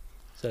 Yeah.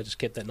 So I just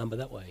kept that number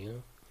that way,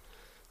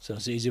 So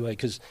it's the easy way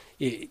because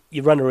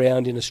you run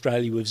around in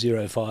Australia with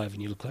 05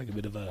 and you look like a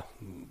bit of a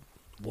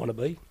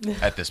wannabe.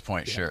 At this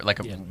point, sure. Like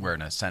we're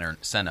in a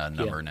Senna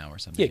number now or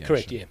something. Yeah,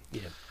 correct, sure.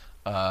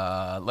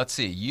 yeah. Let's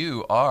see.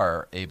 You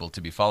are able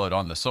to be followed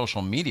on the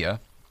social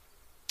media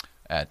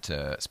at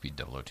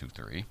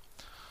Speed0023,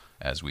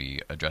 as we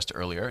addressed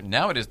earlier.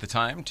 Now it is the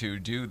time to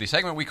do the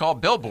segment we call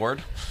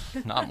Billboard.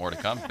 Not more to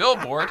come.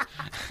 Billboard.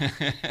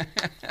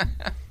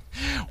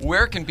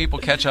 Where can people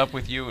catch up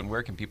with you, and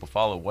where can people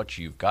follow what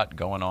you've got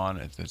going on?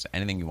 If there's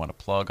anything you want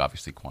to plug,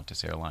 obviously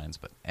Qantas Airlines,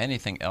 but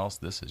anything else,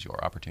 this is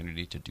your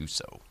opportunity to do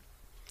so.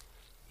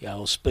 Yeah,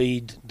 well,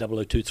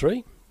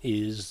 Speed0023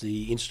 is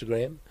the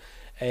Instagram.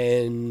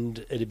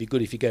 And it'd be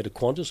good if you go to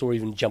Qantas or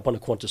even jump on a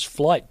Qantas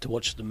flight to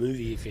watch the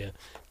movie if you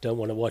don't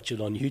want to watch it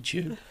on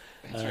YouTube.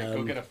 That's right,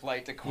 go get a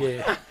flight to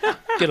Qantas. Yeah,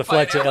 get a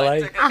flight to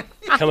LA.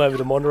 Come over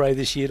to Monterey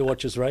this year to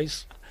watch us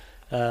race.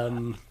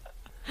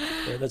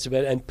 Yeah, that's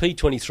about it. And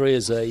P23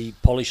 is a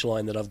polish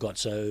line that I've got,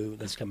 so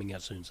that's coming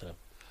out soon. So,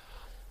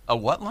 a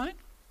what line?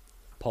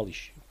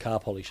 Polish, car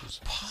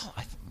polishes.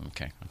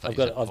 Okay, I've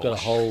got a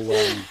whole.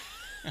 I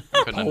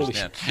couldn't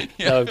understand.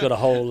 Yeah. No, I've got a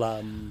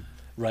whole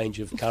range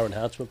of car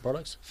enhancement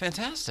products.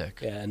 Fantastic.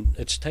 Yeah, and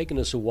it's taken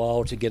us a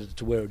while to get it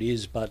to where it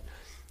is, but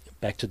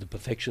back to the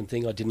perfection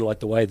thing, I didn't like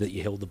the way that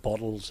you held the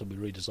bottle, so we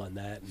redesigned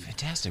that.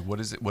 Fantastic. What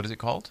is it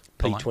called?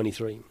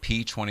 P23.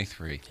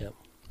 P23. Yep.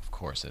 Of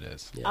course it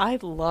is. Yeah. I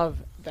love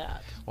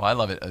that. Well, I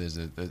love it. There's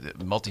a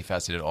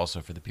multifaceted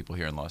also for the people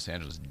here in Los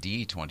Angeles.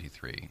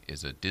 D23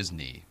 is a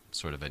Disney,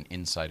 sort of an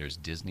insider's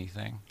Disney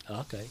thing.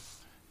 Okay.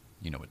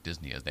 You know what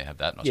Disney is. They have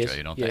that in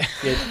Australia, don't they?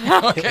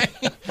 Yeah. Okay.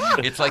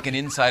 It's like an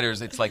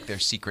insider's, it's like their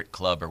secret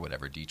club or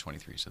whatever,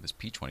 D23. So this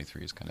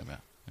P23 is kind of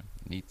a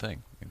neat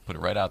thing. You can put it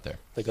right out there.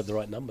 They got the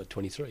right number,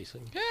 23. So.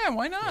 Yeah,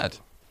 why not?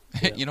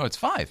 Yeah. You know, it's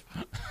 5.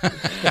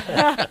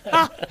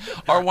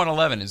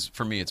 R111 is,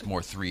 for me, it's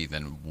more 3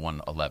 than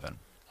 111.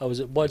 Oh,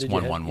 is it? Why it's did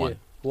 111. Yeah.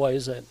 Why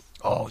is that?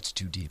 Oh, it's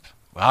too deep.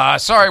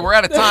 Sorry, we're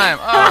out of time.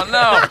 Oh,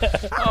 no.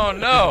 Oh,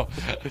 no.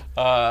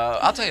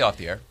 I'll tell you off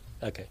the air.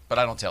 Okay. But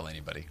I don't tell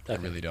anybody. Okay.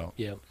 I really don't.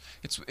 Yeah.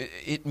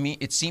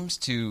 It seems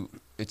to,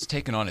 it's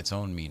taken on its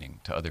own meaning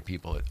to other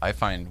people.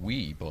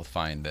 We both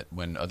find that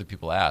when other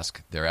people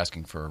ask, they're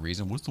asking for a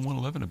reason. What's the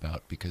 111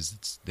 about?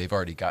 Because they've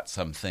already got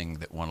something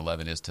that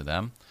 111 is to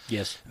them.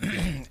 Yes.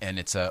 And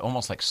it's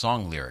almost like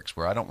song lyrics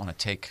where I don't want to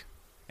take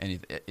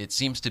any. It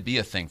seems to be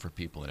a thing for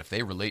people, and if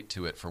they relate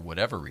to it for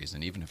whatever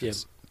reason, even if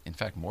it's, in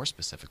fact, more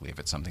specifically, if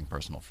it's something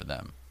personal for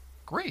them,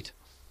 great.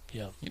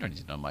 Yeah. You don't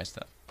need to know my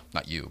stuff.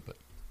 Not you, but.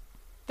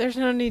 There's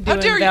no need to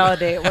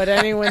invalidate what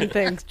anyone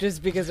thinks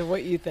just because of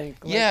what you think.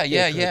 Like,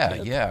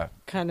 yeah.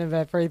 Kind of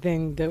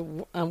everything that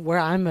where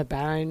I'm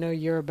about. I know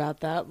you're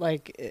about that.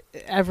 Like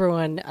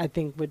everyone, I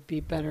think would be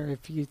better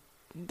if you.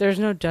 There's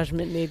no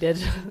judgment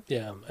needed.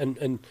 Yeah,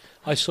 and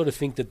I sort of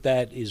think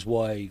that is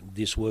why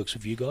this works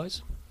with you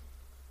guys.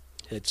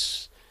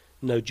 It's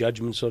no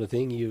judgment sort of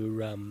thing.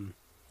 You're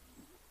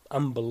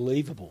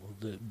unbelievable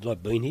that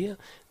I've been here.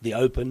 The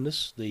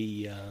openness,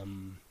 the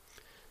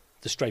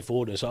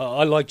straightforwardness.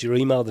 I liked your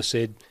email that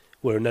said,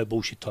 we're no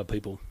bullshit type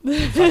people.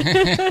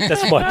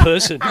 That's my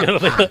person. You know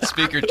what I mean?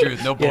 Speak your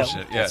truth, no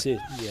bullshit. Yeah, that's it.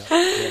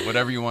 Yeah.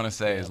 Whatever you want to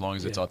say, as long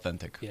as it's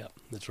authentic. Yeah,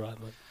 that's right,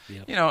 mate.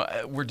 Yep. You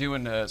know, we're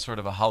doing a sort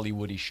of a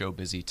Hollywoody show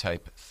busy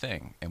type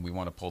thing, and we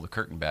want to pull the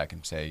curtain back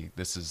and say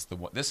this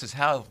is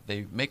how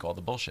they make all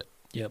the bullshit.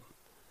 Yep.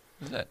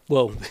 Isn't it?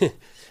 Well,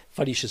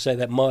 funny you should say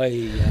that.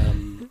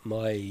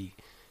 My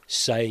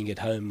saying at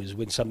home is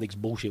when something's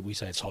bullshit, we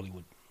say it's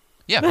Hollywood.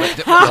 Yeah,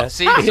 but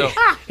see, so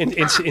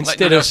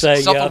instead of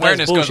saying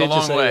self-awareness goes a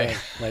long way.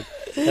 Like,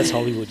 that's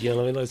Hollywood, you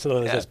know. I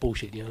mean, that's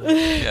bullshit, you know.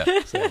 Yeah,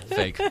 so,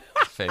 fake.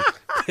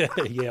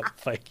 Yeah,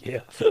 fake. Yeah.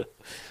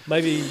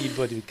 Maybe you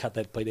better cut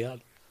that bit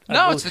out.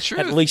 No, it's the truth.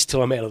 At least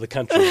till I'm out of the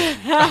country.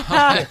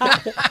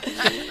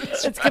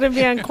 It's going to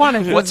be on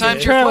Quantum. What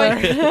time's your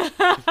flight?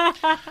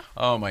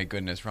 Oh my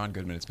goodness, Ron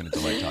Goodman, it's been a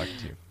delight talking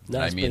to you. No,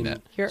 I mean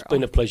that. It's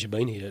been a pleasure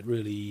being here. It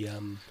really,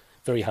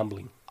 very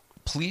humbling.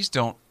 Please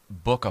don't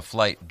book a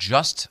flight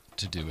just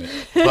to do it,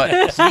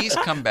 but please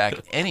come back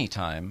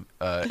anytime.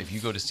 If you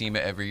go to SEMA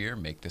every year,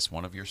 make this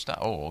one of your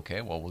stops. Oh,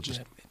 okay. Well, we'll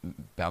just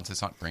bounce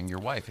this on. Bring your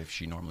wife if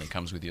she normally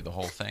comes with you the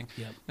whole thing.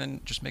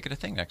 Then just make it a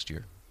thing next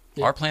year.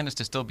 Our plan is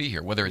to still be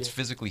here, whether it's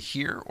physically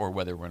here or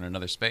whether we're in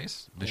another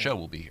space. The show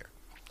will be here.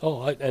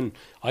 Oh, and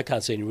I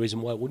can't see any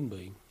reason why it wouldn't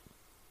be.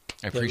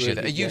 I appreciate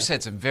that. You've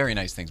said some very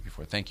nice things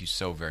before. Thank you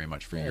so very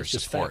much for your it's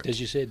just support. Fact,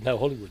 as you said, no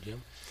Hollywood, yeah.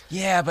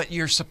 Yeah, but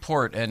your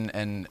support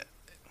and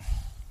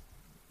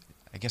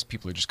I guess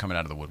people are just coming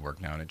out of the woodwork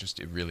now, and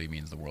it really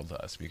means the world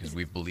to us because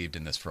we've believed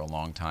in this for a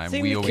long time.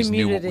 Seeing we the always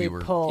knew what we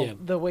were. Pull,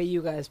 the way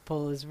you guys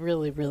pull is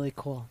really, really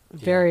cool.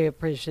 Very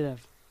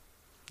appreciative.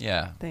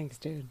 Yeah. Thanks,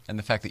 dude. And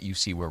the fact that you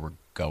see where we're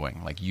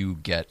going, like you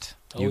get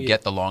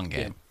the long game.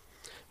 Yeah.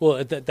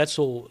 Well, that's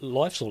all.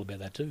 Life's all about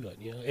that too. Right?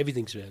 You know,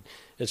 everything's about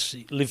it's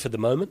live for the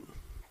moment,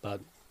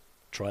 but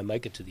try and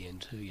make it to the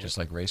end too. Just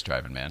like race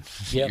driving, man.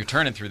 Yep. You're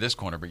turning through this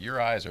corner, but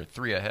your eyes are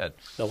 3 ahead.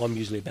 No, I'm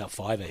usually about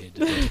 5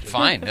 ahead.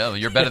 Fine. No,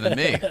 you're better than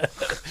me.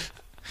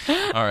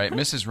 All right,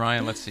 Mrs.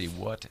 Ryan, let's see.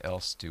 What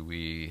else do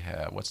we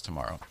have? What's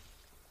tomorrow?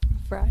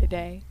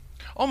 Friday.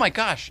 Oh, my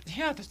gosh.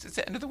 Yeah, it's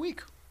the end of the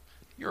week.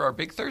 You're our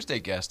big Thursday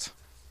guest.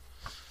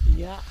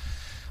 Yeah.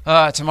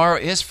 Tomorrow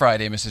is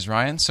Friday, Mrs.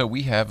 Ryan, so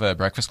we have a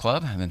breakfast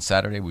club, and then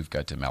Saturday we've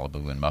got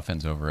Malibu and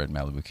Muffins over at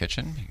Malibu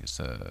Kitchen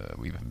because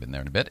we haven't been there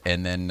in a bit,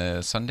 and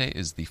then Sunday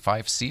is the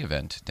 5C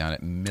event down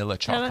at Milla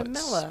Chocolates.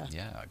 Milla.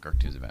 Yeah,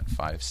 Gertrude's event,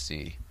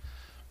 5C,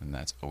 and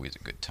that's always a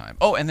good time.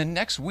 Oh, and then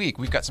next week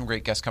we've got some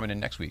great guests coming in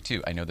next week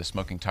too. I know the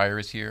Smoking Tire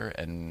is here,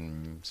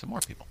 and some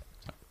more people.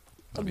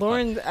 So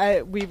Lauren,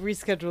 we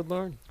rescheduled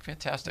Lauren.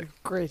 Fantastic.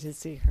 Great to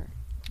see her.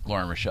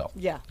 Lauren Rochelle.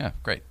 Yeah. Yeah,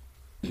 great.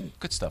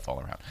 Good stuff all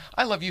around.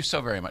 I love you so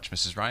very much,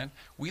 Mrs. Ryan.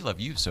 We love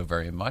you so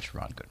very much,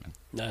 Ron Goodman.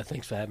 No,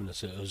 thanks for having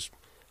us. It was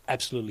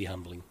absolutely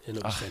humbling, and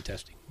it was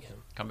fantastic. Yeah.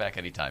 Come back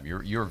anytime.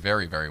 You're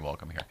very, very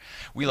welcome here.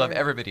 We love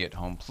everybody at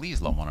home.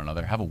 Please love one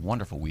another. Have a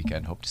wonderful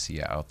weekend. Hope to see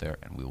you out there,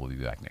 and we will be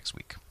back next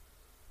week.